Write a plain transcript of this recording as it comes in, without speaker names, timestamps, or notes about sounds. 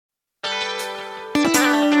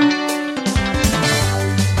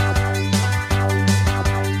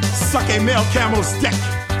a male camel's dick.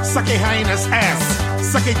 Suck a hyena's ass.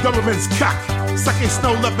 Suck a Doberman's cock. Suck a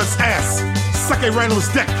snow leopard's ass. Suck a rhino's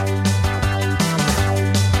dick.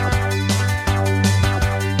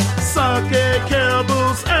 Suck a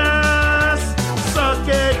caribou's ass. Suck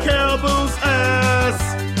a caribou's ass.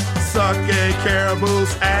 Suck a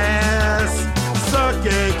caribou's ass. Suck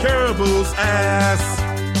a caribou's ass.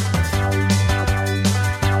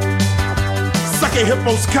 Suck a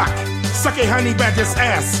hippo's cock. Suck a honey badger's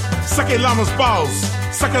ass. Suck a llama's balls.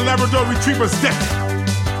 Suck a Labrador retriever's dick.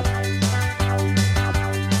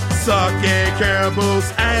 Suck a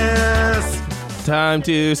caribou's ass. Time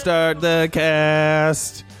to start the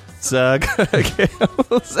cast. Suck a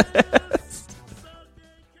caribou's ass.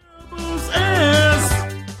 Caribou's ass.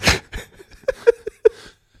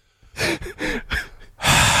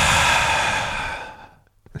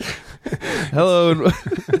 Hello.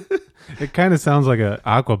 It kind of sounds like a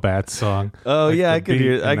Aquabats song. Oh, like yeah, the I could beat,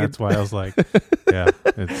 hear. and that's why I was like, yeah,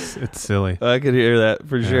 it's silly. I could hear that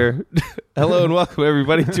for sure. Hello and welcome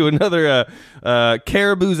everybody to another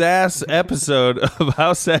Caribou's Ass episode of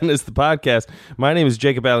How Sadness the podcast. My name is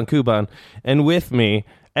Jacob Allen Kuban, and with me,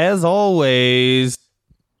 as always,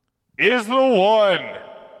 is the one,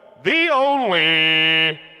 the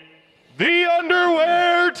only, the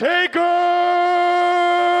Underwear Taker!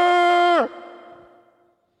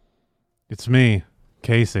 It's me,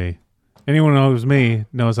 Casey. Anyone who knows me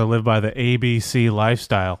knows I live by the ABC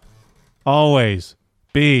lifestyle. Always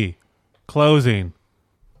be closing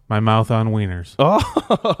my mouth on wieners.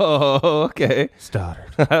 oh, okay.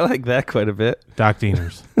 Stoddard. I like that quite a bit. Doc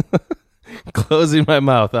Dieners. Closing my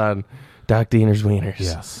mouth on Doc Diener's wieners.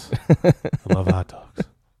 Yes. I love hot dogs.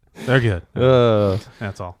 They're good.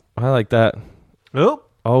 That's all. I like that. Oh.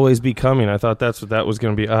 Always be coming. I thought that's what that was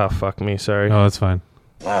going to be. Oh, fuck me. Sorry. Oh, that's fine.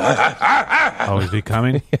 Always be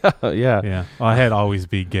coming? Yeah. Yeah. Well, I had always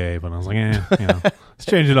be gay, but I was like, let's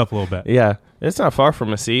change it up a little bit. Yeah. It's not far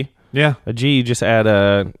from a C. Yeah. A G, you just add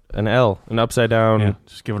an L, an upside down. Yeah.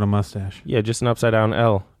 Just give it a mustache. Yeah, just an upside down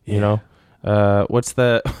L, you know? What's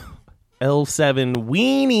the L7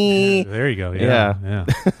 weenie? There you go. Yeah.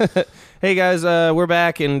 Hey, guys, we're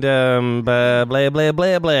back, and blah, blah, blah,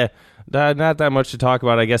 blah, blah. Not that much to talk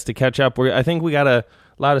about, I guess, to catch up. I think we got a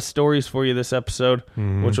lot of stories for you this episode,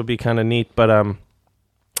 which will be kind of neat. But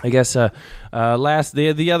I guess the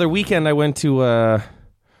other weekend I went to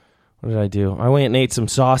what did I do? I went and ate some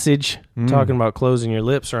sausage. Talking about closing your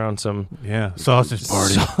lips around some sausage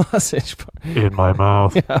party. Sausage party in my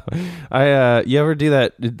mouth. Yeah. You ever do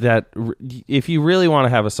that? If you really want to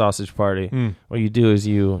have a sausage party, what you do is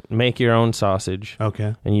you make your own sausage.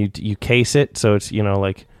 Okay. And you case it so it's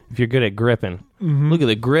like if you're good at gripping. Look at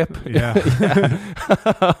the grip. Yeah.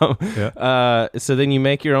 So then you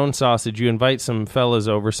make your own sausage. You invite some fellas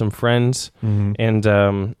over, some friends, and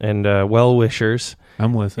well-wishers.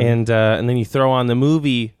 I'm listening. And then you throw on the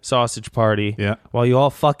movie Sausage Party. Yeah. While you all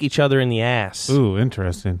fuck each other in the ass. Ooh,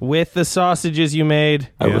 interesting. With the sausages you made.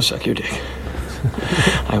 I will suck your dick.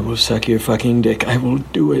 I will suck your fucking dick. I will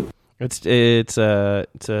do it. It's a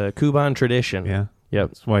Kuban tradition. Yeah. Yep.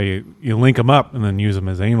 That's why you link them up and then use them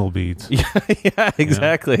as anal beads. Yeah,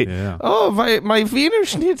 exactly. Yeah. Oh, my Wiener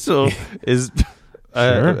Schnitzel is.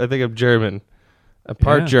 Sure. I think I'm German, a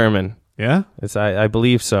part German. Yeah. I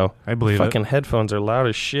believe so. I believe Fucking headphones are loud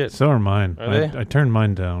as shit. So are mine. Are they? I turned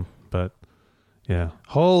mine down, but yeah.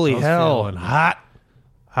 Holy hell! Feeling hot,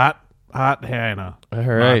 Hannah. All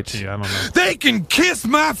right. I don't know. They can kiss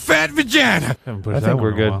my fat vagina. I think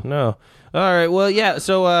we're good. No. All right. Well, yeah.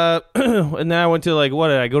 So, and then I went to what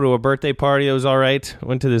did I go to a birthday party? It was all right.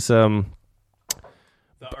 Went to this the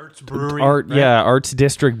Arts Brewery. Arts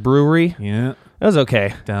District Brewery. Yeah. That was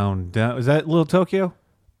okay. Down. Is that Little Tokyo?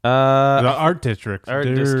 The Art District. Art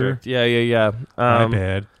District. Yeah. My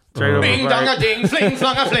bad. Ding dong a ding, fling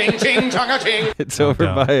flong a fling, ching chong a ching. It's over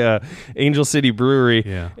by Angel City Brewery.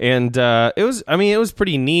 Yeah. And it was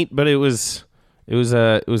pretty neat, but it was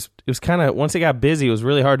kind of, once it got busy, it was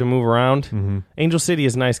really hard to move around. Mm-hmm. Angel City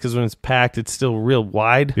is nice because when it's packed, it's still real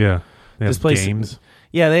wide. Yeah. This place, games.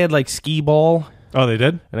 Yeah, they had skee ball. Oh, they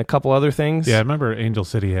did? And a couple other things. Yeah, I remember Angel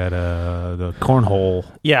City had the cornhole.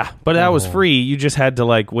 Yeah, but that was free. You just had to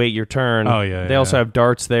wait your turn. Oh, yeah. They also have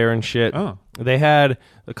darts there and shit. Oh. They had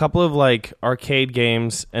a couple of arcade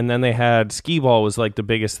games, and then they had skee ball was the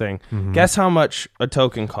biggest thing. Mm-hmm. Guess how much a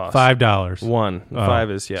token costs? $5. One. Oh,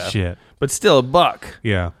 5 is shit. But still $1.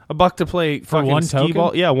 Yeah. $1 to play for fucking one skee token?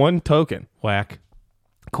 ball. Yeah, one token. Whack.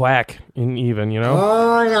 Quack, even, so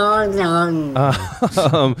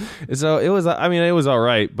it was. It was all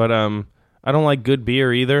right, but I don't like good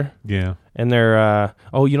beer either. Yeah. And they're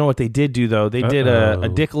you know what they did do though? They did a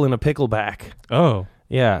Dickel and a Pickleback. Oh.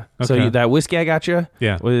 Yeah. So Okay. that whiskey I got you.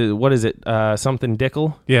 Yeah. What is it? Something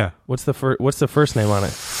Dickel. Yeah. What's the first name on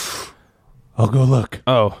it? I'll go look.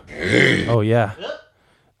 Oh. Oh yeah.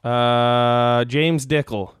 James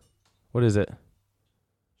Dickel. What is it?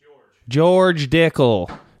 George Dickel.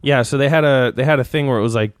 Yeah. So they had a thing where it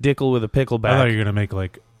was like Dickel with a pickle I thought back. you were gonna make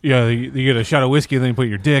like you get a shot of whiskey and then you put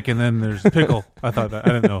your dick and then there's pickle. I thought that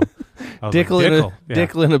I didn't know. I was Dickel, like, in Dickel. Yeah.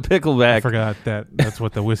 Dickel in a pickle I back. forgot that's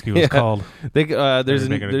what the whiskey was Yeah. called. There's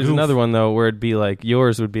making a there's goof. another one though where it'd be like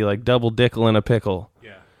yours would be like double Dickel in a pickle.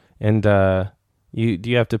 Yeah. And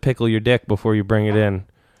you have to pickle your dick before you bring it in.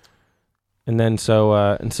 And then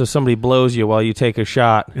so somebody blows you while you take a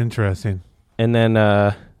shot, Interesting. and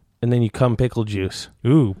then you come pickle juice.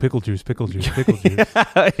 Ooh, pickle juice.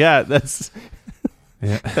 Yeah, that's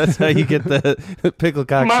Yeah. that's how you get the pickle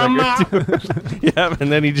cocksucker. Yeah,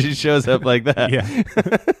 and then he just shows up like that. Yeah.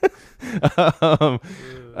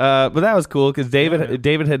 But that was cool because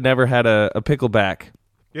David had never had a pickleback,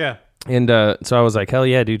 Yeah. and so I was like, hell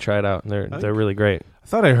yeah, dude, try it out. And they're really great. I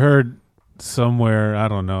thought I heard somewhere, I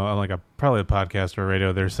don't know, like probably a podcast or a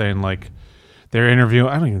radio, they're saying like they're interviewing,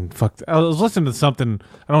 I was listening to something,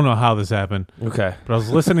 I don't know how this happened, Okay. but I was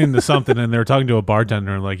listening to something and they were talking to a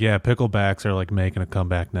bartender and like, yeah, picklebacks are like making a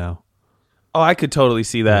comeback now. Oh, I could totally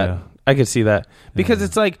see that. Yeah. I could see that because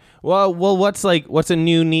it's like, well, what's a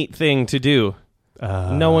new neat thing to do?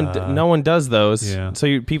 No one does those. Yeah.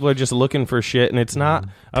 So people are just looking for shit, and it's not.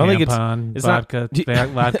 I don't think it's vodka, not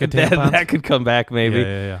vodka that, tampons. that could come back maybe.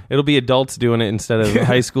 Yeah. It'll be adults doing it instead of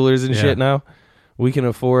high schoolers and Yeah. shit now. We can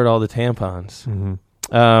afford all the tampons.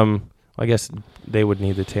 Mm-hmm. I guess they would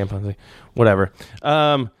need the tampons. Whatever.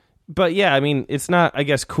 But yeah, I mean, it's not. I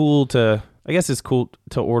guess it's cool to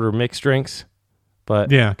order mixed drinks,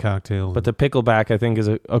 but Yeah, cocktail. but the pickleback I think is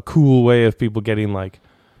a cool way of people getting like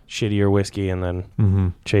shittier whiskey and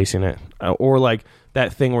then chasing it, or like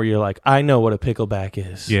that thing where you're like, I know what a pickleback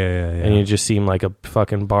is. yeah. And you just seem like a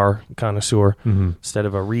fucking bar connoisseur instead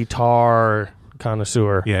of a retard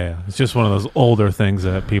connoisseur. Yeah. It's just one of those older things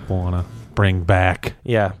that people want to bring back.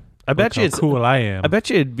 Yeah. I bet you How it's cool I am. I bet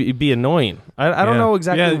you it'd be annoying. I don't Yeah. know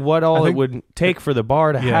exactly Yeah, what I all it think- would take for the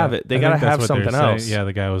bar to have it. They I got to think that's have what they're something saying. else. Yeah,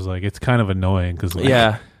 the guy was like, it's kind of annoying because, like,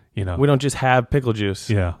 Yeah. you know, We don't just have pickle juice.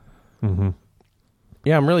 yeah. Mm-hmm.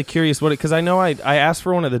 Yeah, I'm really curious because I know I asked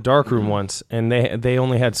for one at the dark room once, and they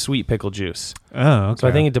only had sweet pickle juice. Oh, okay. So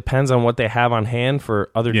I think it depends on what they have on hand for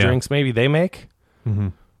other Yeah. drinks maybe they make. Mm-hmm.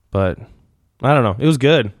 But I don't know. It was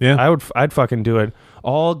good. Yeah. I'd fucking do it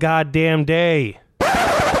all goddamn day.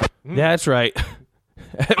 That's right.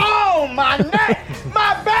 Oh, my neck,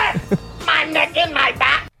 my back, my neck and my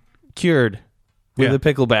back. Cured with Yeah. a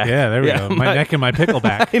pickleback. Yeah, there we go. My neck and my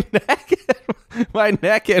pickleback. My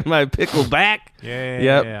neck and my pickleback.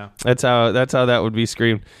 Yep. Yeah. That's how that would be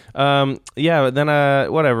screamed. Yeah, but then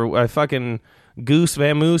whatever. I fucking goose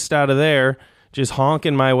vamoosed out of there, just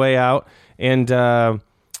honking my way out. And the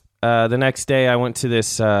next day I went to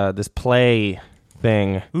this play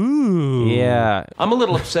thing. Ooh. Yeah. I'm a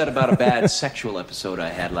little upset about a bad sexual episode I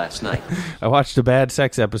had last night. I watched a bad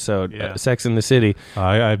sex episode, Yeah. Sex in the City.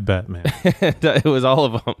 I bet, man. It was all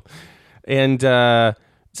of them. And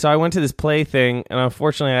so I went to this play thing, and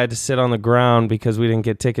unfortunately I had to sit on the ground because we didn't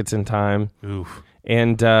get tickets in time. Oof.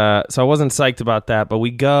 And so I wasn't psyched about that, but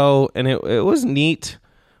we go, and it was neat,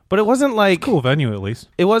 but it wasn't like Cool venue, at least.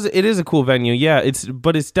 It is a cool venue, yeah.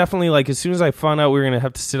 But it's definitely like as soon as I found out we were gonna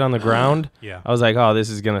have to sit on the ground, Yeah. I was like, oh, this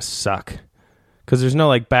is gonna suck, because there's no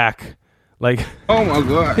like back, like Oh my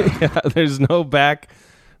God. yeah, there's no back.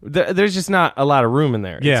 There's just not a lot of room in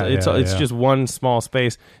there. Yeah, it's yeah. just one small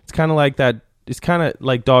space. It's kind of like that. It's kind of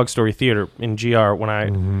like Dog Story Theater in GR when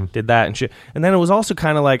I did that and shit. And then it was also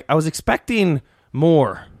kind of like I was expecting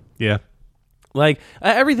more. Yeah. Like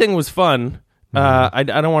everything was fun. I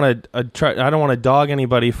don't want to I don't want to dog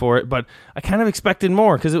anybody for it, but I kind of expected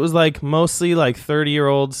more because it was like mostly like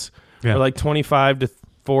 30-year-olds Yeah. or like 25 to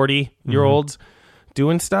 40-year-olds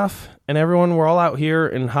doing stuff, and everyone were all out here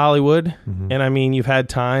in Hollywood. And I mean, you've had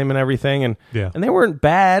time and everything, and Yeah. and they weren't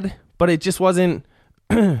bad, but it just wasn't.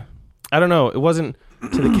 I don't know. It wasn't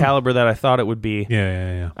to the caliber that I thought it would be.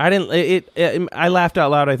 Yeah. I didn't. I laughed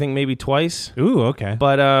out loud. I think maybe twice. Ooh, okay.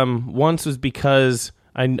 But once was because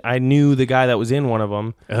I knew the guy that was in one of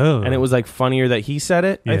them, Oh. and it was like funnier that he said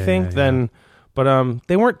it. I Yeah, think yeah. than, but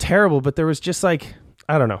they weren't terrible. But there was just like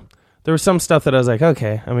I don't know. There was some stuff that I was like,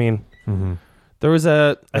 okay. I mean, there was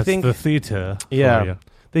I That's think the theater. for yeah, you.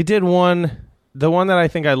 they did one. The one that I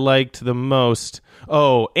think I liked the most.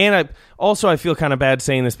 Oh, and I feel kind of bad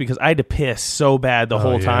saying this because I had to piss so bad the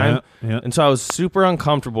whole yeah, time, yeah. and so I was super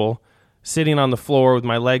uncomfortable sitting on the floor with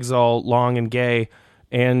my legs all long and gay,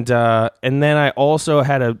 And then I also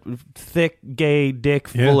had a thick gay dick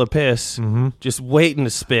full of piss, just waiting to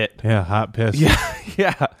spit. Yeah, hot piss.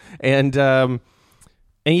 Yeah.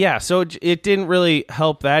 And yeah, so it didn't really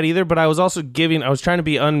help that either, but I was also I was trying to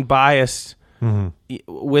be unbiased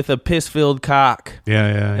with a piss-filled cock.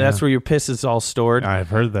 Yeah. That's where your piss is all stored. I've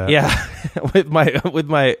heard that. Yeah. with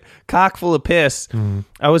my cock full of piss.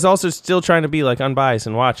 I was also still trying to be like unbiased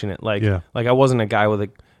and watching it. Like I wasn't a guy with a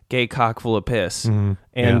gay cock full of piss.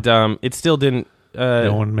 And it still didn't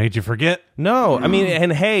no one made you forget. No, I mean,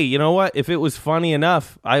 and hey, you know what? If it was funny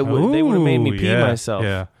enough, they would have made me pee myself.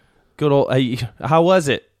 Yeah. Good old. How was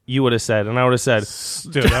it? You would have said, and I would have said,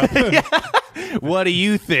 Stood up. "What do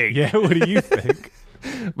you think?" Yeah, what do you think?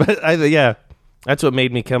 But that's what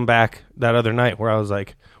made me come back that other night, where I was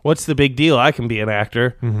like, "What's the big deal? I can be an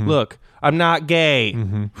actor. Look, I'm not gay."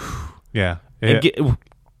 Yeah. And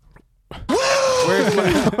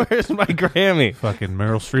where's my Grammy? Fucking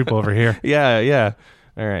Meryl Streep over here. Yeah.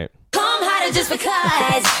 All right. Come harder just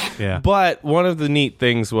because. Yeah. But one of the neat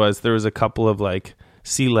things was there was a couple of like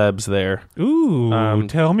celebs there. Ooh,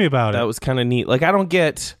 tell me about it. That was kind of neat. Like I don't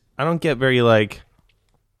get very like,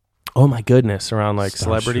 oh my goodness, around like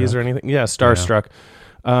celebrities or anything. Yeah, starstruck.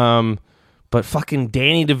 But fucking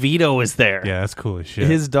Danny DeVito was there. Yeah, that's cool as shit.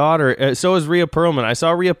 His daughter. So was Rhea Perlman. I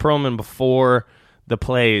saw Rhea Perlman before the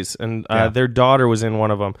plays, and their daughter was in one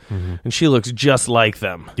of them, and she looks just like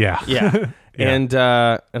them. Yeah. And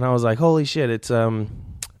I was like, holy shit! It's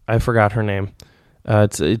I forgot her name.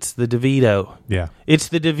 It's the DeVito. Yeah. It's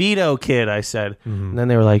the DeVito kid, I said. And then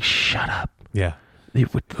they were like, shut up. Yeah.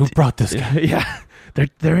 Who brought this guy? Yeah.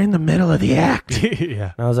 They're in the middle of the act.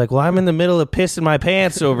 Yeah. And I was like, well, I'm in the middle of pissing my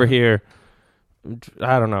pants over here.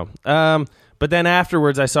 I don't know. But then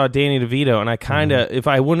afterwards I saw Danny DeVito, and I kind of, if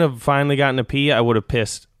I wouldn't have finally gotten to pee, I would have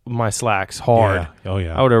pissed my slacks hard. Yeah. Oh,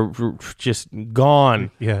 yeah. I would have just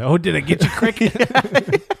gone. Yeah. Oh, did I get you cricket?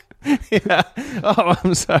 Yeah. Oh,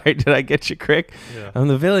 I'm sorry. Did I get you, Crick? Yeah. I'm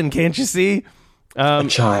the villain. Can't you see? A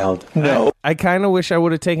child. No. I kind of wish I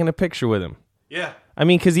would have taken a picture with him. Yeah. I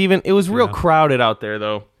mean, because even it was real crowded out there,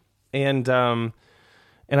 though, and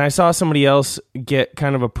I saw somebody else get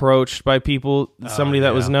kind of approached by people, somebody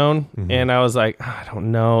that was known, and I was like, I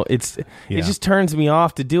don't know. It just turns me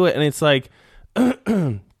off to do it, and it's like,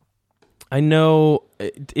 I know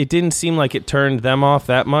it didn't seem like it turned them off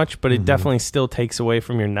that much, but it definitely still takes away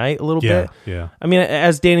from your night a little bit. Yeah. I mean,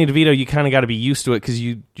 as Danny DeVito, you kind of got to be used to it, because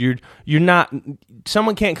you're not.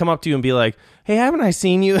 Someone can't come up to you and be like, "Hey, haven't I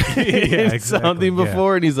seen you in something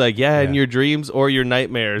before?" And he's like, "Yeah, in your dreams or your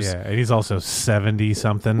nightmares." Yeah, and he's also 70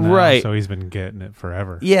 something now, right? So he's been getting it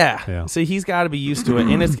forever. Yeah. So he's got to be used to it,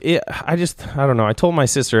 and I don't know. I told my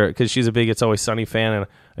sister, because she's a big It's Always Sunny fan, and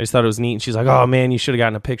I just thought it was neat. And she's like, "Oh man, you should have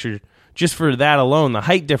gotten a picture." Just for that alone, the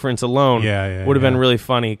height difference alone would have been really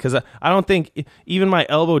funny, because I don't think even my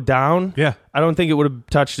elbow down, I don't think it would have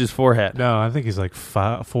touched his forehead. No, I think he's like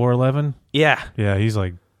 4'11". Yeah. Yeah, he's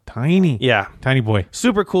like tiny. Yeah. Tiny boy.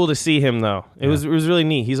 Super cool to see him, though. It was really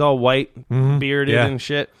neat. He's all white, bearded and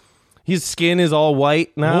shit. His skin is all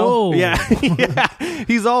white now. Whoa. Yeah. Yeah.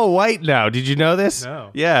 He's all white now. Did you know this? No.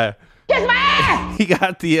 Yeah. Kiss my ass! He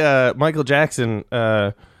got the Michael Jackson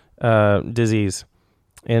disease.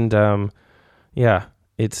 And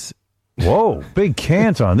it's whoa, big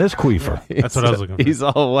cans on this queefer. That's what I was looking for. He's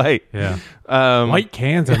all white. Yeah. White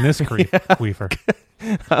cans on this queefer.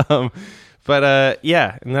 And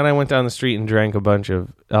then I went down the street and drank a bunch of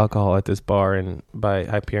alcohol at this bar by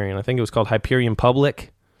Hyperion. I think it was called Hyperion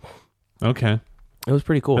Public. Okay. It was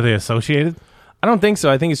pretty cool. Are they associated? I don't think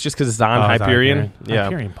so. I think it's just because it's on Hyperion. Yeah.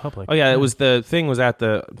 Hyperion Public. Oh yeah, it was the thing was at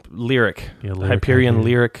the Lyric. Yeah, Lyric Hyperion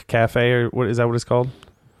Lyric Cafe, or what is that? What it's called?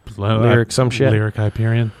 Lyric some shit. Lyric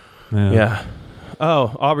Hyperion. Yeah.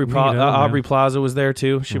 Oh, Aubrey Plaza was there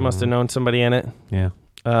too. She must have known somebody in it. Yeah.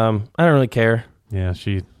 I don't really care. Yeah,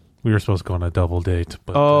 we were supposed to go on a double date,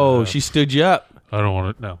 but she stood you up. I don't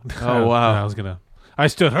want to. No. Oh wow. I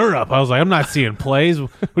stood her up. I was like, I'm not seeing plays. Who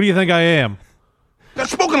do you think I am?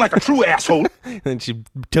 That's spoken like a true asshole. And she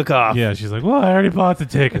took off. Yeah, she's like, well, I already bought the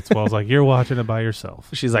tickets. Well, I was like, you're watching it by yourself.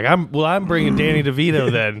 She's like, I'm bringing Danny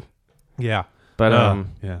DeVito then. Yeah. But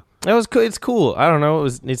yeah. It was cool. It's cool. I don't know.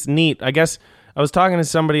 It's neat. I guess I was talking to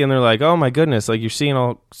somebody and they're like, "Oh my goodness, like you're seeing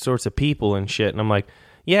all sorts of people and shit." And I'm like,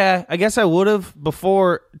 "Yeah, I guess I would have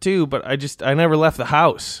before too, but I never left the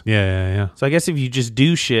house." Yeah. So I guess if you just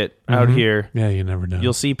do shit out here, yeah, you never know.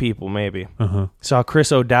 You'll see people maybe. Saw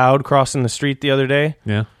Chris O'Dowd crossing the street the other day.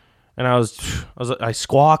 Yeah. And I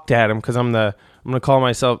squawked at him because I'm gonna call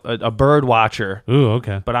myself a bird watcher. Ooh,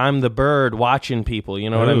 okay. But I'm the bird watching people. You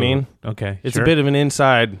know what I mean? Okay. It's a bit of an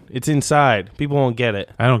inside. It's inside. People won't get it.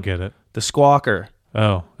 I don't get it. The squawker.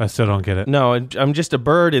 Oh, I still don't get it. No, I'm just a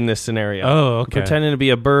bird in this scenario. Oh, I'm okay. pretending to be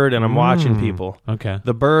a bird and I'm watching people. Okay.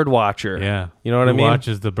 The bird watcher. Yeah. You know what I mean?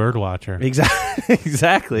 Watches the bird watcher.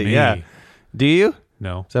 Exactly. Me. Yeah. Do you?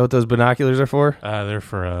 No. Is that what those binoculars are for? They're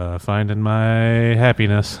for finding my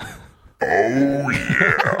happiness. Oh,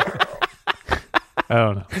 yeah. I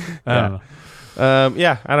don't know. I don't know.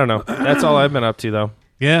 Yeah, I don't know. That's all I've been up to, though.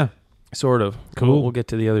 Yeah. Sort of. Cool. We'll get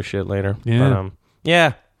to the other shit later. Yeah. But,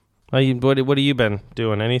 yeah. What have you been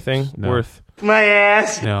doing? Anything worth? My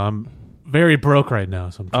ass. No, I'm very broke right now,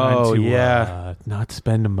 so I'm trying to not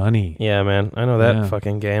spend money. Yeah, man. I know that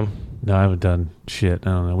fucking game. No, I haven't done shit.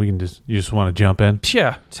 I don't know. You just want to jump in?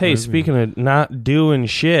 Yeah. Hey, speaking of not doing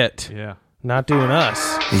shit, Yeah. not doing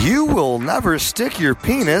us. You will never stick your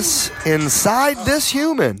penis inside this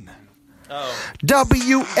human.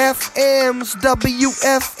 WFMs,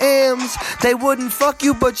 they wouldn't fuck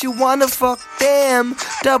you, but you wanna fuck them.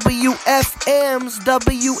 WFMs,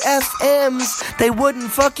 they wouldn't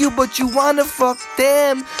fuck you, but you wanna fuck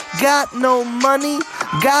them. Got no money,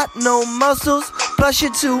 got no muscles, plus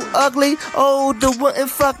you're too ugly, older wouldn't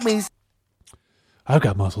fuck me. I've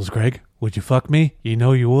got muscles, Greg. Would you fuck me? You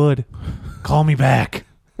know you would. Call me back.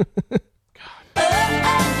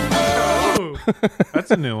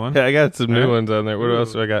 That's a new one. Yeah, I got some new ones on there. What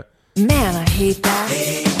else do I got? Man, I hate that.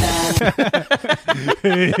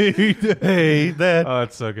 Hey, that. Oh,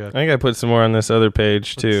 that's so good. I think I put some more on this other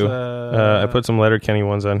page, too. Let's, I put some Letterkenny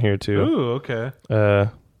ones on here, too. Ooh, okay.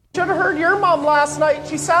 Should have heard your mom last night.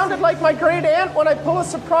 She sounded like my great aunt when I pull a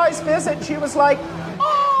surprise visit. She was like,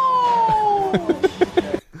 oh!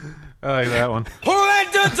 I like that one. Who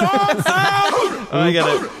let the dogs out? I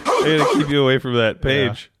gotta keep you away from that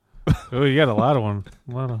page. Oh, you got a lot of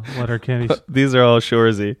Letterkennies. These are all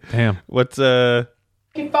Shoresy. Damn. What's You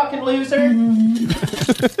fucking loser.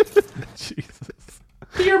 Jesus.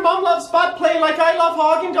 Your mom loves butt play like I love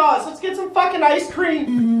Haagen-Dazs. Let's get some fucking ice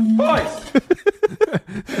cream. Boys.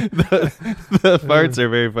 the farts are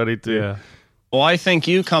very funny, too. Yeah. Well, I think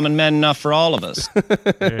you coming men enough for all of us.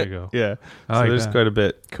 There you go. Yeah. I So like there's that. quite a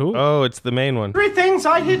bit. Cool. Oh, it's the main one. 3 things.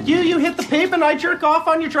 I hit you, you hit the pavement, I jerk off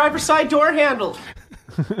on your driver's side door handle.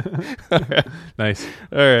 Nice.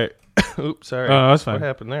 All right. Oops, sorry. Oh, that's fine. What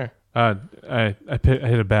happened there? I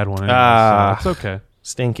hit a bad one. Anyway, Ah. so it's okay.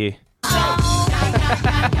 Stinky.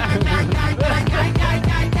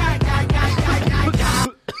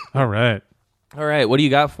 All right. All right. What do you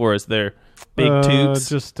got for us there? Big tubes.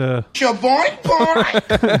 Just Your boy.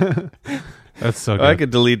 that's so good. I could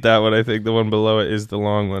delete that one. I think the one below it is the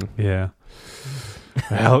long one. Yeah.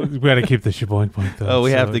 Well, we got to keep the shaboing point though. Oh,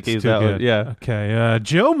 we so have to it's keep too that one. good. Yeah. Okay.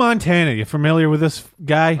 Joe Montana. You familiar with this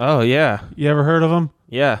guy? Oh, yeah. You ever heard of him?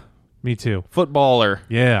 Yeah. Me too. Footballer.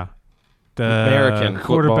 Yeah. The American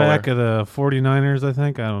quarterback footballer. of the 49ers, I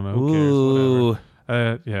think. I don't know. Who Ooh. cares?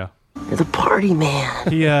 Whatever. Yeah. You're the party man.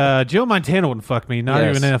 He, Joe Montana wouldn't fuck me, not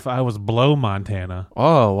Yes. even if I was Blow Montana.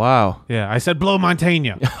 Oh, wow. Yeah, I said Blow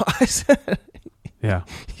Montana. I said, Yeah.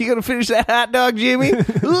 you going to finish that hot dog, Jimmy?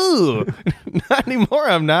 Ooh. Not anymore,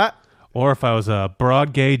 I'm not. Or if I was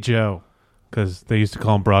Broad Gay Joe, because they used to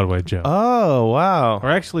call him Broadway Joe. Oh, wow. Or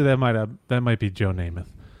actually, that might be Joe Namath.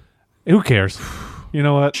 Who cares? You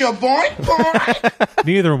know what? Your boy.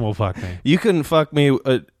 Neither of them will fuck me. You couldn't fuck me.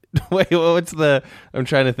 Wait, what's the... I'm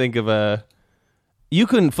trying to think of a... You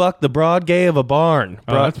couldn't fuck the broad gay of a barn.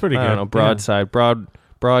 Oh, that's pretty I good. don't know, broadside.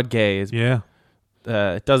 Broad gay. Is, Yeah.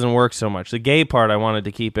 it doesn't work so much. The gay part I wanted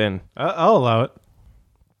to keep in. I'll allow it.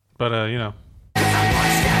 But, you know.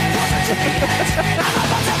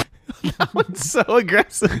 That one's so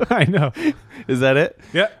aggressive. I know. Is that it?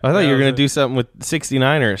 Yeah. I thought you were That going was to do something with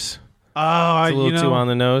 69ers. Oh, It's a little too on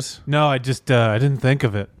the nose. No, I just I didn't think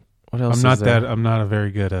of it. What else I'm not is there? I'm not a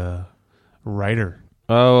very good writer.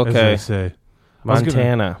 Oh, As okay. they say. I was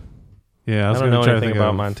Montana. Yeah, I was don't gonna know try to anything think about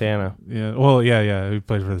of- Montana. Yeah, well, yeah. He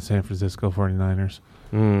played for the San Francisco 49ers.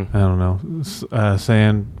 Mm. I don't know.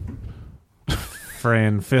 San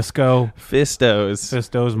Francisco.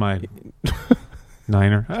 Fisto's my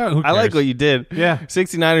Niner. Who I like cares? what you did. Yeah.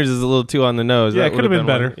 69ers is a little too on the nose. Yeah, That it could have would've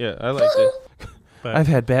been better. one. Yeah, I liked it. But- I've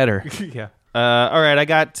had better. yeah. All right, I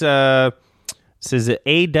got... says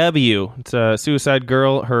AW. It's a Suicide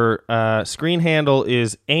Girl. Her screen handle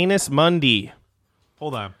is Anus Mundi.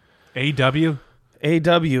 Hold on. AW?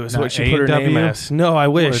 AW is Not what she put her name AW? as. No, I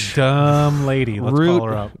What wish. a dumb lady. Let's Root, call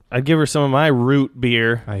her up. I'd give her some of my root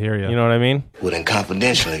beer. I hear you. You know what I mean? Well, then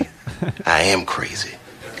confidentially, I am crazy,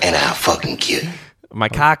 and I'll fucking kill you. My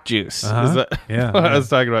cock juice. Uh-huh. Is that Yeah, what yeah. I was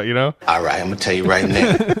talking about, you know? All right, I'm gonna tell you right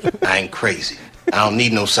now, I ain't crazy. I don't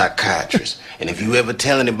need no psychiatrist. And if you ever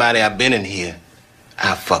tell anybody I've been in here,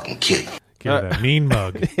 I'll fucking kill you. Give her that mean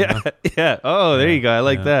mug. Yeah. Oh, there you go. I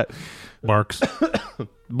like that. Barks.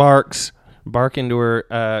 Bark into her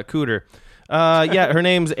cooter. Her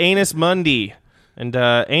name's Anus Mundy. And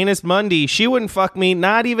Anus Mundy, she wouldn't fuck me,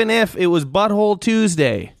 not even if it was Butthole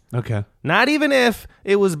Tuesday. Okay. Not even if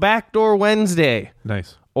it was Backdoor Wednesday.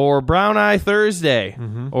 Nice. Or Brown Eye Thursday.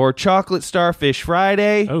 Or Chocolate Starfish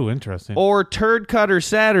Friday. Oh, interesting. Or Turd Cutter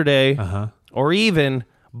Saturday. Or even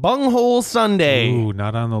Bunghole Sunday. Ooh,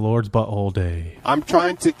 not on the Lord's Butthole Day. I'm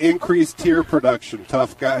trying to increase tier production,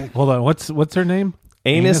 tough guy. Hold on. What's her name?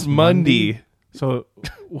 Anus Mundy. So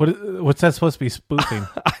what's that supposed to be spoofing?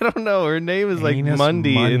 I don't know. Her name is like Anus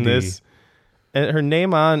Mundy in this. And her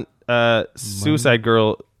name on Suicide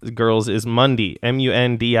Girls is Mundy.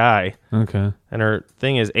 Mundi. Okay. And her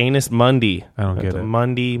thing is Anus Mundy. I don't get it.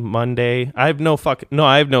 Monday. I have no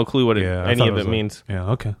clue what any of it means.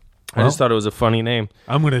 Yeah, okay. I just thought it was a funny name.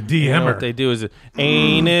 I'm going to DM her. What they do is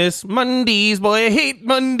Anus Mondays. Boy, I hate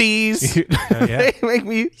Mondays. They make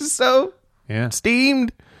me so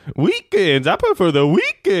steamed. Weekends. I prefer the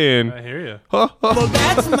weekend. I hear you. Well,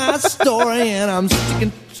 that's my story, and I'm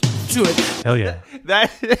sticking to it. Hell yeah.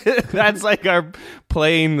 That's like our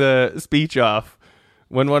playing the speech off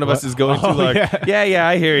when one of us is going too long. Yeah,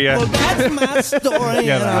 I hear you. Well, that's my story,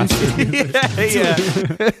 and I'm sticking to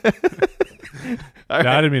it. No,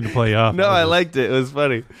 I didn't mean to play you off. No, I liked it. It was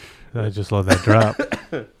funny. I just love that drop.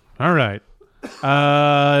 All right.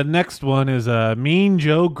 Next one is Mean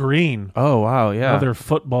Joe Green. Oh wow, yeah. Another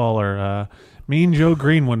footballer. Mean Joe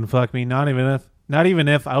Green wouldn't fuck me, not even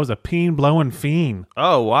if I was a peen blowing fiend.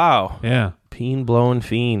 Oh wow. Yeah. Peen blowing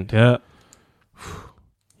fiend. Yeah.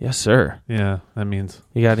 Yes, sir. Yeah, that means.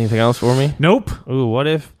 You got anything else for me? Nope. Ooh, what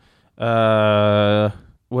if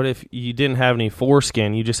you didn't have any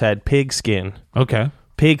foreskin, you just had pig skin? Okay.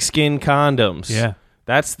 Pig skin condoms. Yeah.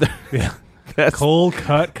 That's the That's cold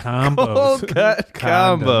cut combos. Cold cut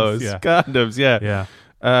combos. Condoms, yeah.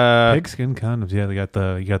 Yeah. Pigskin condoms. Yeah, you got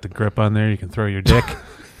the grip on there. You can throw your dick.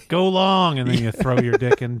 Go long, and then you throw your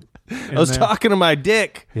dick in I was talking to my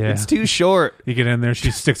dick. Yeah. It's too short. You get in there,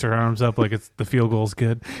 she sticks her arms up like the field goal's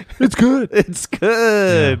good. It's good. It's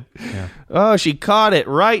good. Yeah. Oh, she caught it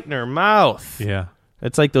right in her mouth. Yeah.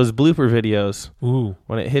 It's like those blooper videos. Ooh.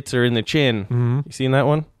 When it hits her in the chin. Mm-hmm. You seen that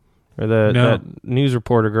one? Or that news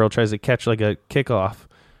reporter girl tries to catch like a kickoff.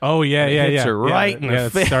 Oh, yeah, yeah, hits her right in the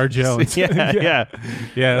face. Star Jones. yeah.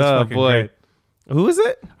 Yeah, that's fucking great. Who is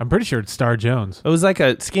it? I'm pretty sure it's Star Jones. It was like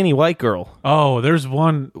a skinny white girl. Oh, there's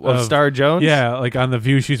one of Star Jones? Yeah, like on The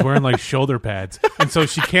View, she's wearing like shoulder pads. And so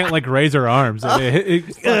she can't like raise her arms.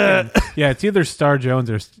 It's either Star Jones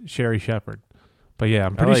or Sherry Shepherd. But yeah,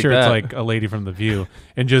 I'm pretty sure it's like a lady from The View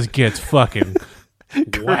and just gets fucking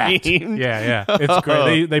whacked. Yeah. It's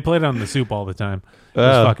great. They play it on The Soup all the time.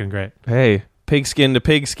 It's fucking great. Hey, pigskin to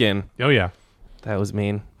pigskin. Oh, yeah. That was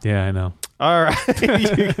mean. Yeah, I know. All right,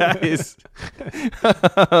 you guys.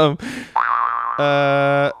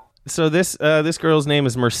 So this girl's name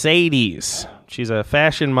is Mercedes. She's a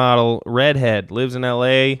fashion model, redhead, lives in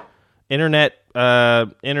L.A.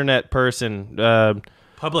 Internet person.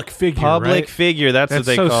 Public figure. Public figure. That's what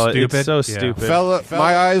they call it. It's so stupid. Fella,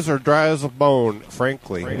 my eyes are dry as a bone.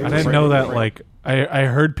 Frankly, I didn't know that. Like, I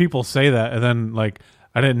heard people say that, and then like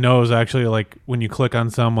I didn't know it was actually like when you click on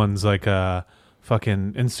someone's like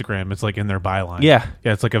fucking Instagram, it's like in their byline. Yeah,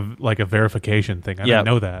 it's like a verification thing. I didn't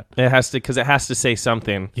know that. It has to, because it has to say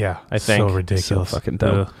something. Yeah, I think. So ridiculous. So fucking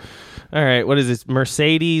dumb. All right, what is this?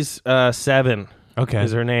 Mercedes 7. Okay,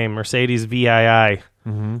 is her name. Mercedes VII.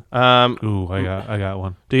 Mm-hmm. Ooh, I got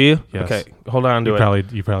one. Do you? Yes. Okay, hold on to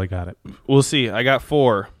it. You probably got it. We'll see. I got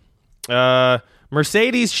 4.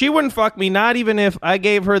 Mercedes, she wouldn't fuck me, not even if I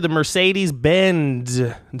gave her the Mercedes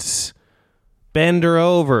Benz. Bend her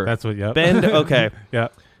over. That's what. Yeah. Bend. Okay. Yeah.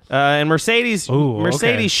 And Mercedes,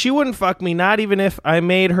 she wouldn't fuck me, not even if I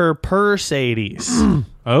made her Persades.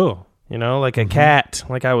 Oh. You know, like a cat,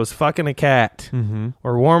 like I was fucking a cat,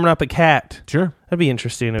 or warming up a cat. Sure, that'd be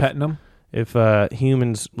interesting. Petting them. If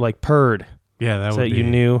humans like purred. Yeah, that would be. You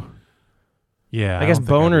knew. Yeah, I guess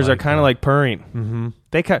boners are kind of like purring. Mm-hmm.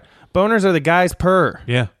 Boners are the guys pur.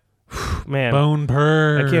 Yeah. Man, bone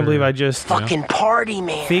purr. I can't believe I just fucking party,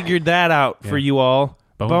 man. Figured that out for you all.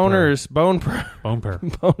 Boners, bone purr. Bone purr.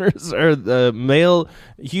 Boners are the male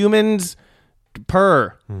humans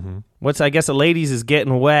purr. Mm-hmm. I guess a lady's is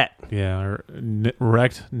getting wet. Yeah, or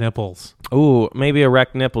wrecked nipples. Ooh, maybe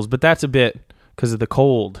erect nipples, but that's a bit because of the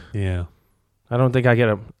cold. Yeah. I don't think I get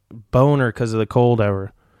a boner because of the cold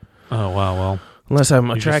ever. Oh, wow, well. Unless I'm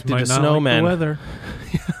attracted to snowmen. Like the weather.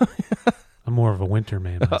 I'm more of a winter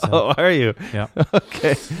man myself. Oh, are you? Yeah.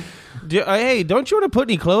 Okay. Hey, don't you want to put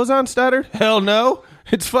any clothes on, Stutter? Hell no.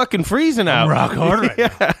 It's fucking freezing out. I'm rock hard right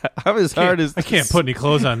now. I'm as hard as... I can't put any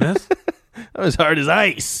clothes on this. I'm as hard as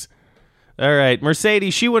ice. All right.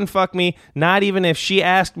 Mercedes, she wouldn't fuck me, not even if she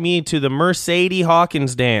asked me to the Mercedes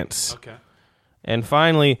Hawkins dance. Okay. And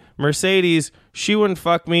finally, Mercedes, she wouldn't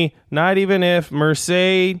fuck me, not even if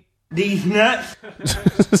Mercedes... These nuts.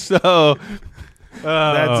 So,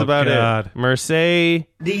 that's about God. it. Mercedes...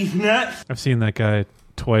 These nuts. I've seen that guy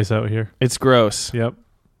twice out here. It's gross. Yep.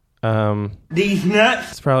 These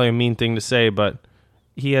nuts. It's probably a mean thing to say, but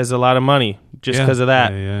he has a lot of money just because of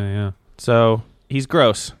that. Yeah. So he's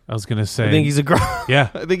gross. I was gonna say. I think he's a gross.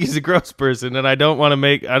 Yeah. I think he's a gross person, and I don't want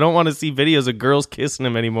to see videos of girls kissing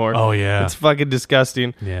him anymore. Oh yeah. It's fucking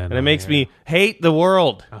disgusting. Yeah. And it makes me hate the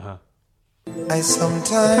world. Uh-huh. I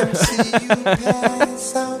sometimes see you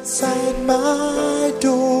pass outside my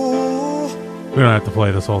door. We don't have to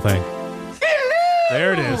play this whole thing.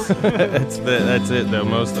 There it is. That's it though,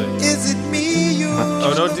 mostly. Is it me you?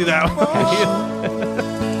 Oh, don't do that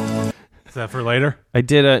one. Is that for later? I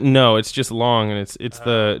did no, it's just long, and it's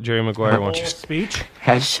the Jerry Maguire one. Speech?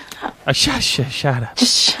 Shut up. Shut up.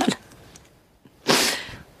 Just shut up.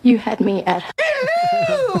 You had me at...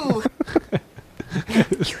 Hello!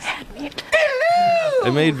 You had me at...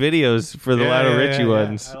 I made videos for the Lionel Richie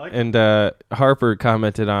ones, and Harper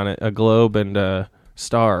commented on it, a globe and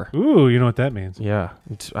star. Ooh, you know what that means? Yeah,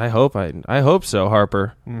 I hope so,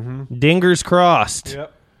 Harper. Mm-hmm. Dingers crossed.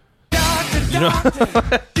 Yep.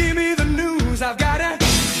 Give me the news. I've got a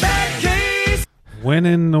bad case.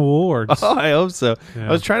 Winning awards. Oh, I hope so. Yeah.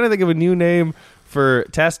 I was trying to think of a new name for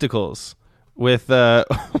testicles with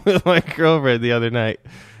with my girlfriend the other night.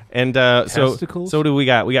 And Testicles? so what do we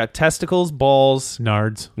got? We got testicles, balls,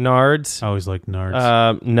 Nards. nards, I always like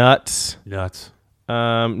nards. nuts. Nuts.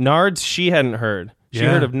 Nards she hadn't heard. She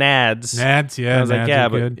heard of nads. Nads, yeah. And I was like, nads yeah, are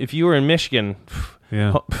but good. if you were in Michigan,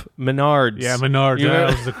 Yeah. Menards. Yeah, Menards. You That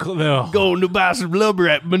remember- was the Going to buy some blubber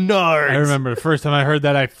at Menards. I remember the first time I heard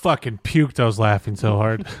that, I fucking puked. I was laughing so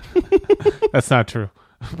hard. That's not true.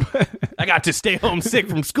 I got to stay home sick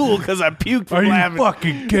from school because I puked from Are you laughing.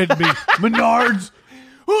 fucking kidding me? Menards?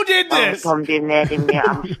 Who did this? Don't be mad at me.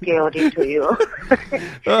 I'm scared into you.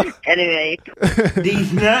 Anyway.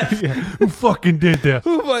 These nuts. Yeah. Who fucking did that?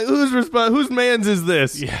 Whose man's is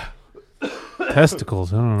this? Yeah.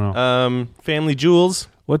 Testicles. I don't know. Family Jewels.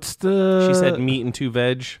 What's the... She said meat and 2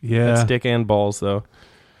 veg. Yeah. That's dick and balls, though.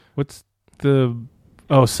 What's the...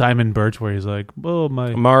 Oh, Simon Birch, where he's like, oh,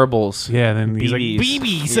 my... Marbles. Yeah, then he's like,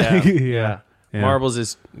 BBs. BBs. Yeah. Yeah. Marbles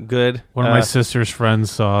is good. One of my sister's friends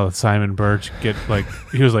saw Simon Birch get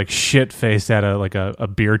he was like shit faced at a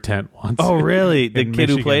beer tent once. Oh, really? The in kid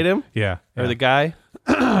who Michigan. played him? Yeah. Or the guy?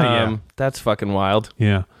 Yeah. That's fucking wild.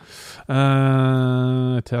 Yeah.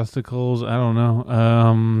 Testicles. I don't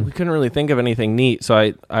know. We couldn't really think of anything neat,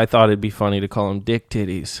 so I thought it'd be funny to call them dick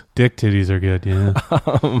titties. Dick titties are good. Yeah.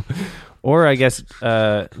 Or I guess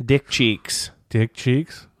dick cheeks. Dick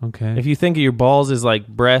cheeks. Okay. If you think of your balls as like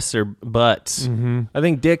breasts or butts, I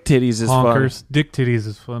think dick titties is Honkers. fun. Dick titties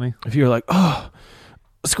is funny. If you're like, oh,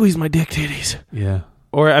 squeeze my dick titties. Yeah.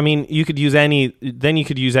 Or I mean, you could use any. Then you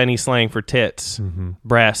could use any slang for tits,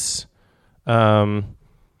 breasts, and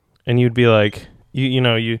you'd be like,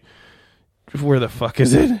 you. Where the fuck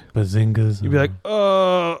is it? Bazingas. You'd be like,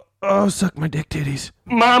 oh, suck my dick titties,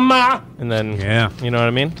 mama. And then, you know what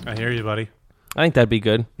I mean? I hear you, buddy. I think that'd be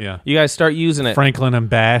good. Yeah. You guys start using it. Franklin and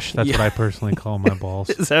Bash. That's what I personally call my balls.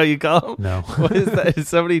 Is that how you call them? No. What is that?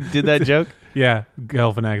 Somebody did that joke? Yeah.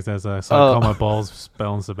 Galvanax says, I call my balls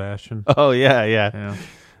Spell and Sebastian. Oh, yeah.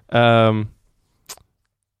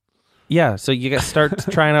 Yeah, so you guys start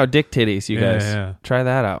trying out dick titties, you guys. Yeah. Try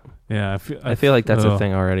that out. Yeah, I feel like that's a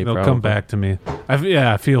thing already. It'll probably. come back to me.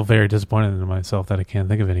 I feel very disappointed in myself that I can't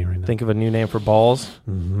think of any right now. Think of a new name for balls.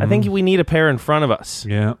 I think we need a pair in front of us.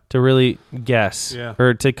 Yeah. To really guess. Yeah.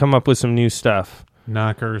 Or to come up with some new stuff.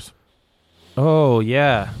 Knockers. Oh,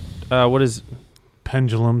 yeah. What is...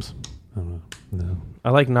 Pendulums. I don't know. No.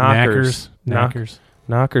 I like knockers. Knockers.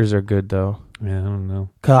 Knockers are good, though. Yeah, I don't know.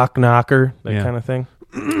 Cock knocker. That kind of thing.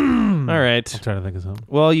 All right. I'll try to think of something.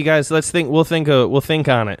 Well, you guys, let's think. We'll think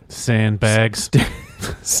on it. Sandbags.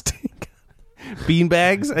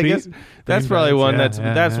 Beanbags, I guess. That's probably one that's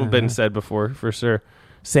been said before for sure.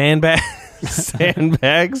 Sandbags.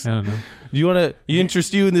 Sandbags. I don't know. You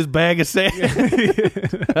interest you in this bag of sand?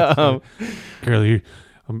 Girl,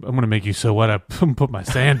 I'm gonna make you so wet. I put my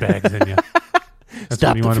sandbags in you. That's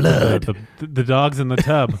Stop when you the want flood. to put the dogs in the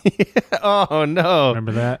tub. Oh no!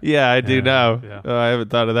 Remember that? Yeah, I do now. Yeah. Oh, I haven't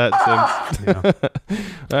thought of that since. Yeah.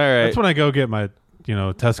 All right. That's when I go get my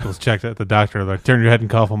testicles checked at the doctor. Like, turn your head and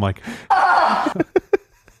cough. I'm like,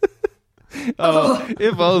 Oh,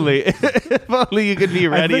 if only. If only you could be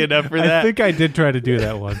ready enough for that. I think I did try to do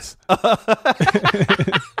that once.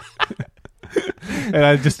 And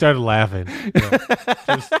I just started laughing.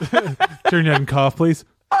 Just turn your head and cough, please.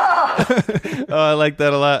 Oh, I like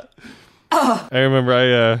that a lot. I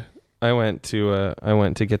remember I went to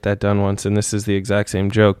get that done once, and this is the exact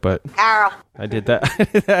same joke, but I did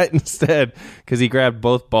that instead because he grabbed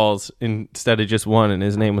both balls instead of just one, and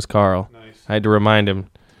his name was Carl. Nice. I had to remind him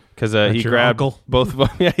because he grabbed both of them.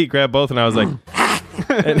 Yeah, he grabbed both, and I was like,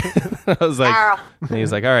 and I was like, and he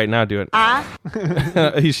was like, all right, now do it.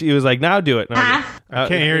 He was like, now do it. And I was like, I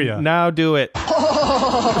can't hear you. Now do it.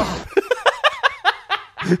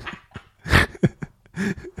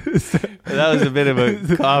 That was a bit of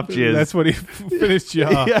a cough jizz. That's what he finished you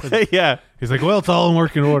off. Yeah. He's like, well, it's all in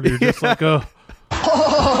working order. You're just like, oh,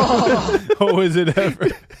 is it ever?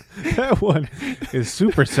 That one is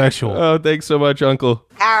super sexual. Oh, thanks so much, Uncle.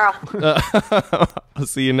 I'll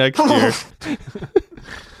see you next year.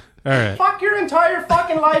 All right. Fuck your entire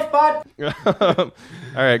fucking life, bud. All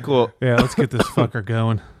right, cool. Yeah, let's get this fucker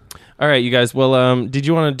going. All right, you guys. Well, did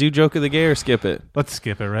you want to do joke of the gay or skip it? Let's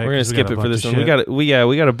skip it, right? We're gonna skip it for this one. We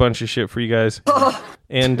got a bunch of shit for you guys,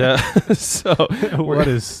 and so what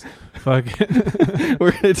is fucking?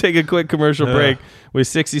 We're gonna take a quick commercial break with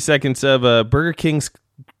 60 seconds of Burger King's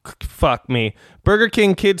Burger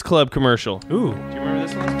King Kids Club commercial. Ooh, do you remember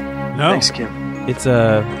this one? No. Thanks, Kim. It's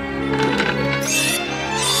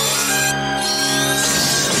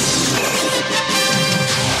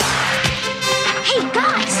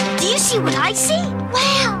See what I see?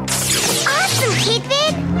 Wow! Awesome,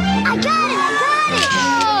 Kidman! I got it!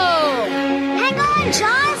 Oh! Hang on,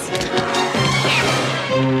 Jaws!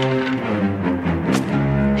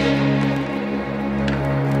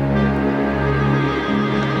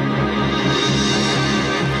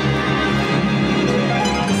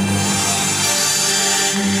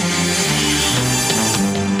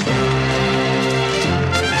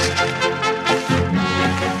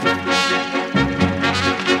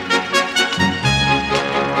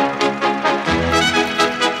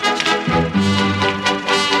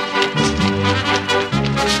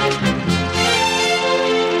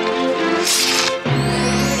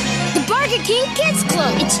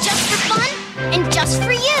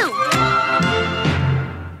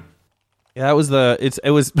 Yeah, that was it's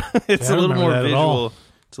a little more visual.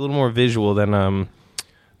 It's a little more visual than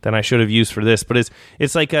I should have used for this, but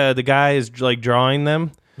it's like the guy is like drawing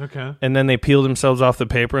them. Okay. And then they peel themselves off the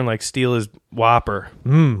paper and like steal his Whopper.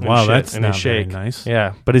 Wow, that's and not shake. very nice.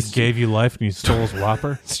 Yeah, but it gave you life and you stole his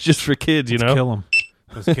Whopper. It's just for kids, Let's kill them.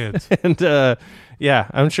 Those kids. And yeah,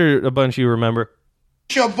 I'm sure a bunch of you remember.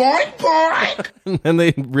 Shaboink boink. And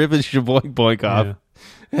they rip his shaboink boink off. Yeah.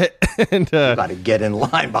 And you got to get in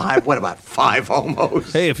line behind. What about 5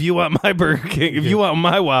 homos? Hey, if you want my Burger King, if you want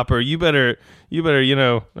my Whopper, you better,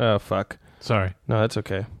 oh fuck. Sorry. No, that's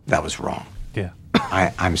okay. That was wrong. Yeah.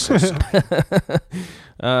 I'm so sorry.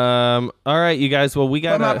 All right, you guys. Well, we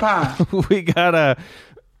got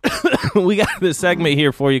this segment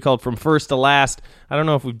here for you called From First to Last. I don't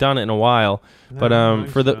know if we've done it in a while, but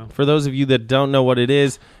for those of you that don't know what it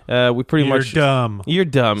is, we pretty much dumb. You're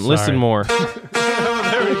dumb. Sorry. Listen more.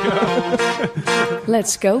 There we go.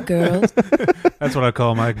 Let's go, girls. That's what I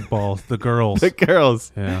call my balls. The girls. The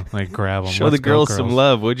girls. Yeah, like grab them. Show the girls some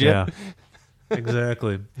love, would you? Yeah.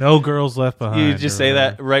 Exactly. No girls left behind. You just say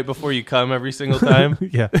that right before you come every single time?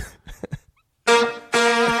 Yeah.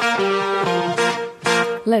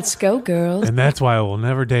 Let's go, girls. And that's why I will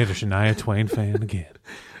never date a Shania Twain fan again.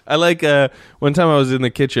 I like one time I was in the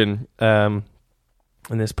kitchen and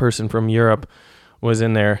this person from Europe was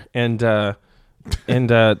in there and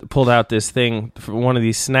pulled out this thing for one of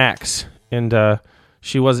these snacks and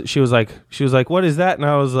she was like, what is that? And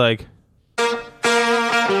I was like,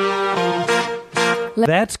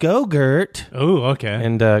 that's Go-Gurt. Oh, okay.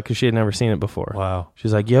 And because she had never seen it before. Wow.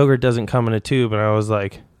 She's like, yogurt doesn't come in a tube. And I was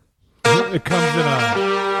like, it comes in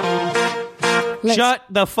a... Shut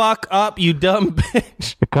the fuck up, you dumb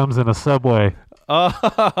bitch. It comes in a Subway. Oh.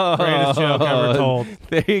 Greatest joke ever told.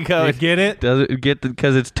 There you go. You get it? Does it get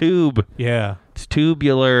because it's tube. Yeah. It's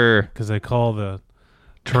tubular. Because they call the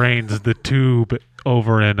trains the tube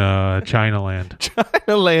over in Chinaland.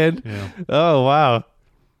 Chinaland? Yeah. Oh, wow.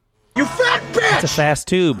 You fat bitch! It's a fast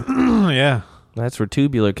tube. Yeah. That's where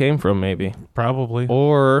tubular came from, maybe. Probably.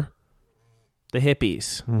 Or the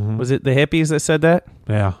hippies. Mm-hmm. Was it the hippies that said that?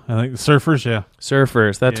 Yeah. I think surfers, yeah.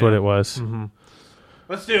 Surfers, that's what it was. Mm-hmm.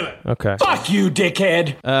 Let's do it. Okay. Fuck you,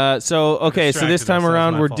 dickhead. So this time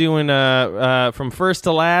around we're doing from first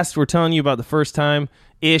to last. We're telling you about the first time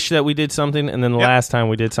ish that we did something, and then the last time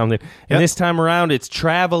we did something. And this time around, it's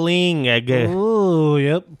traveling. Oh,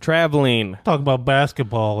 yep. Traveling. Talk about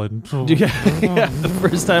basketball. And the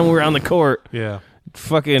first time we were on the court. Yeah.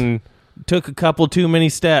 Fucking took a couple too many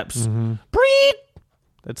steps. Breed.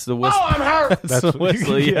 That's the whistle. Oh, I'm hurt. That's the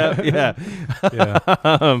whistle. Yeah. Yeah.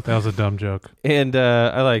 That was a dumb joke. And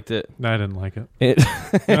I liked it. No, I didn't like it. You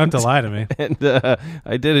don't have to lie to me. And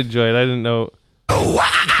I did enjoy it. I didn't know. Oh,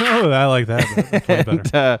 I like that. That's way better.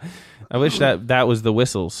 And, I wish that was the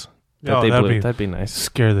whistles that they blew. That'd be nice.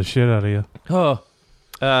 Scare the shit out of you. Oh.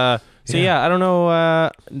 So yeah, I don't know.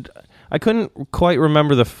 I couldn't quite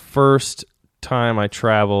remember the first time I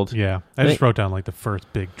traveled. Yeah. I just wrote down like the first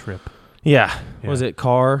big trip. Yeah. Was it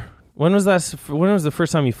car? When was that? When was the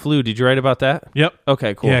first time you flew? Did you write about that? Yep.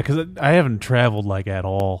 Okay, cool. Yeah, because I haven't traveled like at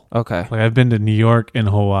all. Okay. Like I've been to New York and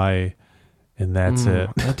Hawaii, and that's it.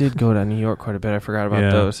 I did go to New York quite a bit. I forgot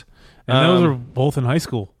about those. And those were both in high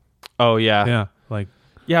school. Oh, yeah. Yeah. Like.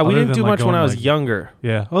 Yeah, we didn't do much when I was younger.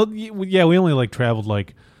 Yeah. Well, yeah, we only like traveled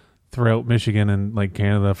like throughout Michigan and like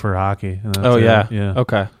Canada for hockey. And that's it. Yeah. Yeah.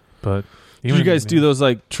 Okay. But did you guys do those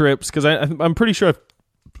like trips? Because I'm pretty sure I've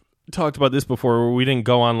talked about this before where we didn't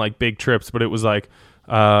go on like big trips, but it was like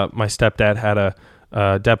my stepdad had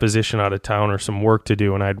a deposition out of town or some work to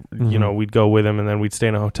do, and I'd we'd go with him, and then we'd stay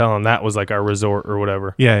in a hotel, and that was like our resort or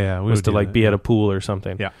whatever. Yeah. We was to like be at a pool or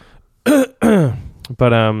something. Yeah.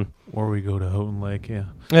 But or we go to Houghton Lake. Yeah.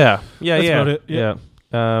 That's about it. Yeah.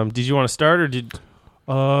 Did you want to start or did?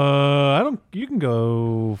 I don't. You can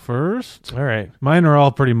go first. All right. Mine are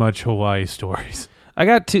all pretty much Hawaii stories. I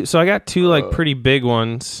got two. So I got two like pretty big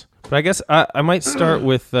ones. But I guess I might start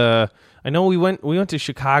with. I know we went to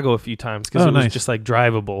Chicago a few times because it was just like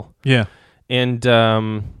drivable. Yeah. And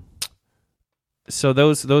so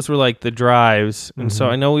those were like the drives, and so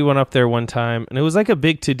I know we went up there one time, and it was like a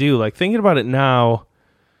big to do. Like thinking about it now,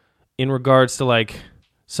 in regards to like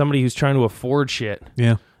somebody who's trying to afford shit.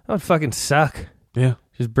 Yeah. That would fucking suck. Yeah.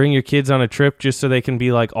 Just bring your kids on a trip just so they can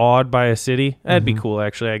be like awed by a city. That'd be cool,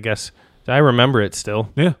 actually. I guess I remember it still.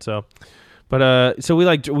 Yeah. So, but so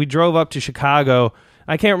we drove up to Chicago.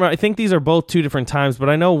 I can't remember. I think these are both two different times, but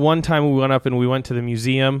I know one time we went up and we went to the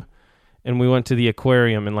museum and we went to the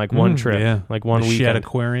aquarium in like one trip. Yeah. Like one weekend. Shed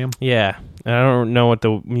Aquarium. Yeah. And I don't know what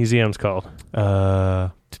the museum's called.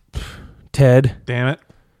 Ted. Damn it.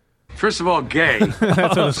 First of all, gay.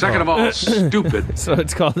 Second of all, stupid. So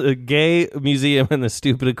it's called the Gay Museum and the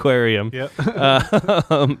Stupid Aquarium. Yep.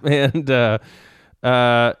 And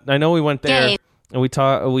I know we went there. Gay. And we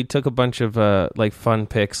took a bunch of like fun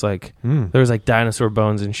pics. Like there was like dinosaur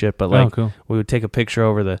bones and shit. But like cool. we would take a picture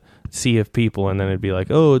over the sea of people, and then it'd be like,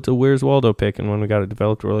 oh, it's a Where's Waldo pic. And when we got it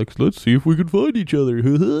developed, we're like, let's see if we can find each other.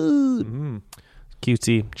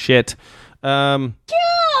 Cutesy shit. Cute.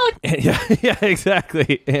 Yeah,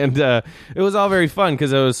 exactly. And it was all very fun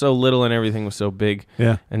because it was so little and everything was so big.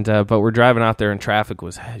 Yeah. And but we're driving out there and traffic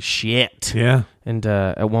was shit. Yeah. And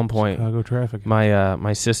at one point, Chicago traffic.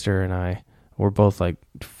 My sister and I were both like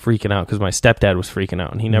freaking out because my stepdad was freaking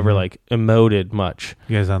out and he never like emoted much.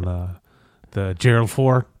 You guys on the Gerald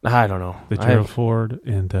Ford? I don't know. The Gerald Ford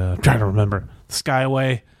and trying to remember the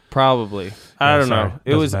Skyway. Probably. I don't know.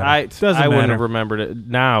 It was I wouldn't have remembered it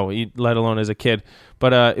now, let alone as a kid.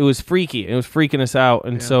 But it was freaky. It was freaking us out.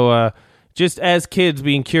 And so just as kids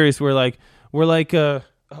being curious, we're like oh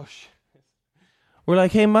shit. We're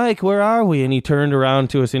like, "Hey Mike, where are we?" And he turned around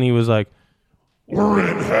to us and he was like, "We're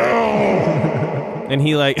in hell." And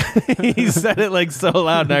he like he said it like so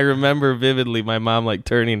loud, and I remember vividly my mom like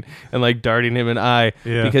turning and like darting him an eye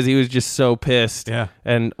because he was just so pissed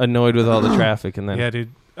and annoyed with all the traffic. And then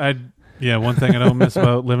dude. One thing I don't miss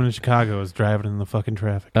about living in Chicago is driving in the fucking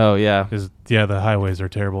traffic. Oh, yeah. The highways are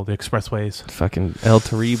terrible. The expressways. Fucking El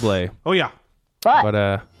Terrible. Oh, yeah.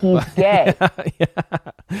 But he's gay.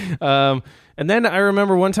 And then I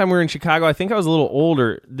remember one time we were in Chicago. I think I was a little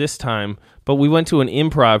older this time, but we went to an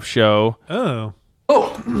improv show. Oh.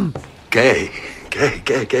 Gay,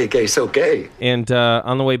 so gay. And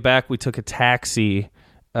on the way back, we took a taxi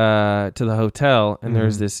to the hotel, and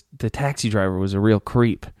there's the taxi driver was a real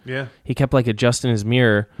creep. Yeah. He kept like adjusting his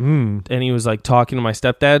mirror, and he was like talking to my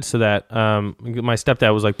stepdad so that my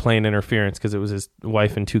stepdad was like playing interference because it was his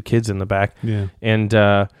wife and 2 kids in the back. Yeah. And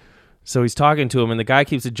so he's talking to him, and the guy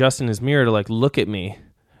keeps adjusting his mirror to like look at me.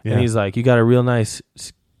 Yeah. And he's like, "You got a real nice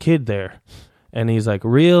kid there." And he's like,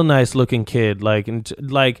 "Real nice looking kid," like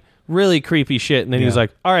really creepy shit. And then he was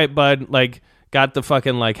like, "All right, bud," like got the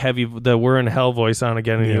fucking like heavy the "We're in hell" voice on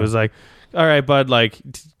again, and he was like, "All right, bud, like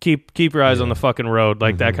keep your eyes on the fucking road,"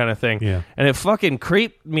 like that kind of thing. Yeah. And it fucking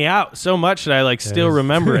creeped me out so much that I like still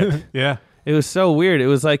remember it. Yeah. It was so weird. It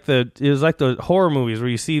was like the horror movies where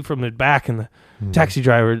you see from the back and the taxi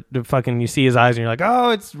driver, you see his eyes and you're like, oh,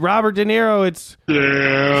 it's Robert De Niro. It's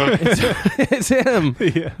it's him.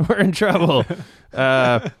 Yeah. We're in trouble.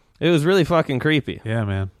 It was really fucking creepy. Yeah,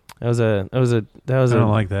 man. That was a I don't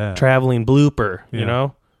like that. traveling blooper. You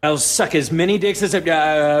know. I'll suck as many dicks as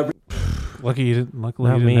Luckily you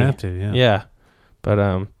didn't me. have to. Yeah. Yeah, but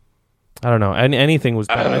I don't know. Anything was.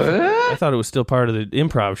 I thought it was still part of the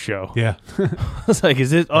improv show. Yeah. I was like,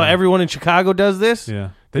 is it? Oh, everyone in Chicago does this? Yeah.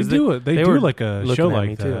 They do it. They do like a show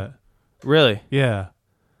like that. Really? Yeah.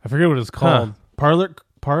 I forget what it's called.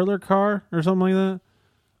 Parlor car or something like that.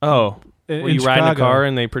 Oh, where you ride in a car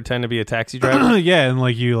and they pretend to be a taxi driver? Yeah, and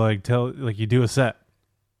you do a set.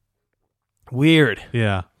 Weird.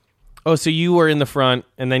 Yeah. Oh, so you were in the front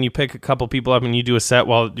and then you pick a couple people up and you do a set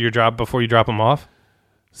before you drop them off?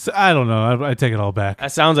 So, I don't know. I take it all back.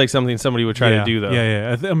 That sounds like something somebody would try to do, though.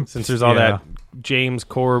 Yeah. Since there's all that James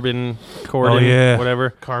Corden,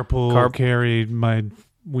 whatever. Carpool carried my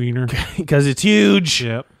wiener. Because it's huge.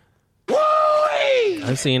 Yep.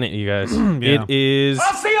 I've seen it, you guys. It is...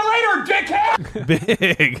 I'll see you later, dickhead!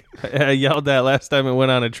 Big. I yelled that last time it went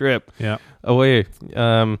on a trip. Yeah. Away.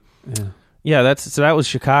 Yeah, that was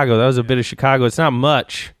Chicago. That was a bit of Chicago. It's not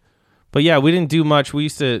much. But yeah, we didn't do much. We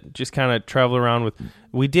used to just kind of travel around with...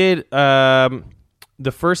 We did... the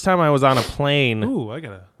first time I was on a plane... Ooh,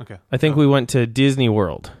 okay. I think we went to Disney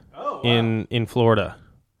World in Florida.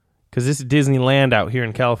 Because this is Disneyland out here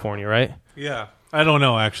in California, right? Yeah. I don't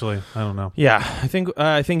know, actually. I don't know. Yeah, I think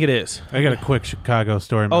it is. I got a quick Chicago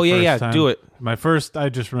story. Do it. I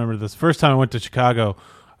just remember this. First time I went to Chicago,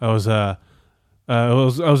 I was there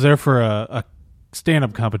for a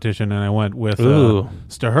stand-up competition, and I went with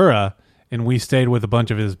Stahura, and we stayed with a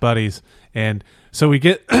bunch of his buddies. And so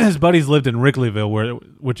his buddies lived in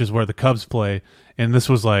Wrigleyville, which is where the Cubs play, and this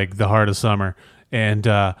was like the heart of summer. And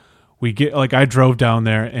I drove down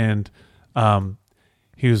there, and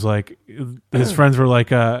he was like, his friends were like,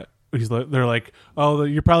 they're like, oh,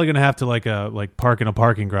 you're probably gonna have to park in a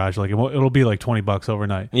parking garage, like it'll be like $20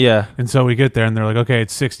 overnight. Yeah. And so we get there, and they're like, okay,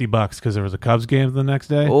 it's $60 because there was a Cubs game the next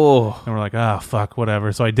day. Oh. And we're like, fuck,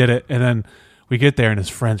 whatever. So I did it, and then we get there, and his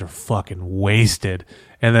friends are fucking wasted.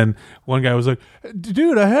 And then one guy was like,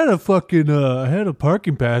 dude, I had a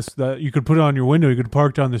parking pass that you could put on your window. You could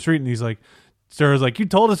park down the street. And he's like, Sarah's like, you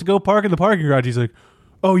told us to go park in the parking garage. He's like,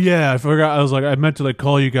 oh yeah, I forgot. I was like, I meant to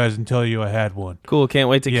call you guys and tell you I had one. Cool. Can't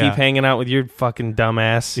wait to keep hanging out with your fucking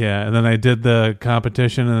dumbass. Yeah. And then I did the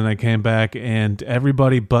competition, and then I came back, and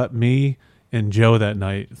everybody but me and Joe that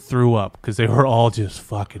night threw up because they were all just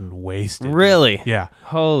fucking wasted. Really? Yeah.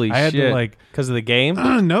 Holy shit. I had to because of the game?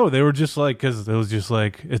 No, they were just because it was just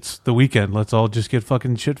it's the weekend. Let's all just get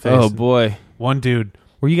fucking shit faced. Oh boy. One dude.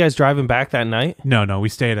 Were you guys driving back that night? No, we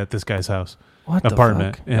stayed at this guy's house. What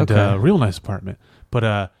apartment. The And fuck? real nice apartment.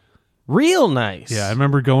 But real nice. Yeah, I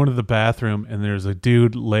remember going to the bathroom, and there's a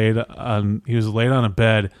dude laid on a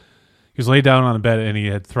bed. He was laid down on a bed, and he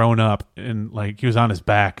had thrown up, and he was on his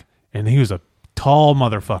back, and he was a tall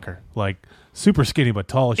motherfucker, super skinny but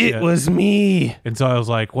tall as shit. It was me. And so I was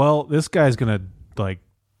like, well, this guy's gonna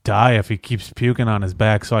die if he keeps puking on his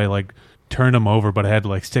back. So I turned him over, but I had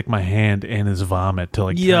to stick my hand in his vomit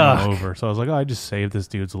to turn him over. So I was like, oh, I just saved this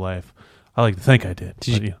dude's life. I like to think I did.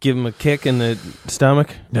 Did you give him a kick in the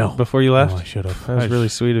stomach? No. Before you left? No, I should have. That was really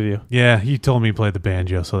sweet of you. Yeah, he told me he played the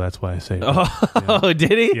banjo, so that's why I saved him. Oh,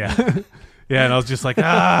 did he? Yeah. Yeah, and I was just like,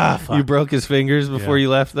 fuck. You broke his fingers before you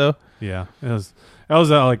left, though? Yeah. I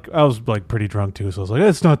was pretty drunk too, so I was like,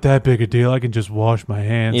 it's not that big a deal. I can just wash my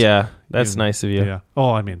hands. Yeah, that's nice of you. Yeah.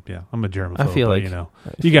 Oh, I mean, yeah, I'm a germaphobe. I feel like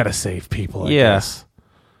you got to save people. I guess.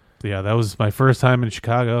 Yeah, that was my first time in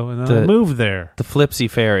Chicago, and then I moved there. The Flipsy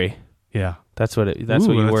Ferry. Yeah, that's what you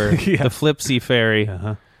were. Yeah. The Flipsy Ferry.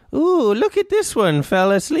 Uh-huh. Ooh, look at this one.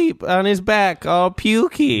 Fell asleep on his back, all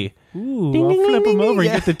pukey. Ooh, ding, I'll ding, flip ding, him ding, over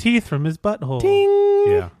yeah. and get the teeth from his butthole.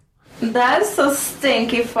 Ding. Yeah. That's so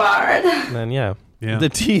stinky fart. And then the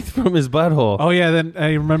teeth from his butthole. Oh yeah, then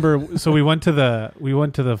I remember. So we went to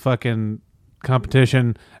the fucking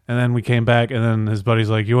competition, and then we came back, and then his buddy's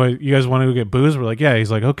like, "You guys want to go get booze?" We're like, "Yeah."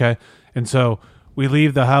 He's like, "Okay." And so we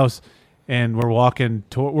leave the house, and we're walking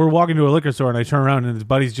to a liquor store, and I turn around, and his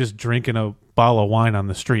buddy's just drinking a bottle of wine on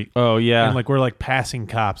the street. Oh yeah, and we're passing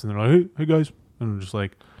cops, and they're like, "Hey guys," and I'm just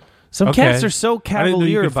like. Some cats are so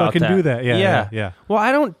cavalier about fucking do that. Yeah. Well,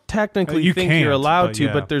 I don't technically think you're allowed to,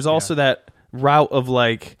 but there's also that route of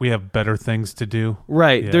we have better things to do.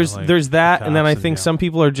 Right. Yeah, there's that, and then I think some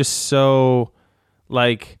people are just so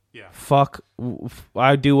fuck.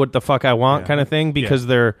 I do what the fuck I want kind of thing because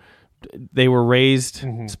they were raised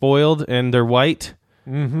spoiled and they're white.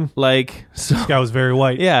 Like, so This guy was very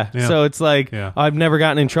white. yeah. So it's like I've never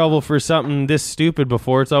gotten in trouble for something this stupid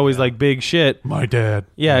before. It's always like big shit. My dad.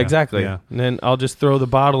 Yeah, exactly. Yeah. And then I'll just throw the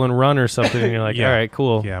bottle and run or something, and you're like, Yeah. all right,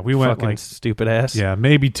 cool. Yeah, we went fucking like stupid ass. Yeah,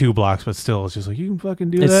 maybe 2 blocks, but still, it's just like you can fucking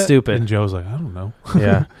do It's that. stupid. And Joe's like, I don't know.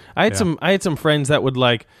 Yeah. I had Yeah. some friends that would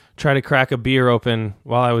like try to crack a beer open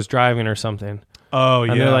while I was driving or something. Oh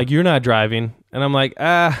And yeah. they're like, you're not driving. And I'm like,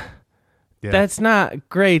 that's not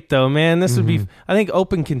great though, man. This would be I think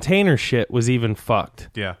open container shit was even fucked.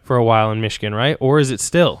 Yeah. For a while in Michigan, right? Or is it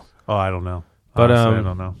still? Oh, I don't know. But Honestly, I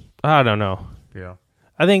don't know. I don't know. Yeah.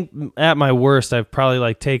 I think at my worst I've probably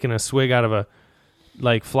like taken a swig out of a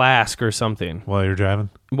like flask or something. While you're driving?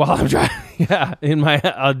 While I'm driving. Yeah.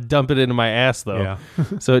 I'll dump it into my ass though. Yeah.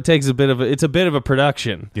 So it takes it's a bit of a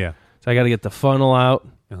production. Yeah. So I got to get the funnel out.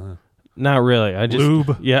 Not really. I just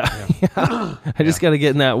Lube. Yeah. I just got to get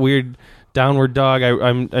in that weird downward dog.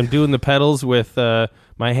 I'm doing the pedals with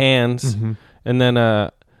my hands, and then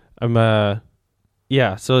I'm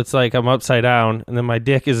so it's like I'm upside down, and then my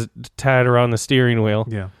dick is tied around the steering wheel.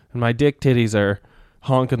 Yeah. And my dick titties are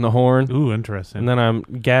honking the horn. Ooh, interesting. And then I'm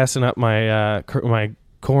gassing up my my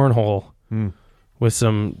cornhole with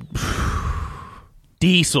some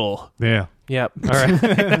diesel. Yeah. Yep. All right.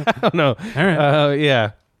 I don't know. All right.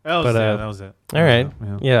 Yeah. That was it. All right.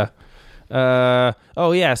 Yeah.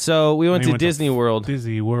 So we went to went to Disney World.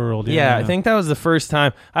 Disney World. Yeah, I think that was the first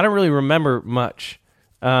time. I don't really remember much.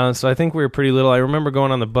 So I think we were pretty little. I remember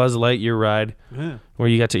going on the Buzz Lightyear ride where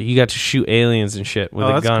you got to shoot aliens and shit with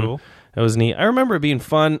a that's gun. cool. That was neat. I remember it being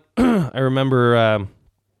fun. I remember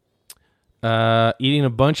eating a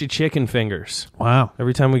bunch of chicken fingers. Wow.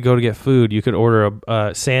 Every time we go to get food, you could order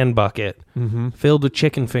a sand bucket filled with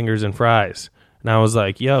chicken fingers and fries. And I was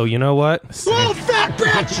like, yo, you know what? Little fat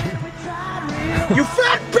bitch! You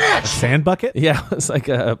fat bitch! Sand bucket? Yeah, it's like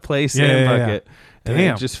a play sand bucket. And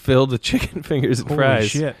Damn. it just filled with chicken fingers and Holy fries.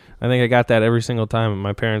 shit. I think I got that every single time. And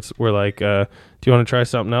my parents were like, do you want to try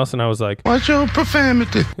something else? And I was like, What's your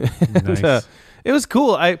profanity? Nice. It was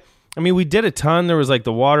cool. I mean, we did a ton. There was like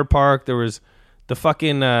the water park. There was the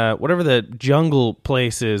fucking, whatever the jungle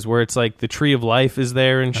place is where it's like the tree of life is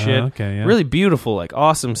there and shit. Okay, yeah. Really beautiful, like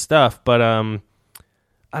awesome stuff. But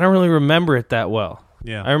I don't really remember it that well.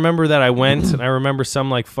 Yeah. I remember that I went and I remember some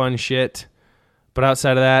like fun shit. But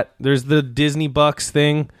outside of that, there's the Disney Bucks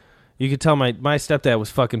thing. You could tell my stepdad was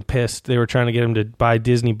fucking pissed. They were trying to get him to buy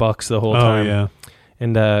Disney Bucks the whole time. Yeah.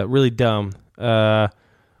 And really dumb. But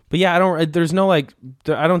yeah, I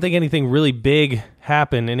don't think anything really big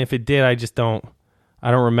happened. And if it did, I don't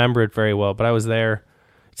remember it very well. But I was there.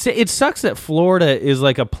 It sucks that Florida is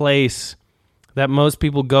like a place that most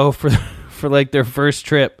people go for like their first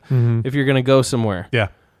trip if you're gonna go somewhere. Yeah.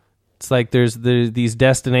 It's like there's these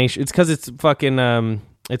destinations. It's because it's fucking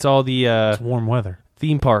it's all the It's warm weather.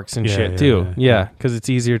 theme parks and shit too. Yeah, because it's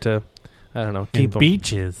easier to I don't know keep them.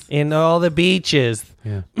 Beaches. In all the beaches.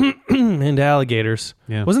 Yeah. And alligators.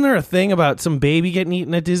 Yeah. Wasn't there a thing about some baby getting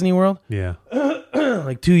eaten at Disney World? Yeah.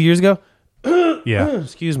 Like 2 years ago? Yeah.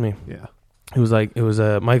 Excuse me. Yeah. It was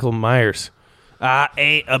Michael Myers. I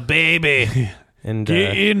ate a baby. And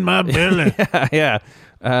Get in my belly. yeah.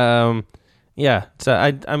 Yeah. So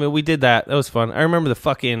I mean we did that. That was fun. I remember the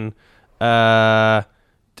fucking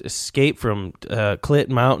escape from Clit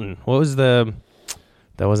Mountain. What was that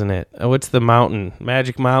wasn't it. What's the mountain?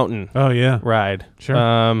 Magic Mountain. Oh yeah. Ride.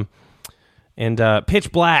 Sure. And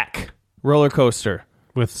Pitch Black roller coaster.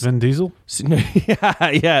 With Vin Diesel?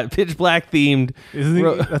 yeah, Pitch Black themed.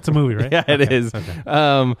 That's a movie, right? Yeah, it is.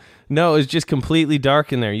 Okay. No, it was just completely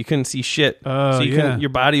dark in there. You couldn't see shit. So your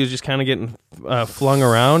body was just kind of getting flung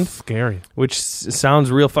around. Scary. Which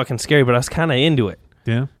sounds real fucking scary, but I was kind of into it.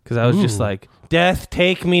 Yeah. Because I was just like, death,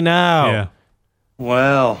 take me now. Yeah.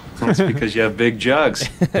 Well, that's because you have big jugs.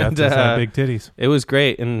 And, Just had big titties. It was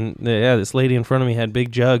great. And this lady in front of me had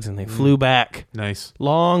big jugs and they flew back. Nice.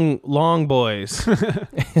 Long boys.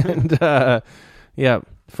 And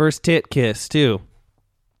first tit kiss too.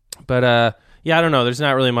 But I don't know. There's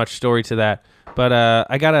not really much story to that. But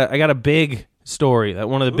I got a big story. That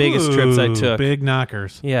one of the biggest trips I took. Big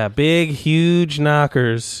knockers. Yeah, big, huge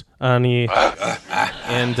knockers on the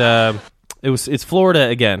and it's Florida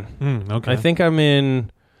again. Okay. I think I'm in.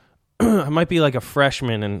 I might be like a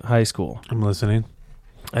freshman in high school. I'm listening.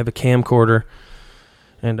 I have a camcorder,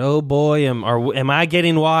 and oh boy, am I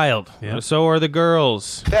getting wild? Yep. So are the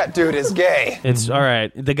girls. That dude is gay. It's all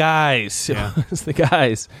right. The guys. Yeah. It's the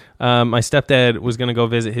guys. My stepdad was going to go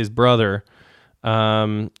visit his brother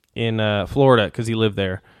in Florida because he lived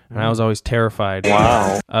there. And I was always terrified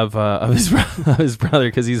of his brother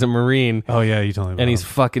because he's a Marine. Oh, yeah, you told me about and he's him.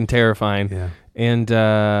 fucking terrifying. Yeah. And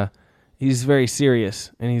he's very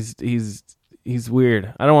serious, and he's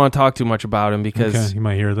weird. I don't want to talk too much about him because he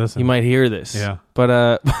might hear this. He might hear this. Yeah.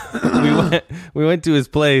 But we went to his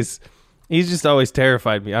place. He's just always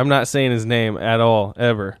terrified me. I'm not saying his name at all,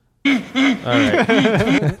 ever. All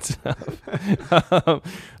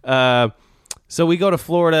right. So we go to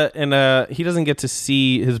Florida, and he doesn't get to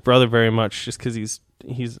see his brother very much just because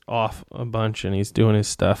he's off a bunch and he's doing his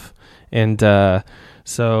stuff. And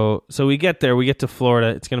so we get there. We get to Florida.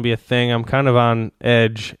 It's going to be a thing. I'm kind of on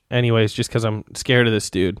edge anyways just because I'm scared of this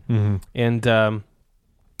dude. Mm-hmm. And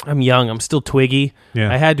I'm young. I'm still twiggy. Yeah.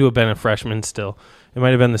 I had to have been a freshman still. It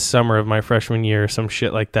might have been the summer of my freshman year or some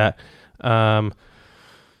shit like that.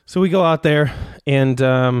 So we go out there, and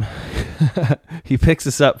he picks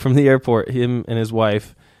us up from the airport, him and his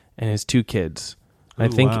wife and his 2 kids. Ooh,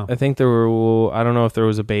 wow. I think there were, I don't know if there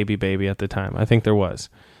was a baby at the time. I think there was.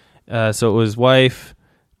 So it was wife,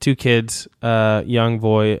 2 kids, a young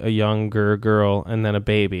boy, a younger girl, and then a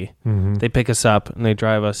baby. Mm-hmm. They pick us up, and they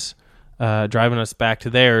driving us back to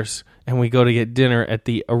theirs, and we go to get dinner at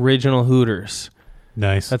the original Hooters.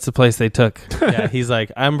 Nice. That's the place they took. Yeah, he's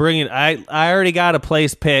like, I already got a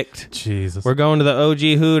place picked. Jesus. We're going to the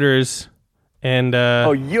OG Hooters. And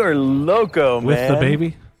you're loco, man. With the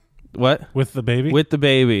baby? What? With the baby? With the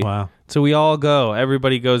baby. Wow. So we all go.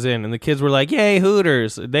 Everybody goes in. And the kids were like, yay,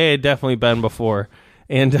 Hooters. They had definitely been before.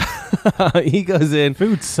 And he goes in.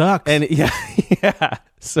 Food sucks. And yeah.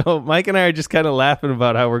 So Mike and I are just kind of laughing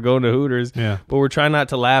about how we're going to Hooters. Yeah. But we're trying not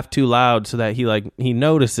to laugh too loud so that he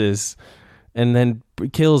notices and then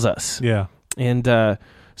kills us. Yeah. And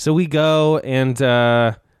so we go, and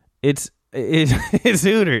it's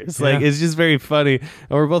Hooters. Like, it's just very funny. And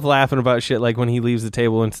we're both laughing about shit, like when he leaves the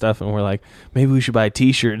table and stuff, and we're like, maybe we should buy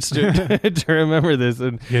T-shirts to remember this.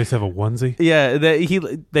 And you guys have a onesie? Yeah,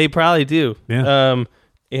 they probably do. Yeah.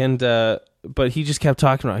 But he just kept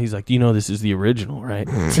talking about it. He's like, you know this is the original, right?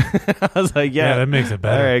 I was like, yeah. Yeah, that makes it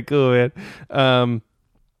better. All right, cool, man.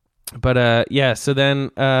 Yeah, so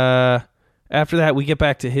then after that, we get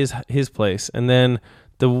back to his place, and then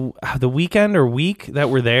the weekend or week that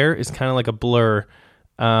we're there is kind of like a blur,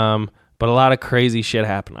 but a lot of crazy shit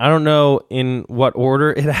happened. I don't know in what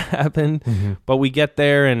order it happened, but we get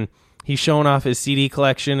there, and he's showing off his CD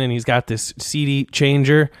collection, and he's got this CD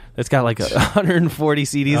changer that's got like 140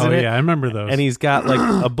 CDs in it. Oh, yeah, I remember those. And he's got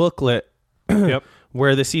like a booklet Yep.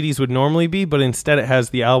 where the CDs would normally be, but instead it has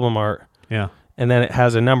the album art. Yeah. And then it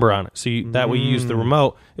has a number on it. So that way you use the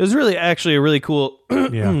remote. It was actually a really cool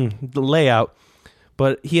layout.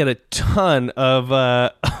 But he had a ton of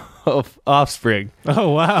Offspring. Oh,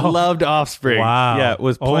 wow. Loved Offspring. Wow. Yeah,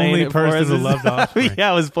 was playing Only it for us. person who loved Offspring.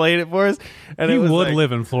 Yeah, was playing it for us. And he it was would like,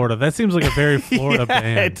 live in Florida. That seems like a very Florida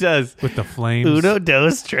band. It does. With the flames. Uno,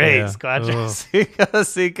 dos, tres, Yeah. cuatro,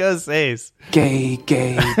 cinco, seis. Gay.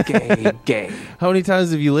 How many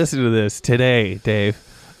times have you listened to this today, Dave?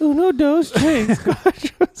 Uno, dos, tres,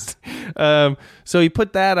 cuatro. So he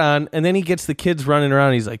put that on, and then he gets the kids running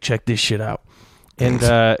around. He's like, check this shit out.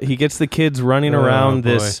 And he gets the kids running around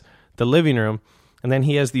the living room, and then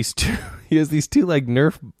he has these two like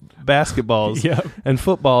Nerf basketballs and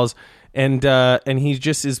footballs, and he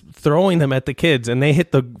just is throwing them at the kids, and they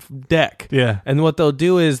hit the deck. Yeah. And what they'll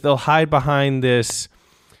do is they'll hide behind this.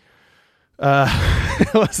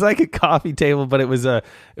 It was like a coffee table, but it was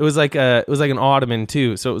like an ottoman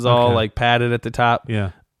too. So it was all like padded at the top.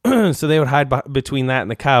 Yeah. So they would hide between that and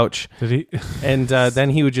the couch. Did he? And then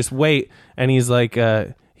he would just wait, and he was like,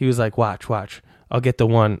 watch, I'll get the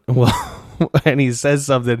one. Well, and he says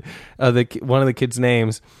something, one of the kids'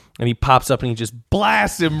 names, and he pops up and he just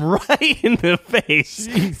blasts him right in the face.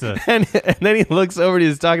 Jesus. And then he looks over and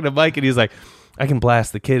he's talking to Mike, and he's like, I can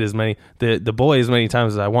blast the boy as many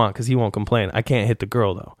times as I want because he won't complain. I can't hit the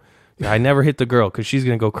girl though. I never hit the girl because she's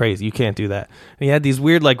gonna go crazy. You can't do that. And he had these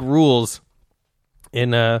weird like rules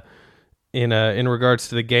in regards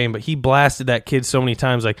to the game, but he blasted that kid so many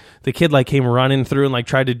times. Like the kid like came running through and like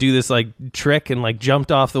tried to do this like trick and like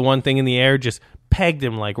jumped off the one thing in the air, just pegged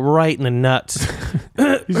him like right in the nuts.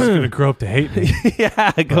 He's just gonna grow up to hate me.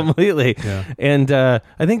 Yeah, completely. Yeah. And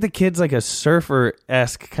I think the kid's like a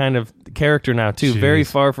surfer-esque kind of character now too. Jeez. Very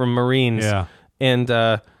far from Marines. Yeah. And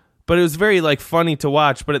but it was very like funny to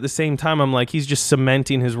watch, but at the same time I'm like, he's just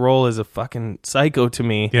cementing his role as a fucking psycho to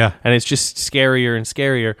me. Yeah. And it's just scarier and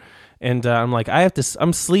scarier. And I'm like,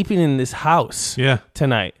 I'm sleeping in this house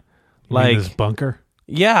tonight. You mean like this bunker?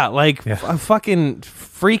 Yeah, like I'm fucking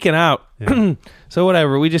freaking out. Yeah. So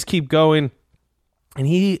whatever, we just keep going. And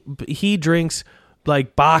he drinks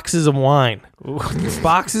like boxes of wine.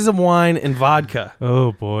 Boxes of wine and vodka.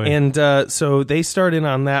 Oh boy. And so they start in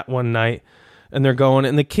on that one night. and they're going,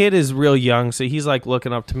 and the kid is real young, so he's like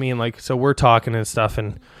looking up to me, and like, so we're talking and stuff,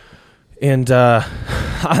 and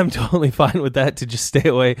I'm totally fine with that to just stay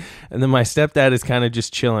away. And then my stepdad is kind of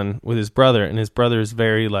just chilling with his brother, and his brother is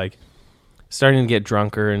very like starting to get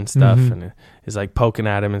drunker and stuff, and is like poking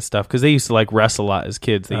at him and stuff, because they used to like wrestle a lot as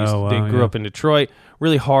kids. They grew up in Detroit,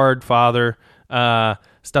 really hard father,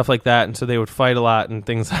 stuff like that, and so they would fight a lot and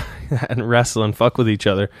things like that, and wrestle and fuck with each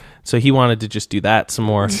other. So he wanted to just do that some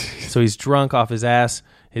more. So he's drunk off his ass.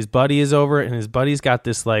 His buddy is over, and his buddy's got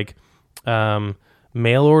this like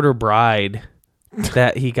mail order bride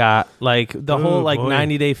that he got, like the whole like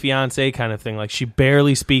 90 Day Fiance kind of thing. Like she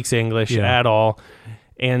barely speaks English at all,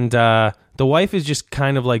 and the wife is just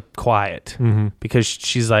kind of like quiet because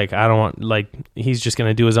she's like, I don't want, like, he's just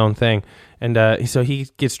gonna do his own thing. And so he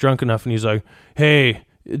gets drunk enough, and he's like, hey,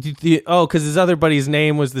 because his other buddy's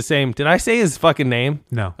name was the same. Did I say his fucking name?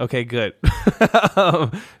 No. Okay, good.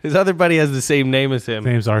 His other buddy has the same name as him.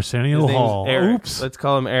 His name's Arsenio Hall. Oops. Let's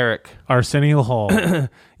call him Eric. Arsenio Hall.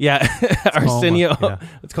 Yeah, Arsenio.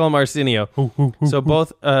 Let's call him Arsenio. So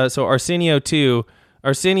both. So Arsenio too.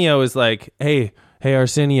 Arsenio is like, hey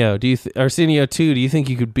Arsenio, Arsenio too? Do you think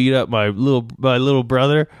you could beat up my little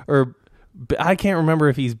brother? Or I can't remember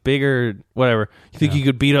if he's bigger, whatever. You think you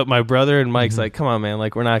could beat up my brother? And Mike's like, come on, man.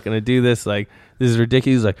 Like, we're not going to do this. Like, this is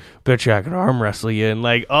ridiculous. He's like, bet you I can arm wrestle you. And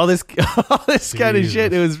like all this kind of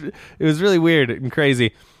shit. It was really weird and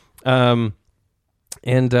crazy. So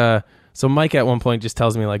Mike at one point just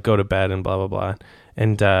tells me like, go to bed and blah, blah, blah.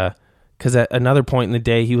 And, because at another point in the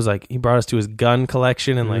day, he was like, he brought us to his gun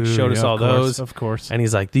collection and like showed us all those. Of course. And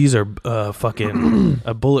he's like, these are fucking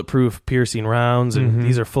bulletproof piercing rounds, and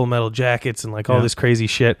these are Full Metal Jackets, and like all this crazy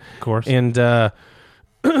shit. Of course. And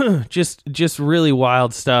just really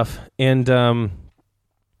wild stuff. And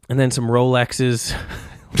then some Rolexes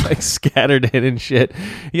like scattered in and shit.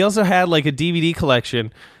 He also had like a DVD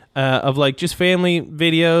collection of like just family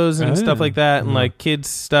videos and stuff like that, and like kids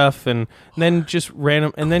stuff, and then just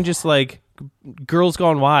random, and then just like Girls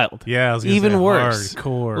Gone Wild. Yeah, I was gonna even say worse.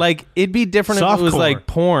 Hardcore. Like it'd be different if it was like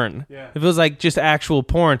porn. Yeah. If it was like just actual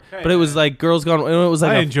porn, but it was like Girls Gone. It was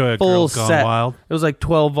like I enjoy full Girls Gone set. Wild. It was like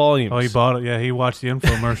 12 volumes. Oh, he bought it. Yeah, he watched the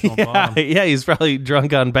infomercial. And bought them. Yeah, he's probably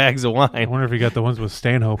drunk on bags of wine. I wonder if he got the ones with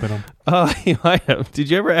Stanhope in them. Oh, he might have. Did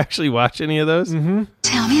you ever actually watch any of those? Mm-hmm.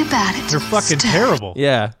 Tell me about it. They're fucking terrible.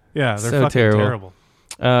 Yeah. Yeah, they're so fucking terrible.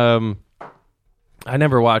 I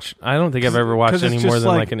never watched. I don't think I've ever watched any more than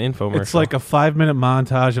like an infomercial. It's like a 5-minute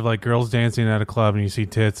montage of like girls dancing at a club, and you see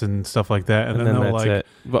tits and stuff like that, and then that's like, it.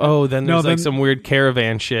 Then there's like some weird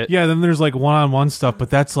caravan shit. Yeah, then there's like one-on-one stuff, but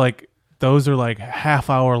that's like those are like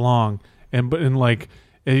half-hour long, and like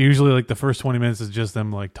it usually like the first 20 minutes is just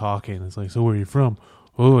them like talking. It's like, so where are you from?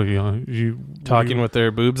 Oh, you talking with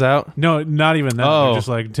their boobs out? No, not even that. Oh. They're just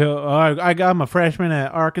like, I got my freshman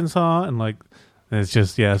at Arkansas, and like, it's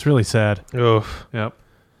just, it's really sad. Oof. Yep.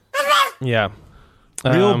 Yeah.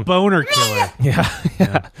 Real boner killer.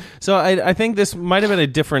 Yeah. So I think this might have been a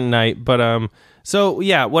different night, but so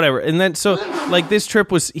yeah, whatever. And then so like this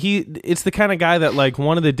trip was it's the kind of guy that like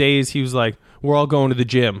one of the days he was like, we're all going to the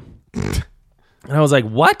gym. And I was like,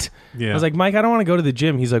 what? Yeah. I was like, Mike, I don't want to go to the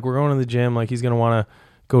gym. He's like, we're going to the gym. Like, he's going to want to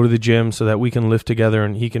go to the gym so that we can lift together,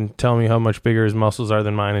 and he can tell me how much bigger his muscles are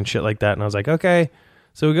than mine and shit like that. And I was like, okay.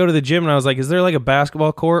 So we go to the gym, and I was like, is there like a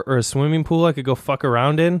basketball court or a swimming pool I could go fuck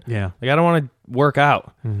around in? Yeah. Like, I don't want to work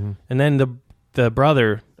out. Mm-hmm. And then the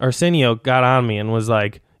brother, Arsenio, got on me and was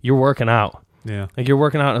like, you're working out. Yeah. Like, you're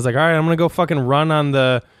working out. And I was like, all right, I'm going to go fucking run on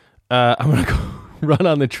the run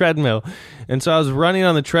on the treadmill. And so I was running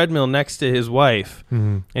on the treadmill next to his wife,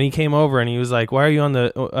 and he came over and he was like, why are you on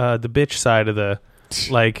the bitch side of the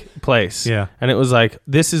like place? Yeah. And it was like,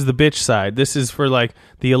 this is the bitch side. This is for like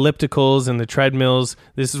the ellipticals and the treadmills.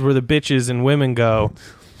 This is where the bitches and women go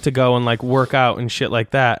to go and like work out and shit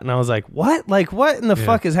like that. And I was like, what? Like, what in the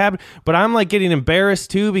fuck is happening? But I'm like getting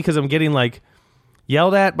embarrassed too, because I'm getting like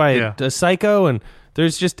yelled at by a psycho, and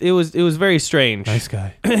there's just it was very strange. Nice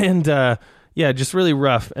guy. And yeah, just really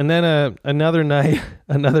rough. And then another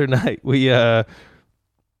night we I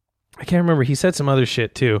can't remember, he said some other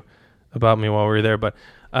shit too about me while we were there, but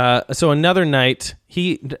so another night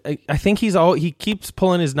I think he keeps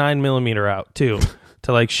pulling his 9mm out too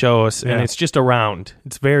to like show us, and it's just around.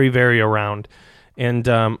 It's very, very around. And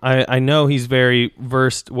I know he's very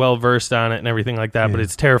well versed on it and everything like that, but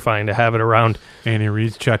it's terrifying to have it around. And he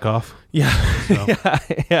reads Chekhov. Yeah. So.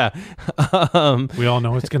 Yeah. We all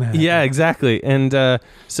know what's going to happen. Yeah, exactly. And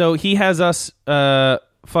so he has us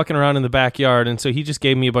fucking around in the backyard, and so he just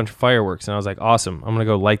gave me a bunch of fireworks, and I was like, awesome. I'm going to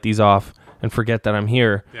go light these off and forget that I'm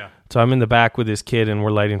here So I'm in the back with this kid, and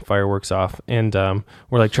we're lighting fireworks off, and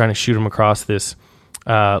we're like trying to shoot him across this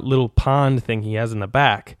little pond thing he has in the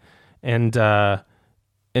back, and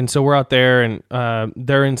so we're out there, and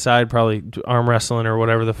they're inside probably arm wrestling or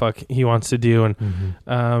whatever the fuck he wants to do, and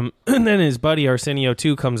and then his buddy Arsenio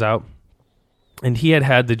too comes out, and he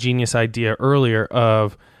had the genius idea earlier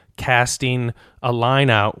of casting a line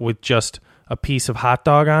out with just a piece of hot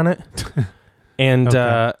dog on it, and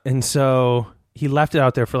and so he left it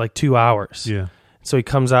out there for like 2 hours. Yeah. So he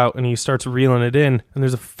comes out and he starts reeling it in, and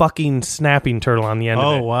there's a fucking snapping turtle on the end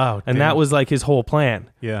of it. Oh, wow. And that was like his whole plan.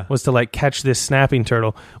 Yeah. Was to like catch this snapping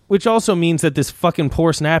turtle, which also means that this fucking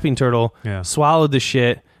poor snapping turtle swallowed the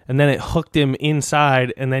shit, and then it hooked him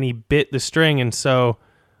inside, and then he bit the string, and so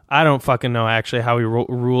I don't fucking know actually how he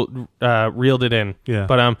reeled it in. Yeah.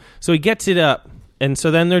 But so he gets it up, and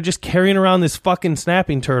so then they're just carrying around this fucking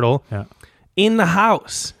snapping turtle in the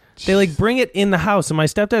house. They like bring it in the house, and my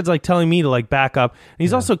stepdad's like telling me to like back up, and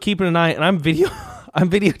he's also keeping an eye, and I'm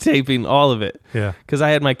videotaping all of it. Yeah. Because I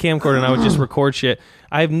had my camcorder and I would just record shit.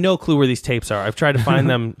 I have no clue where these tapes are. I've tried to find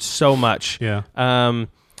them so much. Yeah.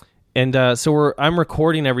 So I'm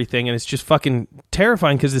recording everything, and it's just fucking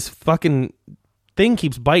terrifying because this fucking thing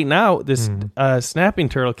keeps biting out. This snapping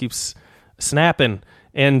turtle keeps snapping,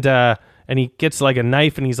 and he gets like a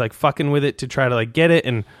knife, and he's like fucking with it to try to like get it.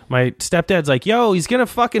 And my stepdad's like, yo, he's going to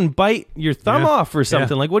fucking bite your thumb off or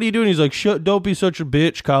something. Like, what are you doing? He's like, don't be such a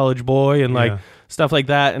bitch, college boy. And like stuff like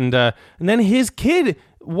that. And then his kid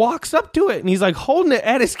walks up to it, and he's like holding it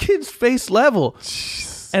at his kid's face level.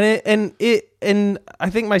 And I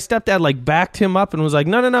think my stepdad like backed him up and was like,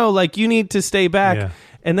 no, like you need to stay back. Yeah.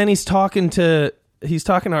 And then he's talking to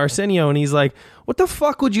Arsenio, and he's like, what the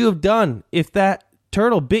fuck would you have done if that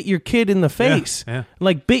turtle bit your kid in the face?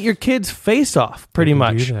 Like bit your kid's face off pretty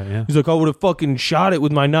much. He's like, I would have fucking shot it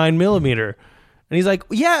with my 9mm. And he's like,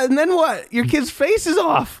 yeah, and then what? Your kid's face is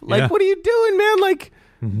off. Like, what are you doing, man? Like,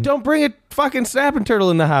 don't bring a fucking snapping turtle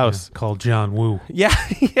in the house. Called John Woo. Yeah,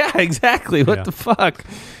 exactly. What the fuck?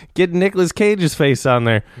 Get Nicolas Cage's face on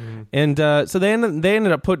there. And so they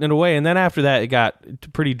ended up putting it away, and then after that it got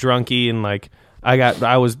pretty drunky, and like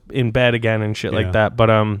I was in bed again and shit like that.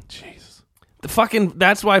 But the fucking,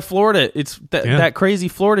 that's why Florida, it's that crazy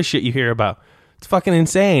Florida shit you hear about. It's fucking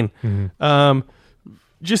insane.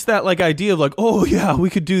 Just that like idea of like, oh yeah,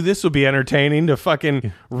 we could do this, would be entertaining to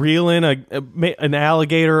fucking reel in an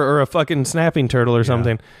alligator or a fucking snapping turtle or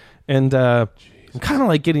something. And I'm kind of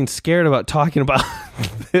like getting scared about talking about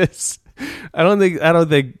this. I don't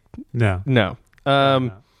think no.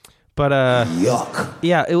 But yuck.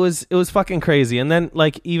 Yeah, it was fucking crazy. And then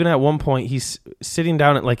like even at one point he's sitting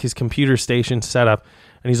down at like his computer station setup,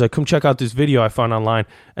 and he's like, come check out this video I found online.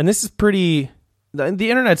 And this is pretty, the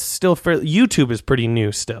internet's still fairly, YouTube is pretty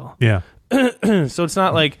new still. Yeah. So it's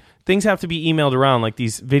not like things have to be emailed around like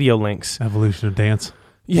these video links. Evolution of dance.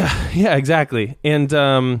 Yeah, exactly. And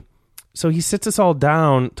so he sits us all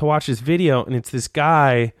down to watch this video, and it's this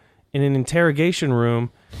guy in an interrogation room.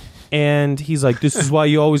 And he's like, this is why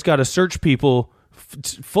you always got to search people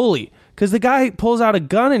fully. Because the guy pulls out a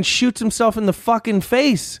gun and shoots himself in the fucking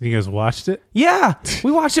face. You guys watched it? Yeah.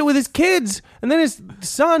 We watched it with his kids. And then his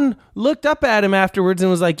son looked up at him afterwards and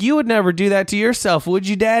was like, you would never do that to yourself, would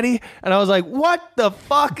you, Daddy? And I was like, what the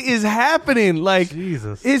fuck is happening? Like,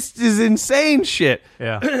 Jesus. It's just insane shit.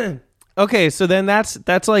 Yeah. Okay, so then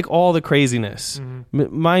that's like all the craziness.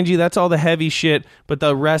 Mind you, that's all the heavy shit, but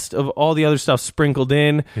the rest of all the other stuff sprinkled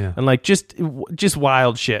in, and like just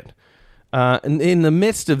wild shit. And in the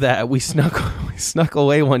midst of that, we snuck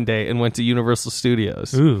away one day and went to Universal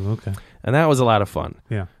Studios. Ooh, okay. And that was a lot of fun.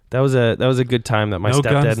 Yeah. That was a good time that my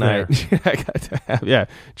stepdad and I got to have. Yeah,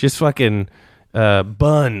 just fucking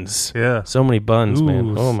buns. Yeah. So many buns,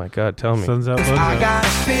 man. Oh my God, tell me. Sun's out, buns out. I got a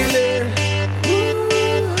feeling.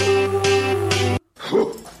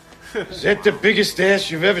 Is that the biggest ass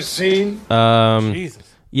you've ever seen? Jesus.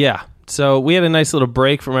 Yeah. So we had a nice little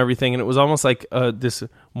break from everything, and it was almost like this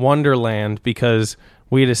wonderland because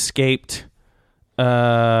we had escaped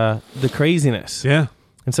the craziness. Yeah.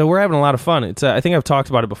 And so we're having a lot of fun. It's I think I've talked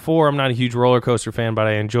about it before. I'm not a huge roller coaster fan, but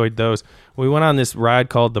I enjoyed those. We went on this ride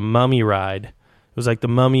called the Mummy Ride. It was like the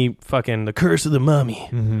Mummy, fucking the Curse of the Mummy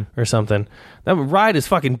or something. That ride is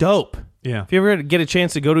fucking dope. Yeah. If you ever get a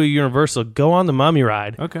chance to go to a Universal, go on the Mummy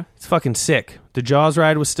Ride. Okay. It's fucking sick. The Jaws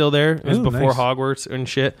ride was still there. It was before nice. Hogwarts and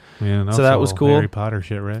shit. Yeah, so that was cool. Harry Potter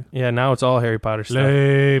shit, right? Yeah, now it's all Harry Potter stuff.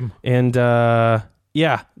 Lame. And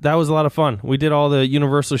yeah, that was a lot of fun. We did all the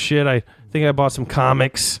Universal shit. I think I bought some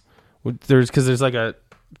comics.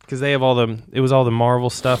 Because they have all it was all the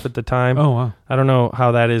Marvel stuff at the time. Oh, wow. I don't know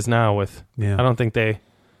how that is now with. Yeah. I don't think they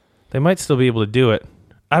might still be able to do it.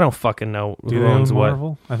 I don't fucking know Do who they owns own what.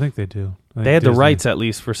 Marvel? I think they do. They had the rights at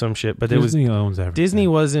least for some shit, but Disney owns everything. Disney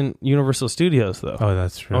wasn't Universal Studios though. Oh,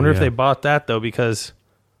 that's true. I wonder if yeah. they bought that though, because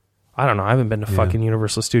I don't know. I haven't been to fucking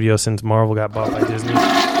Universal Studios since Marvel got bought by Disney.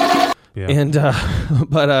 Yeah. And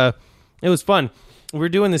but it was fun. We were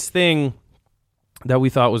doing this thing that we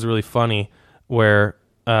thought was really funny, where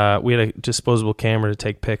we had a disposable camera to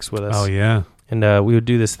take pics with us. Oh yeah. And we would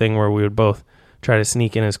do this thing where we would both try to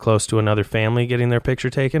sneak in as close to another family getting their picture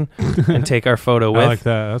taken and take our photo with. I like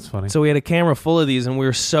that. That's funny. So we had a camera full of these, and we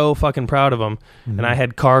were so fucking proud of them. Mhm. And I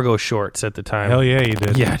had cargo shorts at the time. Hell yeah, you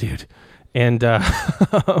did. Yeah, dude. And I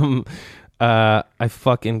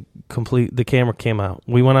fucking the camera came out.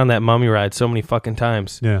 We went on that mummy ride so many fucking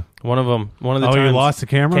times. Yeah. One of the Oh, times. you lost the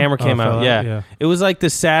camera? Camera came Oh, out. fell Yeah. out? Yeah. It was like the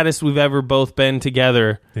saddest we've ever both been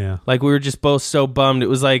together. Yeah. Like we were just both so bummed. It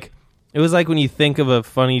was like when you think of a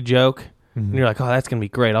funny joke and you're like, oh, that's gonna be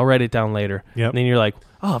great. I'll write it down later. Yep. And then you're like,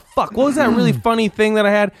 oh fuck, what was that really funny thing that I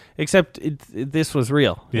had? Except this was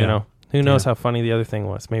real. Yeah. You know, who knows Yeah. how funny the other thing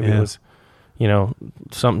was? Maybe Yeah. it was,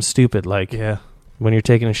 something stupid like Yeah. when you're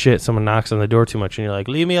taking a shit, someone knocks on the door too much, and you're like,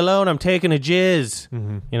 leave me alone, I'm taking a jizz.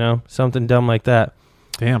 Mhm. Something dumb like that.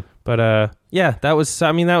 Damn. But yeah, that was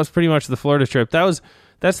pretty much the Florida trip. That's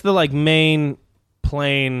the like main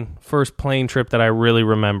first plane trip that I really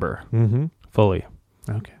remember fully.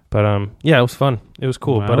 Okay. But yeah, it was fun. It was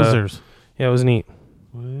cool. Wowzers. But yeah, it was neat.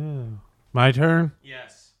 Wow. My turn?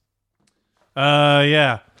 Yes.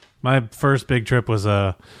 Yeah. My first big trip was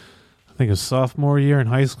I think it was sophomore year in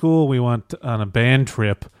high school. We went on a band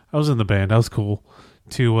trip. I was in the band. That was cool.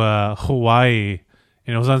 To Hawaii,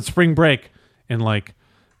 and it was on spring break. And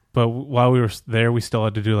but while we were there, we still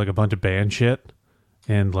had to do like a bunch of band shit,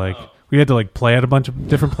 and we had to like play at a bunch of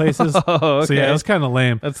different places. Oh, okay. So yeah, it was kind of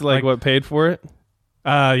lame. That's like what paid for it.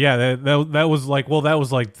 Yeah, that was like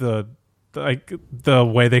the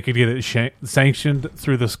way they could get it sanctioned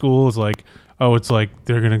through the school is like, oh, it's like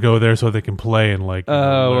they're gonna go there so they can play and learn.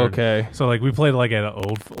 Okay. So we played at an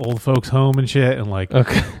old folks home and shit, and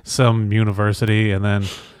okay. some university, and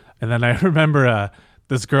then I remember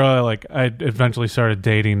this girl I eventually started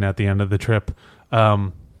dating at the end of the trip. We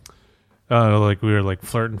were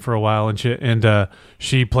flirting for a while and shit, and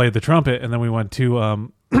she played the trumpet, and then we went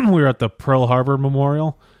to we were at the Pearl Harbor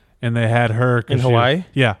Memorial, and they had her in Hawaii.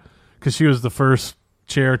 Yeah, because she was the first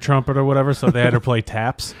chair trumpet or whatever, so they had her play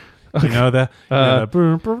taps. You know that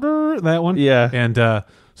that one. Yeah, and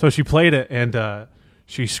so she played it, and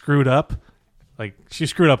she screwed up. She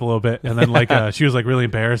screwed up a little bit, and then she was really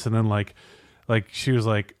embarrassed, and then she was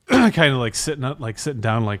kind of sitting up, sitting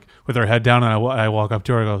down, with her head down, and I walk up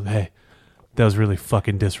to her, and I go, "Hey, that was really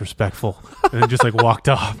fucking disrespectful," and then just walked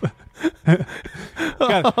off.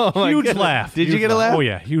 Got a huge laugh. Did you get a laugh? Oh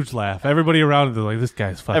yeah, huge laugh. Everybody around her this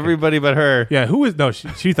guy's fucking. Everybody but her. Yeah, who is? No,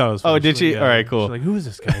 she thought it was. Oh, funny. did she? Yeah. All right, cool. She's who is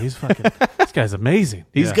this guy? He's fucking. This guy's amazing.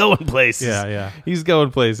 He's going places. Yeah. He's going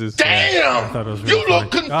places. Damn! I thought it was really funny.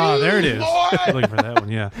 Look confused, Oh, there it is. boy. I was looking for that one.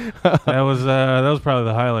 Yeah, that was probably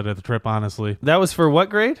the highlight of the trip. Honestly, That was for what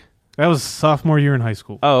grade? that was sophomore year in high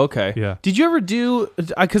school. Oh, okay. Yeah. Did you ever do?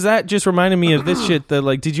 Because that just reminded me of this shit.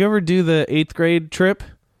 Did you ever do the 8th grade trip?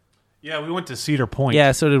 Yeah, we went to Cedar Point.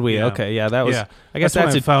 Yeah, so did we. Yeah. Okay, yeah, that was. Yeah. I guess when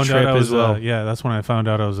that's a found trip out I was, as well. yeah, that's when I found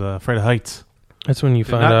out I was afraid of heights. That's when you Did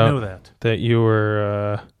found not out know that you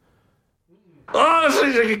were. Oh, this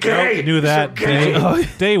is like a gay. Nope, knew that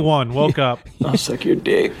day one. Woke up. I'll suck your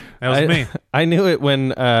dick. That was me. I knew it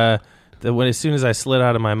when as soon as I slid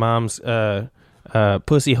out of my mom's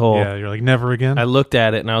pussy hole. Yeah, you're never again. I looked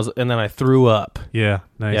at it and then I threw up. Yeah,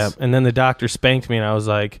 nice. Yeah, and then the doctor spanked me and I was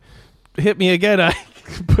like, "Hit me again." I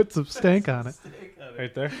put some stank on it.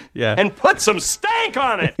 Right there. Yeah. And put some stank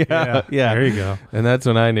on it. Yeah. There you go. And that's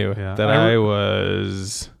when I knew Yeah. that I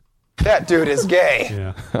was. That dude is gay.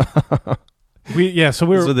 Yeah. So we That's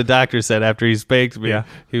were. what the doctor said after he spanked me. Yeah.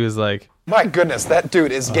 He was like, My goodness, that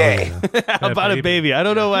dude is gay. "How about a baby?" I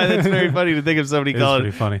don't know why that's very funny to think of somebody It is calling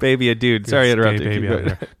pretty funny. baby a dude. Sorry, I It's interrupted. gay Keep baby out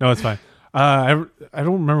going. there. No, it's fine. I don't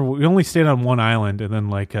remember. We only stayed on one island, and then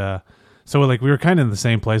so we were kind of in the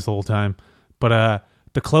same place the whole time. But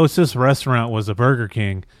the closest restaurant was a Burger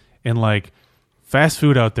King, and fast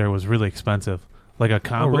food out there was really expensive. Like a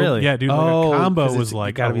combo. really? Yeah, dude. Oh, a combo 'cause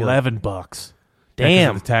was gotta be $11. Yeah, 'cause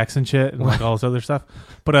Damn. of the tax and shit and all this other stuff.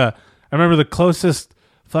 But I remember the closest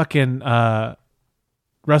fucking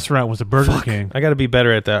restaurant was a Burger King. I got to be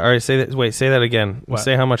better at that. All right, say that. Wait, say that again. What?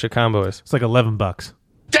 Say how much a combo is. It's $11.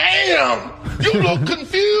 Damn! You look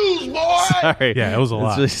confused, boy. Sorry. Yeah, it was a That's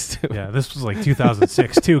lot. really stupid. Yeah, this was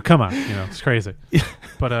 2006 too. Come on, it's crazy.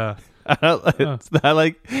 But I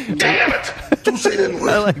like. Damn it! Don't say that word.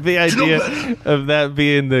 I like the idea of that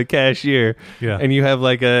being the cashier. Yeah. And you have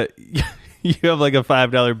like a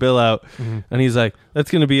 $5 bill out, and he's like,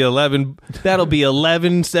 "That's gonna be 11. That'll be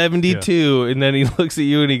 11.72." And then he looks at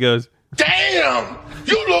you and he goes, Damn!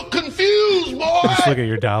 You look confused, boy! Just look at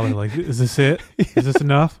your dollar like, is this it? Is this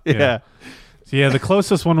enough? Yeah. So yeah, the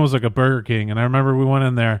closest one was like a Burger King, and I remember we went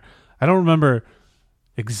in there. I don't remember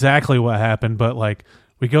exactly what happened, but like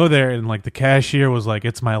we go there and like the cashier was like,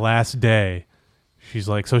 "It's my last day." She's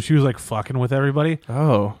like, so she was like fucking with everybody.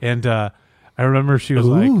 Oh. And I remember she was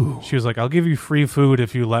like, "I'll give you free food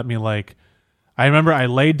if you let me like." I remember I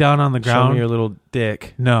laid down on the ground. Show me your little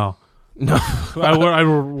dick. No. I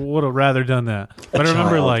would have rather done that. But I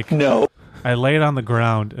remember like I laid on the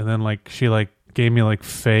ground and then like she like gave me like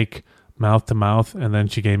fake mouth to mouth and then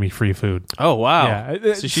she gave me free food. Oh wow.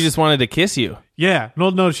 Yeah. So she just wanted to kiss you. Yeah.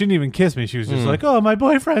 No, she didn't even kiss me. She was just like, "Oh, my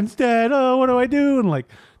boyfriend's dead. Oh, what do I do?" And like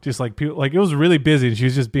just like people, like it was really busy and she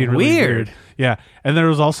was just being really weird. Yeah. And there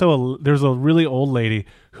was also a really old lady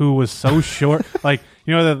who was so short. Like,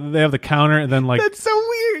 you know that they have the counter and then like That's so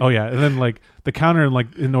weird. Oh yeah, and then like the counter,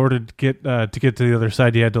 like in order to get to the other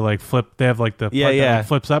side, you had to like flip. They have like the part that like,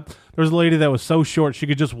 flips up. There was a lady that was so short she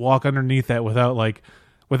could just walk underneath that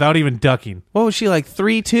without even ducking. What was she, like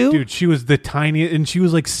 3'2"? Dude, she was the tiniest, and she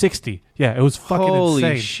was like 60. Yeah, it was fucking Holy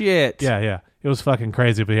insane. shit. Yeah, it was fucking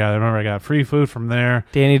crazy. But yeah, I remember I got free food from there.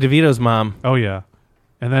 Danny DeVito's mom. Oh yeah,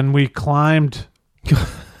 and then we climbed.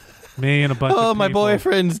 Me and a bunch of people. My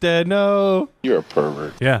boyfriend's dead. No. You're a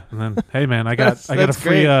pervert. Yeah, and then hey man, I got a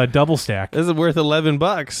free double stack. This is worth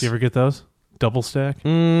 $11. You ever get those? Double stack?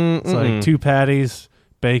 It's like 2 patties,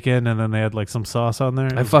 bacon, and then they had like some sauce on there.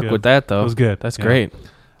 I fuck with that though. It was good. That's great.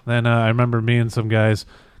 Then I remember me and some guys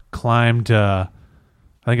climbed. I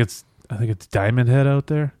think it's Diamond Head out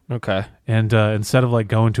there. Okay. And instead of like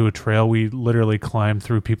going to a trail, we literally climbed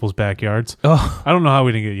through people's backyards. Oh, I don't know how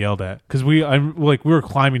we didn't get yelled at because we were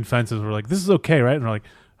climbing fences. We're like, "This is okay, right?" And we're like,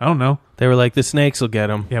 "I don't know." They were like, "The snakes will get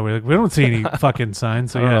them." Yeah, we're like, "We don't see any fucking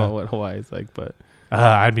signs." So I don't yeah, know what Hawaii's like, but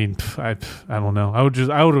I mean, I don't know. I would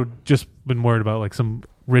have just been worried about like some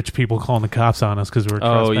rich people calling the cops on us because we were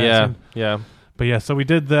trespassing. yeah. But yeah, so we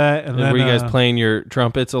did that, and then were you guys playing your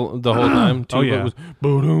trumpets the whole time too? Oh yeah, it was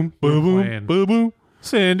boom, boom, boom, boom,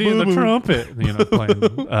 Sandy and the trumpet. You know,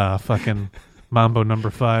 playing fucking Mambo number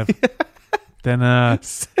 5. Then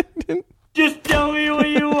just tell me what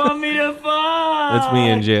you want me to find. That's me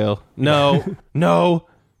in jail. No.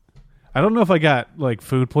 I don't know if I got like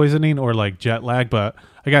food poisoning or like jet lag, but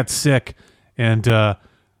I got sick and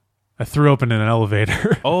I threw up in an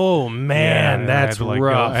elevator. Oh man, that's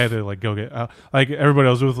rough. I had to like go get like everybody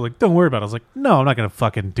else was like, "Don't worry about it." I was like, "No, I'm not gonna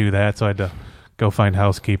fucking do that." So I had to go find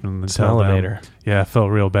housekeeping in the elevator. Yeah, I felt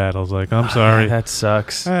real bad. I was like, "I'm sorry." That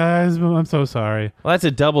sucks. I'm so sorry. Well, that's a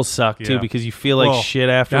double suck too because you feel like shit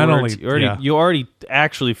afterwards. You already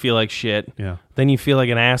actually feel like shit. Yeah. Then you feel like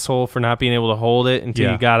an asshole for not being able to hold it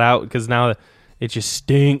until you got out because now it just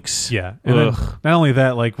stinks. Yeah. And then, not only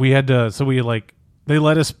that, like we had to. So we like. They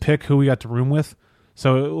let us pick who we got to room with,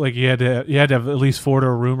 so like you had to have at least 4 to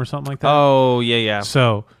a room or something like that. Oh yeah.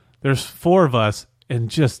 So there's 4 of us, and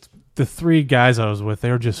just the 3 guys I was with,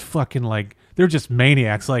 they were just fucking like they're just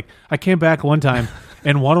maniacs. Like I came back one time,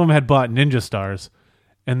 and one of them had bought Ninja Stars,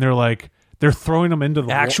 and they're throwing them into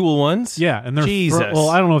the actual ones. Yeah, and they're Jesus. Well,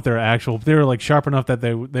 I don't know if they're actual. But they were like sharp enough that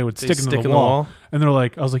they would stick into the wall. And they're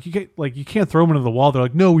like, I was like, you can't throw them into the wall. They're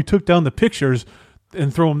like, no, we took down the pictures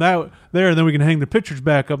and throw them out there, and then we can hang the pictures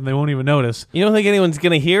back up, and they won't even notice. You don't think anyone's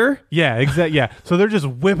gonna hear? Yeah, exactly. Yeah, so they're just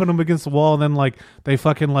whipping them against the wall, and then like they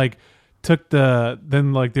fucking like took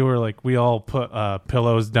then like they were like we all put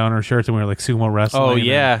pillows down our shirts, and we were like sumo wrestling. Oh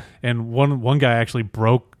yeah, and one guy actually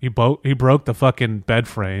broke the fucking bed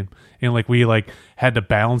frame, and like we like had to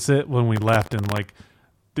balance it when we left, and like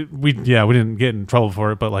we didn't get in trouble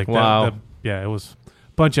for it, but like wow, it was.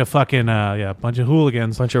 Bunch of fucking bunch of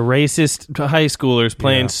hooligans, bunch of racist high schoolers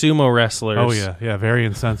playing sumo wrestlers. Oh yeah, very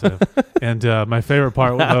insensitive. And my favorite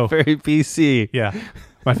part, very PC. Yeah,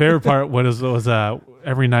 my favorite part was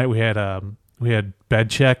every night we had bed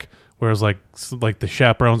check, where it was like the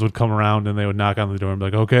chaperones would come around and they would knock on the door and be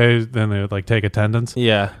like, okay, then they would like take attendance.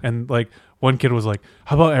 Yeah, and like one kid was like,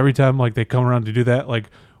 how about every time like they come around to do that,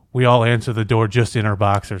 like we all answer the door just in our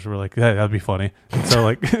boxers. We're like, that'd be funny. And so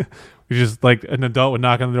like. We just like an adult would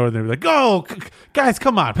knock on the door and they'd be like, "Oh, guys,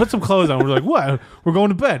 come on, put some clothes on." We're like, "What? We're going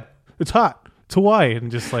to bed. It's hot. Hawaii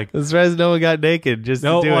and just like. I'm surprised no one got naked just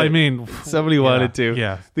to do it. I mean, somebody wanted to.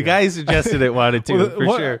 Yeah, the guy who suggested it wanted to for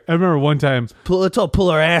sure. I remember one time. Let's all pull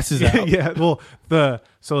our asses out. Yeah. Well, the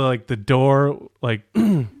door, like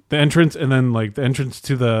the entrance, and then like the entrance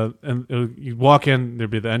to you walk in, there'd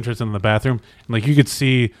be the entrance and the bathroom, and like you could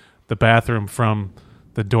see the bathroom from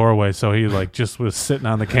the doorway. So he like just was sitting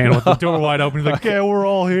on the can with the door wide open. He's like, "Yeah, we're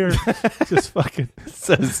all here." Just fucking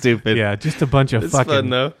so stupid. Yeah, just a bunch of it's fucking. Fun,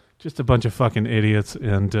 though. Just a bunch of fucking idiots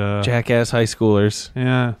and jackass high schoolers.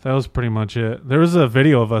 Yeah, that was pretty much it. There was a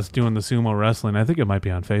video of us doing the sumo wrestling. I think it might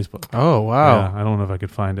be on Facebook. Oh wow! Yeah, I don't know if I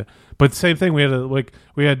could find it, but same thing.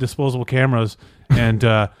 We had disposable cameras, and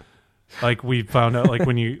like we found out like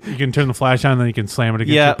when you can turn the flash on, and then you can slam it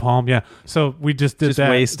against your palm. Yeah, so we just did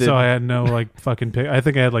that. Wasted. So I had no like fucking. I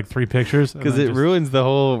think I had like 3 pictures because it ruins the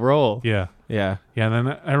whole roll. Yeah, yeah. And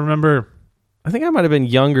then I remember. I think I might have been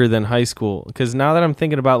younger than high school because now that I'm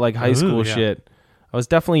thinking about like high school shit, I was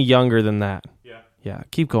definitely younger than that. Yeah. Yeah.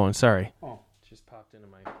 Keep going. Sorry. Oh, just popped into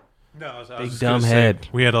my big dumb head.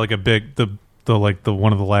 We had like a big the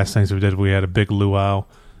one of the last things we did. We had a big luau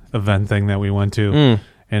event thing that we went to,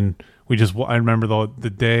 and we just. I remember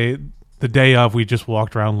the day of we just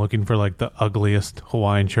walked around looking for like the ugliest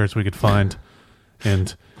Hawaiian shirts we could find,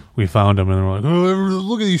 and. We found them and we're like, oh,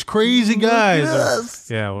 look at these crazy guys.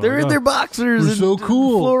 Yes. Yeah. They're in their boxers and so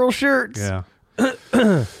cool. Floral shirts. Yeah.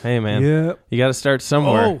 Hey, man. Yeah. You got to start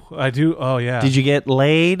somewhere. Oh, I do. Oh, yeah. Did you get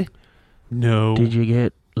laid? No. Did you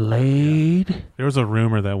get laid? Yeah. There was a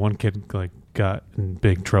rumor that one kid like got in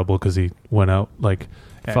big trouble because he went out like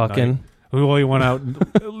fucking. Night. Well, he went out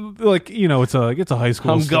like it's a high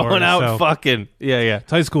school. I'm story, going out so. fucking. Yeah.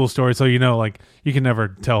 It's a high school story, so like you can never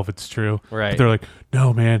tell if it's true. Right. But they're like,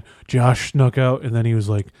 no, man, Josh snuck out, and then he was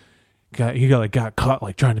like, got caught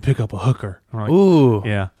like trying to pick up a hooker. Like, ooh.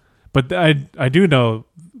 Yeah. But I do know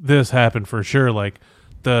this happened for sure. Like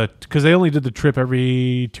because they only did the trip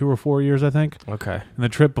every 2 or 4 years, I think. Okay. And the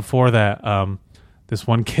trip before that, this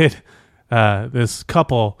one kid, this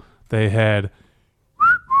couple, they had.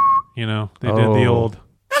 They did the old,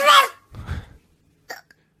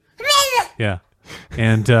 yeah,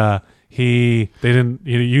 and they didn't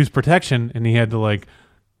use protection, and he had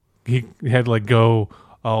to go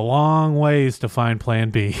a long ways to find Plan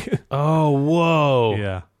B. Oh, whoa,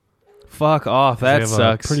 yeah, fuck off. That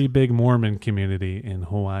sucks. A pretty big Mormon community in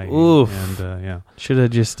Hawaii. Oof, and yeah, should have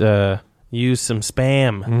just used some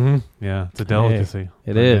Spam. Mm-hmm. Yeah, it's a delicacy.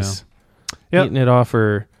 Hey, it is. Yeah. Eating it off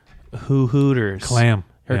her Hooters clam.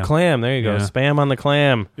 Her clam, there you go. Yeah. Spam on the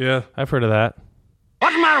clam. Yeah. I've heard of that.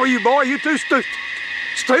 What's the matter with you, boy? You too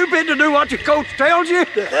stupid to do what your coach tells you?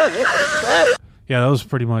 Yeah, that was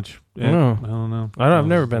pretty much it. I don't know. I've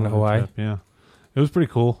never been to Hawaii. Trip. Yeah. It was pretty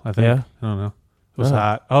cool, I think. Yeah. I don't know. It was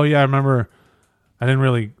hot. Oh, yeah, I remember. I didn't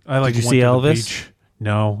really... Did you see Elvis? The beach.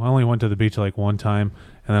 No, I only went to the beach like one time,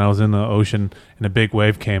 and then I was in the ocean, and a big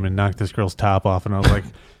wave came and knocked this girl's top off, and I was like...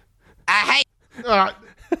 I hate...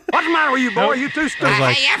 What's the matter with you, boy? You too stupid.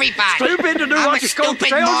 Hey, everybody. Stupid to do I'm what a your coach stupid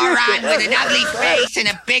tells you. moron with an ugly face and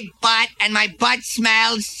a big butt, and my butt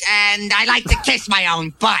smells, and I like to kiss my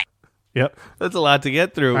own butt. Yep. That's a lot to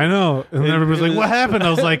get through. I know. And then everybody was like, what happened? I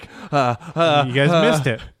was like, you guys missed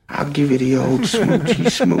it. I'll give you the old smoochy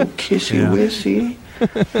smoke kissy wissy.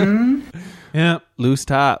 Yeah. Loose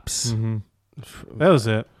tops. Mm-hmm. That was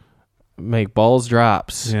it. Make balls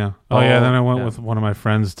drops. Yeah. Oh, yeah. Then I went with one of my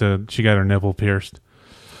friends she got her nipple pierced.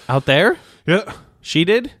 Out there? Yeah. She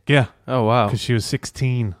did? Yeah. Oh, wow. Because she was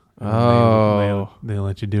 16. Oh. They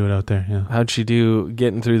let you do it out there, yeah. How'd she do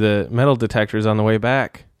getting through the metal detectors on the way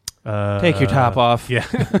back? Take your top off. Yeah.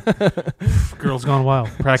 Girl's gone wild.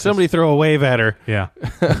 Practice. Somebody throw a wave at her. Yeah.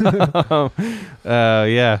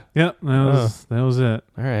 Yeah. Yep. That was it.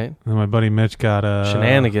 All right. And my buddy Mitch got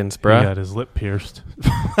shenanigans, bruh. He got his lip pierced.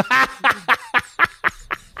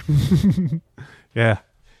 Yeah.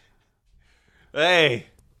 Hey.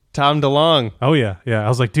 Tom DeLonge. Oh, yeah. Yeah. I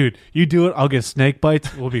was like, dude, you do it. I'll get snake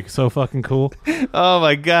bites. We'll be so fucking cool. Oh,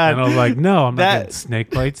 my God. And I was like, no, I'm not getting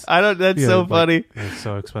snake bites. That's so funny. It's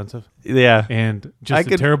so expensive. Yeah. And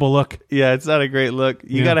just a terrible look. Yeah, it's not a great look.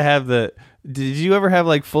 You got to have did you ever have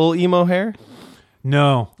like full emo hair?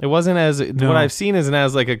 No. It wasn't what I've seen isn't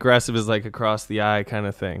as like aggressive as like across the eye kind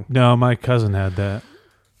of thing. No, my cousin had that.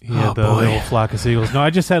 He had the little flock of seagulls. No, I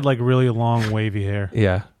just had like really long wavy hair.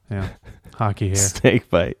 Yeah. Yeah. Hockey hair. Snake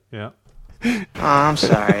bite. Yeah. Oh, I'm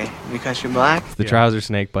sorry. Because you're black? The trouser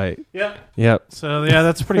snake bite. Yep. Yep. So, yeah,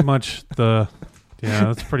 that's pretty much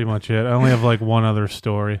that's pretty much it. I only have like one other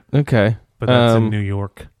story. Okay. But that's in New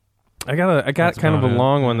York. I got kind of a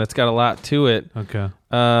long one that's got a lot to it. Okay.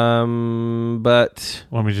 But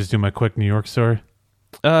want me to just do my quick New York story?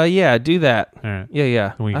 Yeah, do that. All right.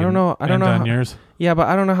 Yeah. We I don't know. on yours. Yeah, but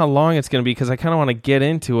I don't know how long it's going to be because I kind of want to get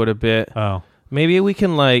into it a bit. Oh. Maybe we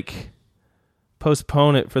can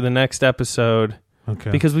postpone it for the next episode.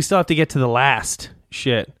 Okay. Because we still have to get to the last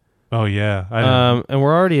shit. Oh yeah. And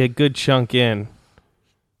we're already a good chunk in.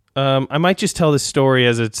 I might just tell this story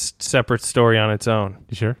as its separate story on its own.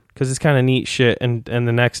 You sure? Because it's kind of neat shit, and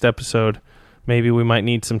the next episode, maybe we might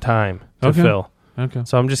need some time to fill. Okay.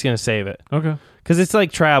 So I'm just gonna save it. Okay. Because it's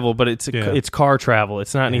like travel, but it's car travel.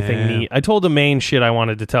 It's not anything neat. I told the main shit I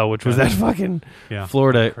wanted to tell, which was that fucking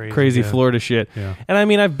Florida, crazy Florida shit. Yeah. And I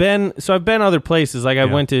mean, I've been other places. Like I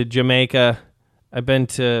went to Jamaica. I've been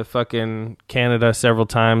to fucking Canada several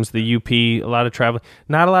times. The UP, a lot of traveling.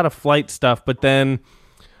 Not a lot of flight stuff, but then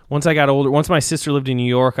once I got older, once my sister lived in New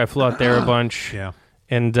York, I flew out there a bunch. Yeah.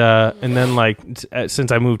 And then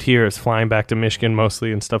since I moved here, it's flying back to Michigan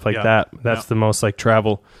mostly and stuff like that. That's the most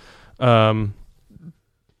travel.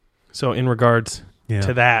 So in regards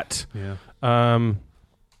to that,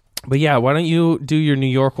 but yeah, why don't you do your New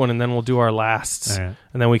York one and then we'll do our lasts, and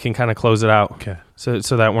then we can kind of close it out. Okay. So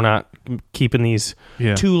that we're not keeping these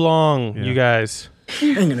too long, you guys.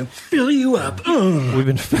 I'm gonna fill you up. We've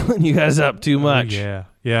been filling you guys up too much. Yeah.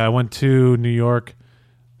 I went to New York.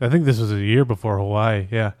 I think this was a year before Hawaii.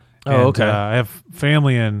 Yeah. Oh, okay. I have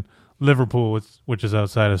family in Liverpool, which is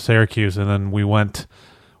outside of Syracuse, and then we were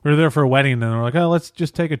there for a wedding, and then we're like, oh, let's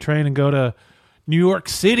just take a train and go to New York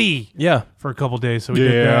City. Yeah. For a couple days. So we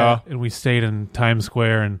did that, and we stayed in Times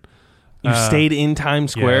Square. And you stayed in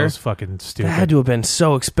Times Square? Yeah, it was fucking stupid. That had to have been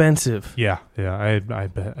so expensive. Yeah. I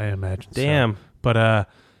bet. I imagine. Damn. So. But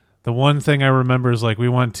the one thing I remember is we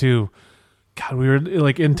went to. God, we were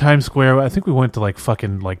in Times Square. I think we went to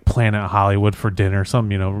fucking Planet Hollywood for dinner, some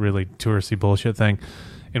really touristy bullshit thing.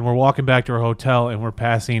 And we're walking back to our hotel, and we're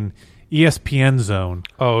passing ESPN Zone.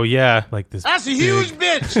 Oh yeah, this. That's a huge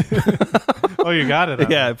bitch. Oh, you got it.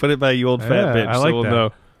 Yeah, put it by you old fat bitch. I like so that. We'll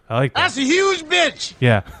know. I like that. That's a huge bitch.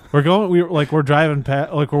 Yeah, we're driving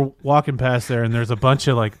past, we're walking past there, and there's a bunch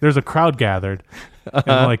of there's a crowd gathered, and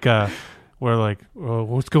we're like, oh,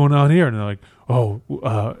 what's going on here? And they're like,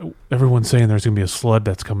 oh, everyone's saying there's gonna be a sled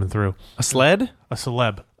that's coming through. A sled? A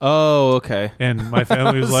celeb. Oh, okay. And my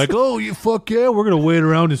family was like, oh, you fuck yeah, we're gonna wait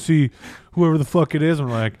around to see whoever the fuck it is. And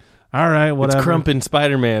we're like, all right, whatever. It's Crump and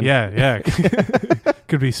Spider-Man. Yeah.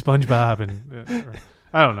 Could be SpongeBob and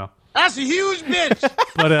I don't know. That's a huge bitch.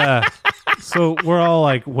 But so we're all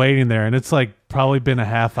waiting there, and it's probably been a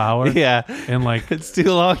half hour. Yeah, and it's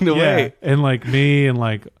too long to wait. And me and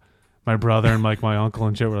my brother and my uncle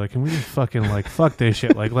and shit were like, can we just fucking fuck this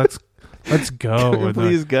shit? Let's go. Can we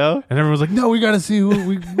please go? And everyone's like, no, we got to see who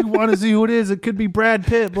we want to see who it is. It could be Brad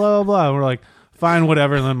Pitt. Blah blah blah. And we're like, fine,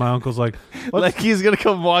 whatever. And then my uncle's like he's gonna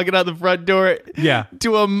come walking out the front door. Yeah.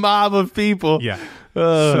 To a mob of people. Yeah.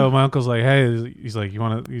 So my uncle's like, hey, he's like, you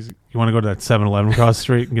want to go to that 7-Eleven across the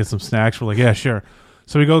street and get some snacks? We're like, yeah, sure.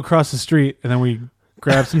 So we go across the street, and then we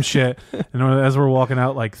grab some shit. And as we're walking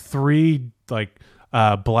out, 3 black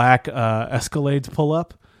Escalades pull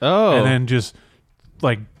up. Oh. And then just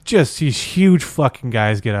these huge fucking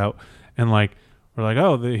guys get out, and we're like,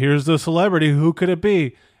 oh, here's the celebrity. Who could it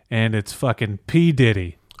be? And it's fucking P.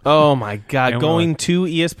 Diddy. Oh my God! And Going to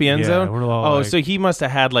ESPN Zone. We're all so he must have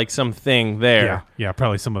had something there. Yeah,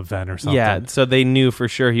 probably some event or something. Yeah, so they knew for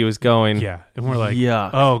sure he was going. Yeah, and we're like, yeah.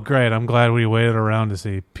 Oh, great! I'm glad we waited around to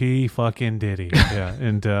see P. fucking Diddy. Yeah,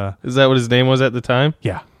 and is that what his name was at the time?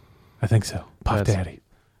 Yeah, I think so. Puff Daddy.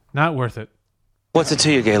 Not worth it. What's it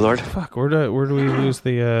to you, Gaylord? Fuck, where do we lose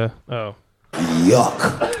the? Oh,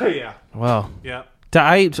 yuck. Yeah. Wow. Yeah.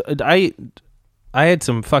 I had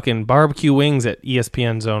some fucking barbecue wings at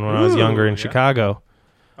ESPN Zone when I was younger in Chicago.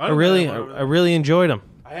 I really enjoyed them.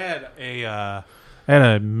 I had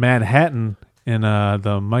a Manhattan in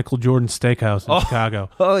the Michael Jordan Steakhouse in Chicago.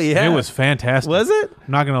 Oh yeah, it was fantastic. Was it?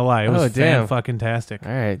 I'm not gonna lie, it was fucking tastic.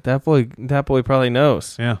 All right, that boy probably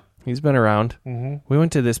knows. Yeah, he's been around. Mm-hmm. We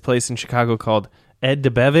went to this place in Chicago called Ed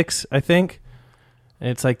DeBevick's, I think. And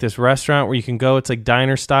it's this restaurant where you can go. It's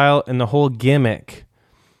diner style, and the whole gimmick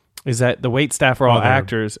is that the wait staff are all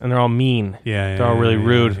actors, and they're all mean. Yeah, they're all really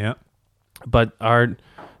rude. Yeah. But our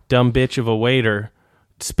dumb bitch of a waiter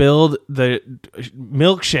spilled the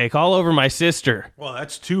milkshake all over my sister. Well,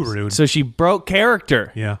 that's too rude. So she broke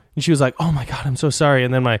character. Yeah. And she was like, oh my God, I'm so sorry.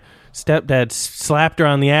 And then my stepdad slapped her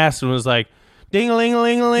on the ass and was like,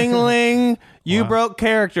 ding-a-ling-a-ling-a-ling-a-ling, you broke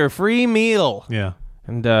character, free meal. Yeah.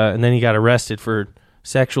 And then he got arrested for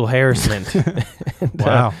sexual harassment.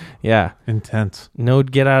 Wow. Yeah. Intense. No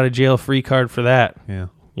get out of jail free card for that. Yeah.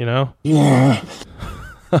 You know? Yeah.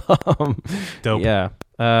 Dope. Yeah.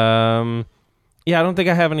 Yeah, I don't think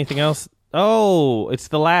I have anything else Oh, it's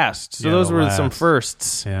the last. So Yeah, those the were last. some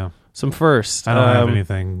firsts. Yeah. Some firsts. I don't have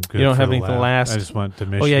anything good. You don't for have the anything last? I just went to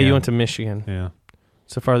Michigan. Oh, yeah, you went to Michigan. Yeah.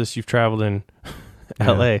 It's the farthest you've traveled in Yeah.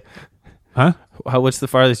 L.A. Huh? What's the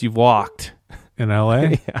farthest you've walked? In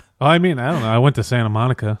L.A.? Yeah. Oh, I mean, I don't know. I went to Santa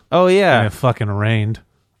Monica. Oh, yeah. And it fucking rained.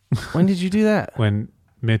 When did you do that? When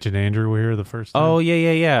Mitch and Andrew were here the first time. Oh,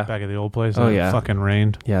 yeah. Back at the old place. Oh, and yeah. It fucking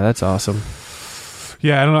rained. Yeah, that's awesome.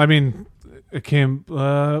 Yeah, I don't know. I mean, it came,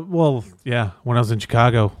 well, yeah, when I was in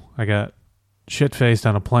Chicago, I got shit-faced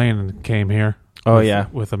on a plane and came here. Oh, with, yeah.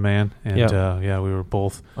 With a man. And, Yep. yeah, we were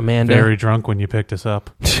both Amanda. very drunk when you picked us up.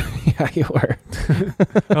 Yeah, you were.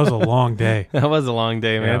 That was a long day. That was a long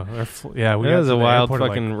day, man. Yeah, we that got was to a the wild airport at,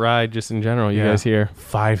 fucking ride just in general, you yeah, guys here.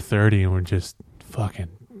 5:30 and we're just fucking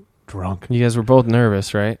drunk. You guys were both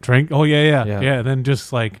nervous, right? Drink? Oh, yeah. Yeah, then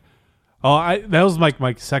just like, that was like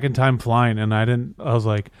my second time flying and I didn't know. I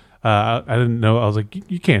was like,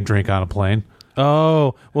 you can't drink on a plane.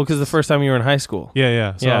 Oh, well, because the first time you were in high school.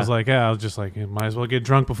 Yeah. So I was like, I was just like, you might as well get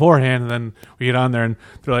drunk beforehand. And then we get on there and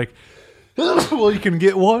they're like, well, you can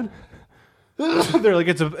get one. They're like,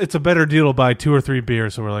 it's a better deal to buy 2 or 3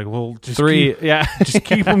 beers. So we're like, well, just 3, just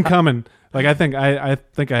keep them coming. Like I think I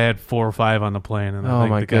had 4 or 5 on the plane. And I Oh, think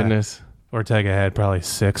my the guy, goodness. Ortega had probably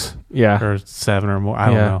 6, Yeah. or 7 or more. I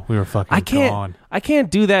don't know. We were fucking gone. I can't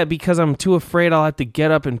do that because I'm too afraid I'll have to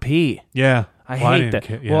get up and pee. Yeah, I Well, hate didn't that.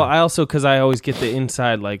 ca- yeah. Well, I also because I always get the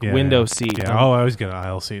inside window seat. Yeah. Oh, I always get an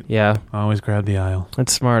aisle seat. Yeah, I always grab the aisle.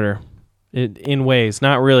 it's smarter. In ways,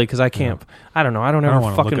 not really, because I can't. I don't know. I don't ever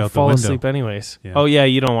wanna look fucking out the fall window. asleep anyways. Yeah. Oh yeah,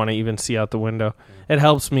 you don't want to even see out the window. It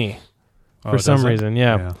helps me Oh, for does some it? reason.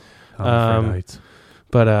 Yeah. On the Fred Heights.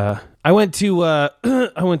 But I went to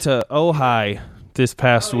Ojai this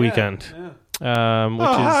past weekend. Which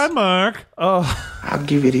Hi, is Mark. I'll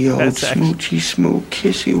give you the old That's actually- smoochy smoke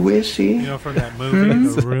kissy wissy. You know, from that movie,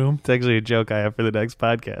 The Room. it's actually a joke I have for the next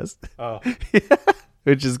podcast. Oh.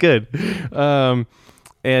 Which is good.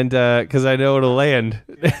 And because I know it'll land.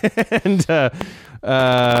 And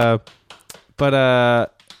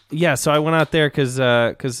yeah, so I went out there because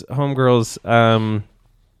homegirl's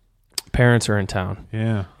parents are in town.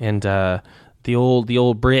 Yeah. And the old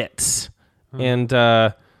Brits. And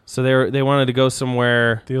so they wanted to go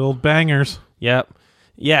somewhere. The old bangers. Yep.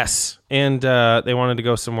 Yes. And they wanted to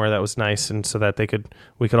go somewhere that was nice, and so that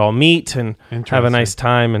we could all meet and have a nice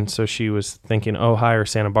time. And so she was thinking Ojai or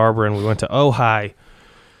Santa Barbara, and we went to Ojai.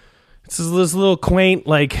 It's this little quaint,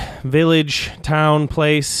 like, village, town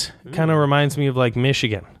place. Kind of reminds me of, like,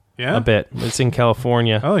 Michigan. Yeah? A bit. It's in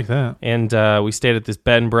California. I like that. And we stayed at this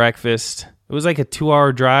bed and breakfast. It was like a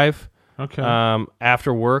 2-hour drive. Okay.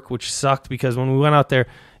 After work, which sucked because when we went out there,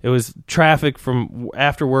 it was traffic from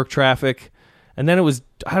after work traffic. And then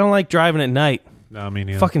I don't like driving at night. No, me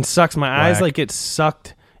neither. Fucking sucks. My eyes Black. like get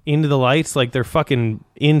sucked into the lights like they're fucking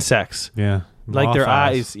insects. Yeah. Like Moth their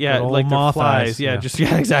eyes. eyes. Yeah, Good old like their moth flies. eyes.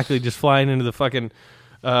 Yeah, exactly. Just flying into the fucking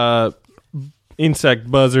insect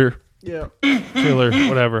buzzer. Yeah. Killer,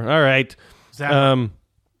 whatever. All right. And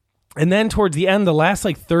then towards the end, the last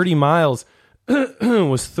like 30 miles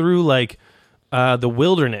was through like the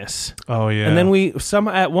wilderness. Oh yeah. And then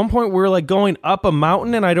at one point we were like going up a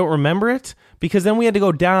mountain, and I don't remember it because then we had to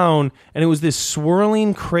go down, and it was this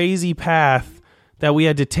swirling crazy path that we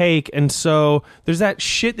had to take. And so there's that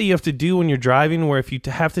shit that you have to do when you're driving where if you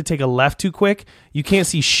have to take a left too quick, you can't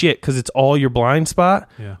see shit because it's all your blind spot.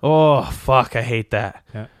 Yeah. Oh fuck, I hate that.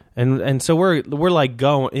 Yeah. And so we're like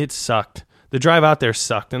going. It sucked. The drive out there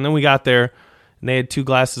sucked. And then we got there, and they had 2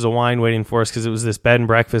 glasses of wine waiting for us because it was this bed and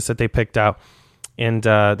breakfast that they picked out. And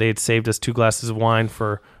they had saved us 2 glasses of wine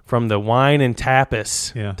from the wine and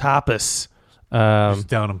tapas. Yeah. Tapas. Just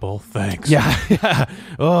down them both. Thanks. Yeah.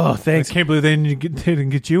 Oh, thanks. I can't believe they didn't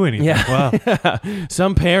get you anything. Yeah. Wow.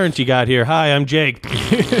 Some parent you got here. Hi, I'm Jake.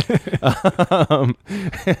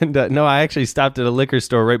 And no, I actually stopped at a liquor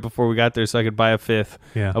store right before we got there so I could buy a 5th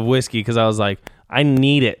of whiskey because I was like, I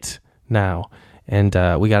need it now. And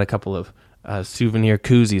we got a couple of souvenir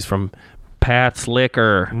koozies from Pat's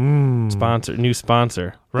Liquor. New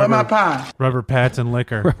sponsor. Rubber Pats and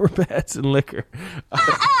liquor. Rubber Pats and Liquor. Wait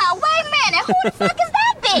a minute. Who the fuck is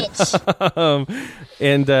that bitch?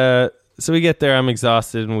 And so we get there. I'm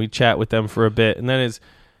exhausted, and we chat with them for a bit. And then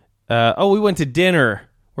we went to dinner.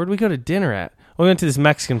 Where'd we go to dinner at? We went to this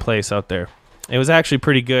Mexican place out there. It was actually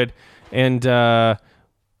pretty good. And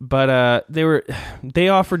but they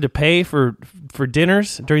offered to pay for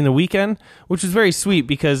dinners during the weekend, which was very sweet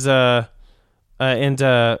because the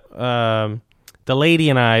lady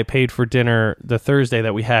and I paid for dinner the Thursday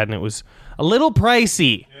that we had, and it was a little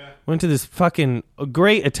pricey. Yeah. Went to this fucking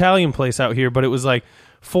great Italian place out here, but it was like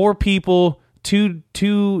 4 people,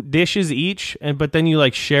 two dishes each, but then you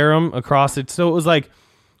like share them across it. So it was like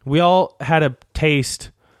we all had a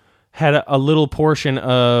taste, had a little portion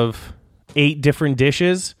of 8 different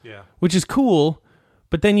dishes, which is cool.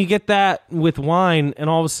 But then you get that with wine, and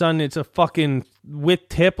all of a sudden it's a fucking, with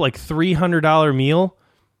tip, like $300 meal.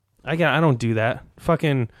 I don't do that.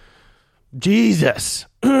 Fucking Jesus.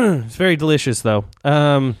 It's very delicious though.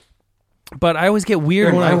 But I always get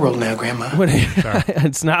weird You're in when my world now, Grandma.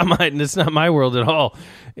 It's not my world at all.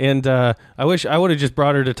 And I wish I would have just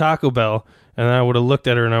brought her to Taco Bell, and I would have looked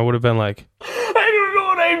at her and I would have been like, I don't know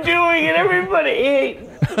what I'm doing, and everybody ate.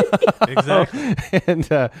 Exactly. And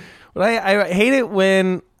but I hate it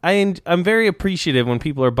when I'm very appreciative when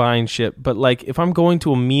people are buying shit, but like if I'm going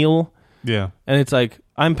to a meal, and it's like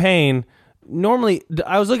I'm paying. Normally,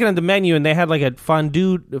 I was looking at the menu and they had like a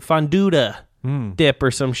fonduta dip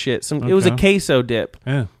or some shit. It was a queso dip.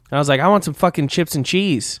 Yeah. And I was like, I want some fucking chips and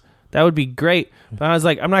cheese. That would be great. But I was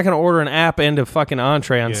like, I'm not going to order an app and a fucking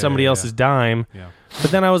entree on somebody else's dime. Yeah.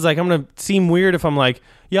 But then I was like, I'm going to seem weird if I'm like,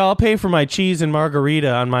 yeah, I'll pay for my cheese and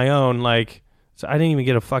margarita on my own. Like, so I didn't even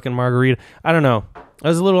get a fucking margarita. I don't know. I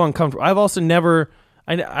was a little uncomfortable. I've also never,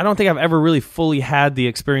 I don't think I've ever really fully had the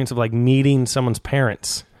experience of like meeting someone's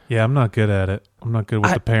parents. Yeah, I'm not good at it. I'm not good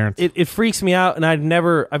with the parents. It freaks me out, and I've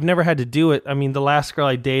never had to do it. I mean, the last girl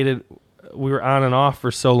I dated, we were on and off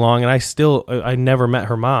for so long, and I never met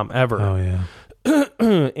her mom ever. Oh yeah,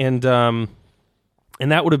 and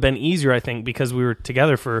that would have been easier, I think, because we were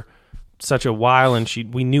together for such a while, and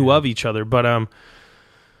we knew of each other. But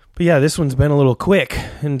yeah, this one's been a little quick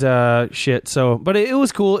and shit. So, but it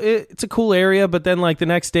was cool. It's a cool area. But then, like the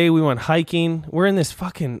next day, we went hiking. We're in this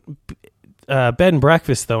fucking bed and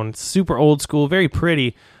breakfast though, and it's super old school, very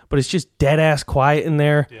pretty, but it's just dead ass quiet in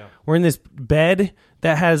there. Yeah. We're in this bed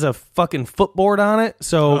that has a fucking footboard on it,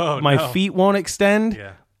 so my feet won't extend.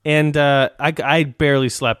 Yeah. And I barely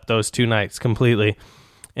slept those 2 nights completely,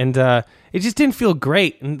 and it just didn't feel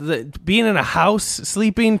great. And being in a house,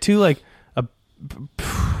 sleeping too, like a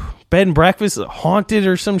bed and breakfast, haunted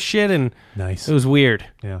or some shit, and nice. It was weird.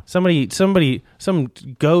 Yeah. Some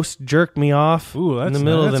ghost jerked me off in the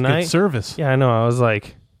middle of the night. Good service. Yeah, I know. I was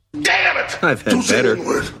like, damn it! I've had better.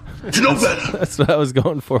 You know better. That's what I was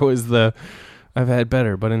going for. Was I've had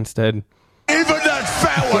better, but instead, even that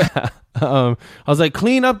fat one. I was like,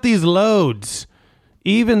 clean up these loads,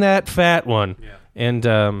 even that fat one. Yeah. And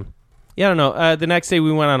I don't know. The next day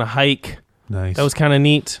we went on a hike. Nice. That was kind of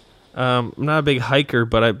neat. I'm not a big hiker,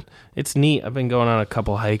 but it's neat. I've been going on a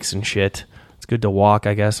couple hikes and shit. It's good to walk,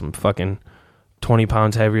 I guess. I'm fucking 20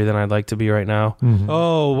 pounds heavier than I'd like to be right now. Mm-hmm.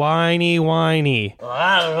 Oh, whiny. Well,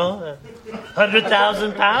 I don't know.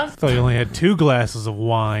 100,000 pounds? I thought you only had 2 glasses of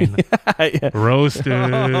wine. Yeah. Roasted.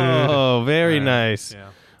 Oh, very nice. Yeah.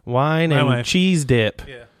 Wine and cheese dip.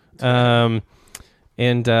 Yeah.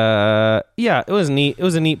 Yeah, it was neat. It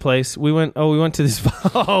was a neat place. We went to this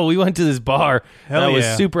bar. Hell that yeah. was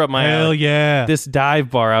super up my alley. Hell yeah. This dive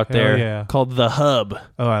bar out there called The Hub.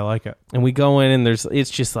 Oh, I like it. And we go in and it's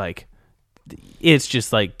just like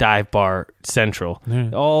dive bar central. Yeah.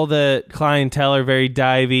 All the clientele are very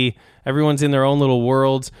divey. Everyone's in their own little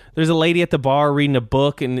worlds. There's a lady at the bar reading a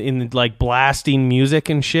book and like blasting music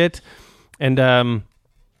and shit. And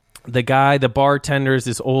the bartender is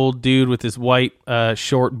this old dude with this white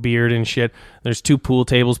short beard and shit. There's 2 pool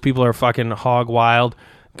tables. People are fucking hog wild,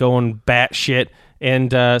 going bat shit.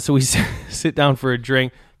 And so we sit down for a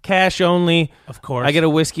drink. Cash only. Of course. I get a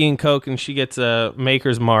whiskey and Coke, and she gets a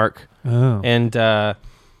Maker's Mark. Oh. And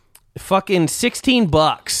fucking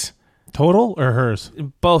 $16. Total or hers?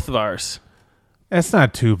 Both of ours. That's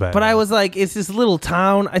not too bad. But I was like, it's this little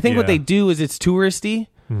town. I think what they do is it's touristy.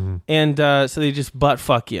 Mm-hmm. And so they just butt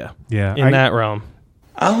fuck you in that realm.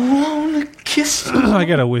 I want to kiss you. I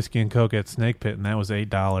got a whiskey and Coke at Snake Pit, and that was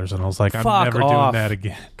 $8. And I was like, I'm never doing that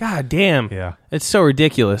again. God damn. Yeah. It's so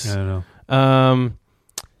ridiculous. I don't know.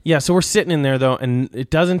 Yeah, so we're sitting in there, though, and it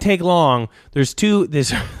doesn't take long. There's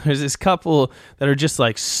this couple that are just,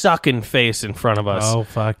 like, sucking face in front of us. Oh,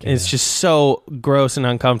 fuck yeah. It's just so gross and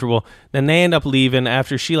uncomfortable. Then they end up leaving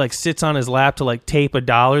after she, like, sits on his lap to, like, tape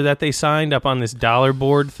 $1 that they signed up on this dollar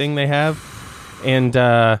board thing they have. And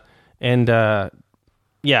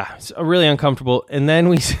yeah, it's really uncomfortable. And then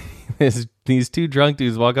we see these 2 drunk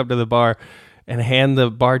dudes walk up to the bar and hand the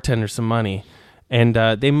bartender some money. And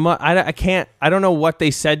I don't know what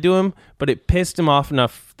they said to him, but it pissed him off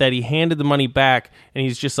enough that he handed the money back, and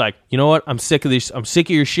he's just like, you know what? I'm sick of this. I'm sick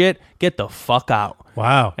of your shit. Get the fuck out.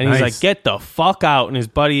 Wow. And he's like, get the fuck out. And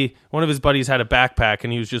one of his buddies had a backpack,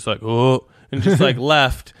 and he was just like, oh, and just like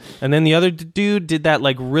left. And then the other dude did that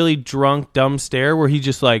like really drunk, dumb stare where he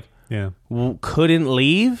just like couldn't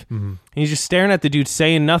leave. And he's just staring at the dude,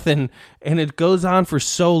 saying nothing. And it goes on for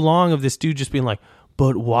so long of this dude just being like,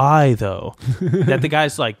 but why though? That the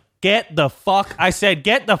guy's like, get the fuck. I said,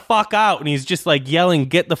 get the fuck out. And he's just like yelling,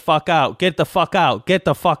 get the fuck out, get the fuck out, get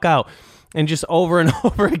the fuck out. And just over and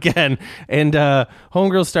over again. And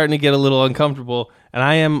Homegirl's starting to get a little uncomfortable. And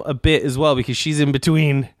I am a bit as well because she's in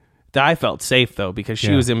between. I felt safe though because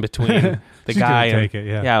she was in between the guy and take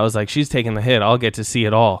it, I was like, she's taking the hit. I'll get to see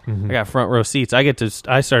it all. I got front row seats. I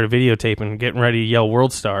started videotaping, getting ready to yell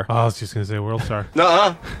World Star. Oh, I was just gonna say World Star.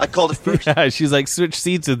 Nuh-uh. I called it first. Yeah, she's like, switch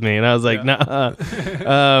seats with me, and I was like, nah.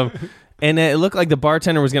 And it looked like the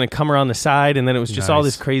bartender was gonna come around the side, and then it was just all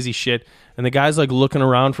this crazy shit. And the guy's like looking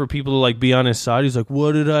around for people to like be on his side. He's like,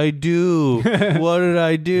 what did I do? What did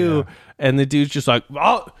I do? Yeah. And the dude's just like,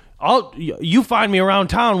 you find me around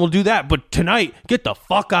town, we'll do that. But tonight, get the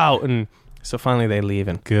fuck out. And so finally they leave.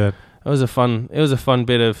 And good. It was a fun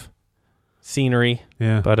bit of scenery.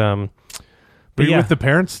 Yeah. But were you with the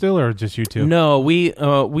parents still, or just you two? No,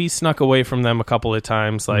 we snuck away from them a couple of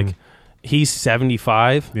times. Like he's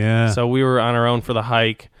 75. Yeah. So we were on our own for the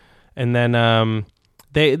hike. And then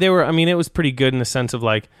they were, I mean, it was pretty good in the sense of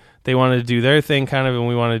like they wanted to do their thing kind of, and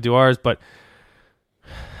we wanted to do ours. But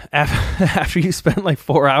after you spend like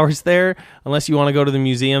 4 hours there, unless you want to go to the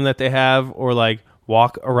museum that they have or like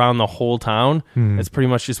walk around the whole town, it's pretty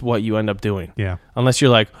much just what you end up doing. Yeah. Unless you're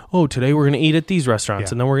like, oh, today we're going to eat at these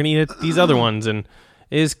restaurants and then we're going to eat at these other ones. And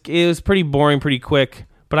it was pretty boring pretty quick,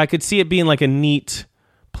 but I could see it being like a neat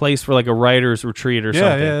place for like a writer's retreat or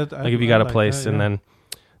something. Yeah, like if you got a place. And then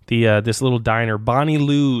this little diner, Bonnie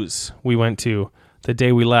Lou's, we went to the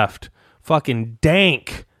day we left. Fucking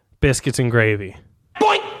dank biscuits and gravy.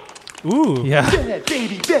 Boink! Ooh. Yeah. Bad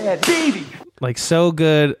baby. Like so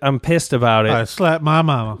good, I'm pissed about it. I slapped my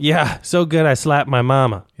mama. Yeah, so good I slapped my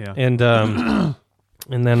mama. Yeah. And and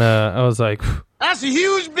then I was like, that's a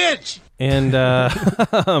huge bitch. And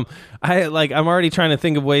I'm already trying to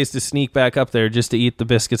think of ways to sneak back up there just to eat the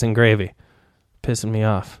biscuits and gravy. Pissing me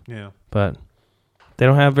off. Yeah. But they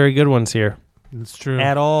don't have very good ones here. It's true.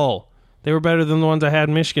 At all. They were better than the ones I had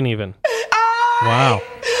in Michigan even. Wow.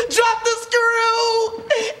 Drop the screw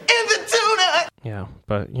in the tuna. Yeah,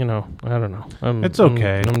 but you know, I don't know. It's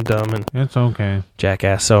okay. I'm dumb and it's okay.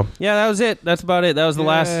 Jackass. So yeah, that was it. That's about it. That was the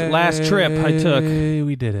last trip I took.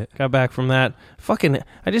 We did it. Got back from that.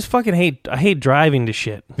 I just hate driving to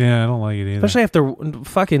shit. Yeah, I don't like it either. Especially after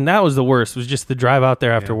that was the worst. Was just the drive out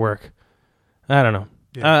there after work. I don't know.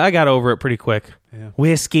 Yeah. I got over it pretty quick. Yeah.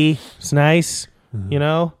 Whiskey, it's nice. You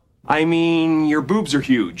know. I mean, your boobs are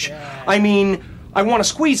huge. I mean, I want to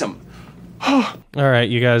squeeze them. All right,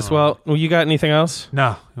 you guys. Well, you got anything else?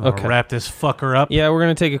 No. Okay. Wrap this fucker up. Yeah, we're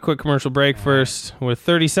going to take a quick commercial break first with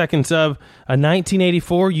 30 seconds of a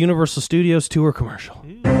 1984 Universal Studios tour commercial.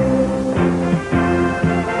 It's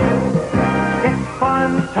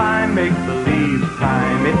fun time, make believe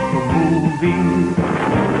time. It's a movie.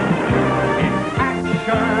 It's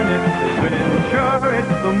action, it's adventure, it's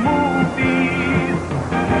the movies.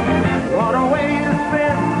 What a way to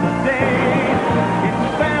spend the day. It's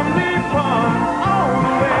family fun all the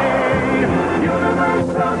way.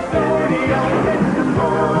 Universal Studios, it's the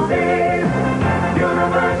movies.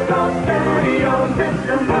 Universal Studios, it's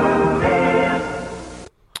the movies.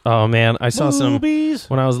 Oh man, I saw some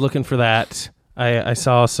when I was looking for that. I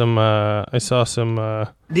saw some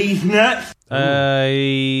These nuts.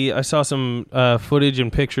 I saw some footage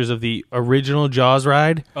and pictures of the original Jaws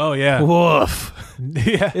ride. Oh yeah. Woof.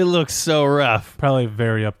 Yeah. It looks so rough. Probably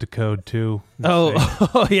very up to code too.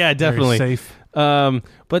 Oh yeah, definitely. Very safe. But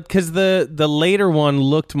because the later one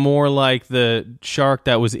looked more like the shark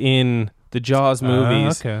that was in the Jaws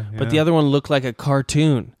movies, okay, yeah. but the other one looked like a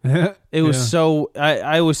cartoon. It was so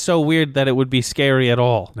I was so weird that it would be scary at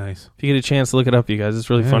all. Nice. If you get a chance to look it up, you guys, it's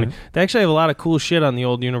really funny. They actually have a lot of cool shit on the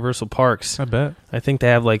old Universal parks. I bet. I think they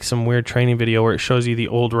have like some weird training video where it shows you the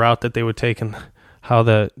old route that they would take and how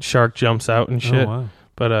the shark jumps out and shit. Oh, wow.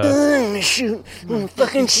 But shoot,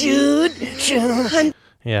 fucking shoot.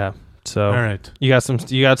 yeah. So, all right. You got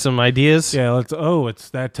some ideas? Yeah, it's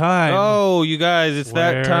that time. Oh, you guys, it's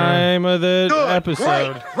that time of the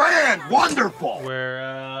episode. Great, grand, wonderful. Where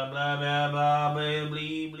blah blah blah blah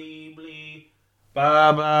blee blee blee.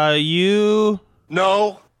 Baba, you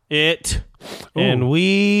No. it and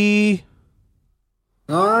we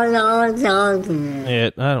it. I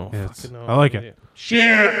don't fucking know. I like it.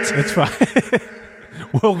 Shit. It's fine.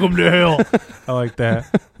 Welcome to hell. I like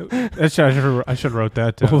that. I should have wrote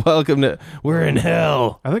that down. Welcome to we're in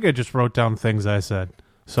hell. I think I just wrote down things I said.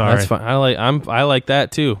 Sorry. That's fine. I like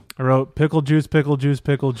that too. I wrote pickle juice, pickle juice,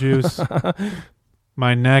 pickle juice.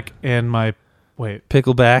 My neck and my Wait.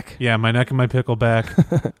 Pickleback. Yeah, my neck and my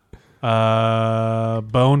pickleback.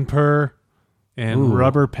 Bone purr and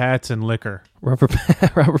rubber pats and liquor. Rubber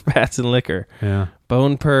pats and liquor. Yeah.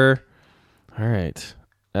 Bone purr. All right.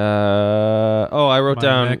 I wrote my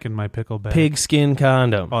down neck and my pickleback. Pigskin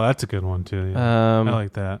condom. Oh, that's a good one too. Yeah. I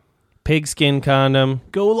like that. Pigskin condom.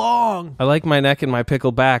 Go long. I like my neck and my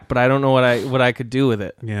pickleback, but I don't know what I could do with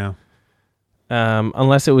it. Yeah.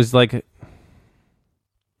 Unless it was like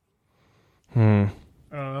I don't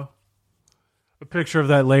know. A picture of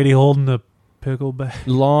that lady holding the pickleback.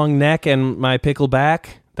 Long neck and my pickleback.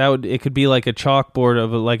 It could be like a chalkboard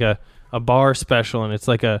of like a bar special, and it's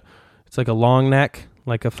like a long neck,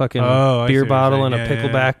 like a fucking beer bottle and a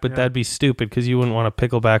pickleback. But that'd be stupid because you wouldn't want a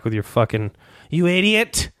pickleback with your fucking you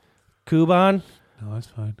idiot, Kuban. No, that's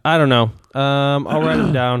fine. I don't know. I'll write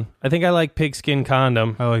them down. I think I like pigskin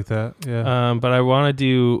condom. I like that. Yeah. But I want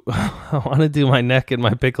to do my neck and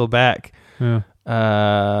my pickleback. Yeah.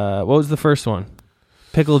 What was the first one?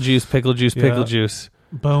 Pickle juice. Pickle juice.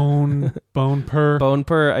 Bone purr. Bone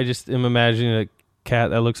purr. I just am imagining a cat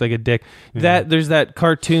that looks like a dick. Yeah. There's that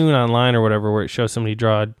cartoon online or whatever where it shows somebody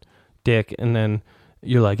draw a dick, and then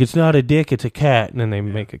you're like, it's not a dick, it's a cat, and then they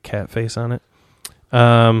make a cat face on it.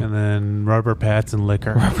 And then rubber pats and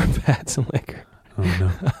liquor. Rubber pats and liquor.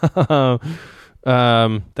 Oh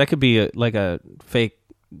no. That could be like a fake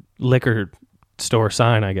liquor store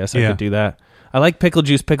sign, I guess. I could do that. I like pickle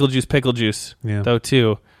juice though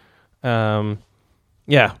too.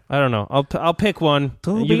 Yeah, I don't know. I'll pick one.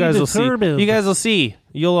 You guys will see. You guys will see.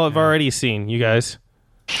 You'll have already seen, you guys.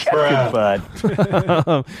 Good bud.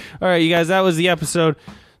 All right, you guys, that was the episode.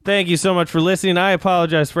 Thank you so much for listening. I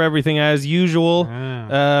apologize for everything as usual.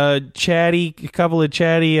 A couple of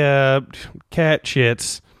chatty cat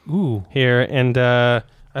shits here, and I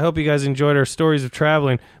hope you guys enjoyed our stories of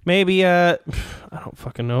traveling. Maybe I don't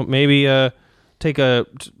fucking know. Maybe take a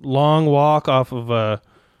long walk off of a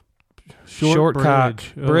shortcut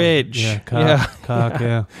bridge. Yeah.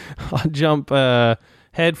 I'll jump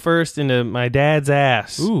head first into my dad's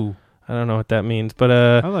ass. Ooh. I don't know what that means, but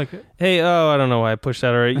I like it. Hey, I don't know why I pushed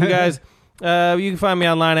that already. You guys, you can find me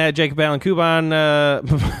online at Jacob Allen Kuban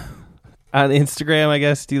on Instagram, I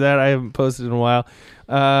guess. Do that. I haven't posted in a while.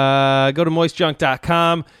 Go to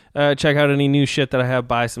moistjunk.com. Check out any new shit that I have.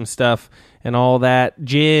 Buy some stuff and all that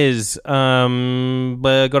jizz.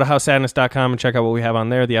 But go to howsadness.com and check out what we have on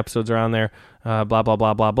there. The episodes are on there. Blah, blah,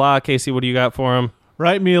 blah, blah, blah. Casey, what do you got for him?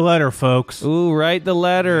 Write me a letter, folks. Ooh, write the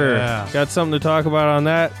letter. Yeah. Got something to talk about on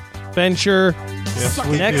that venture. Yes,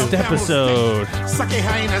 next episode. Suck a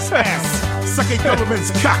hyena's ass. Suck a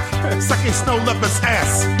Doberman's cock. Suck a snow leopard's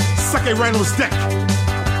ass. Suck a rhino's dick.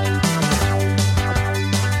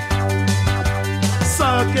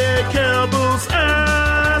 Suck a caribou's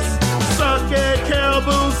ass. Suck a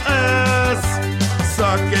caribou's ass.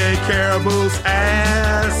 Suck a caribou's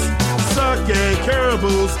ass. Suck a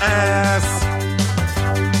caribou's ass.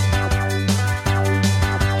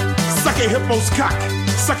 Suck a hippo's cock.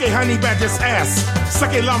 Suck a honey badger's ass.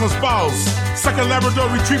 Suck a llama's balls. Suck a Labrador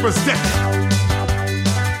retriever's dick.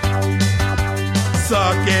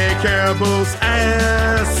 Suck a caribou's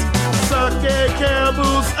ass. Suck a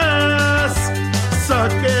caribou's ass.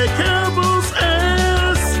 Suck a caribou's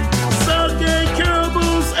ass. Suck a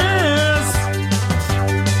caribou's ass.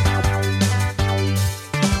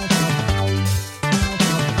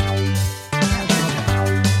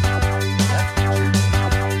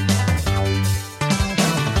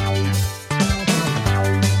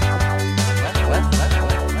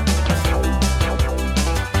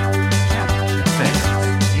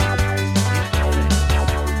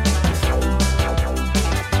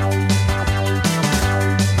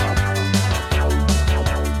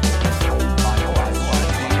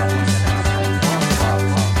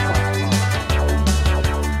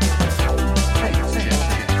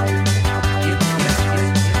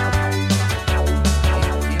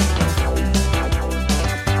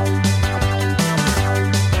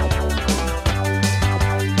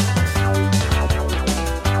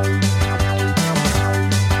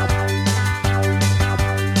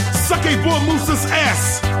 Suck a bull moose's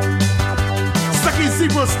ass. Suck a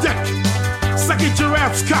zebra's dick. Suck a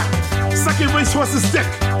giraffe's cock. Suck a racehorse's dick.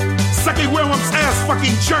 Suck a werewolf's ass,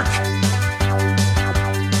 fucking jerk.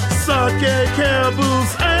 Suck a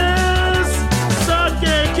caribou's ass. Suck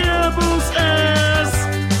a caribou's ass.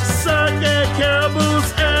 Suck a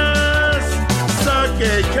caribou's ass. Suck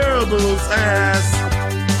a caribou's ass.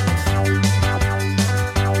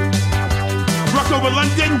 Rock over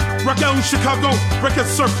London, rock out in Chicago, record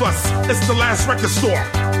surplus. It's the last record store.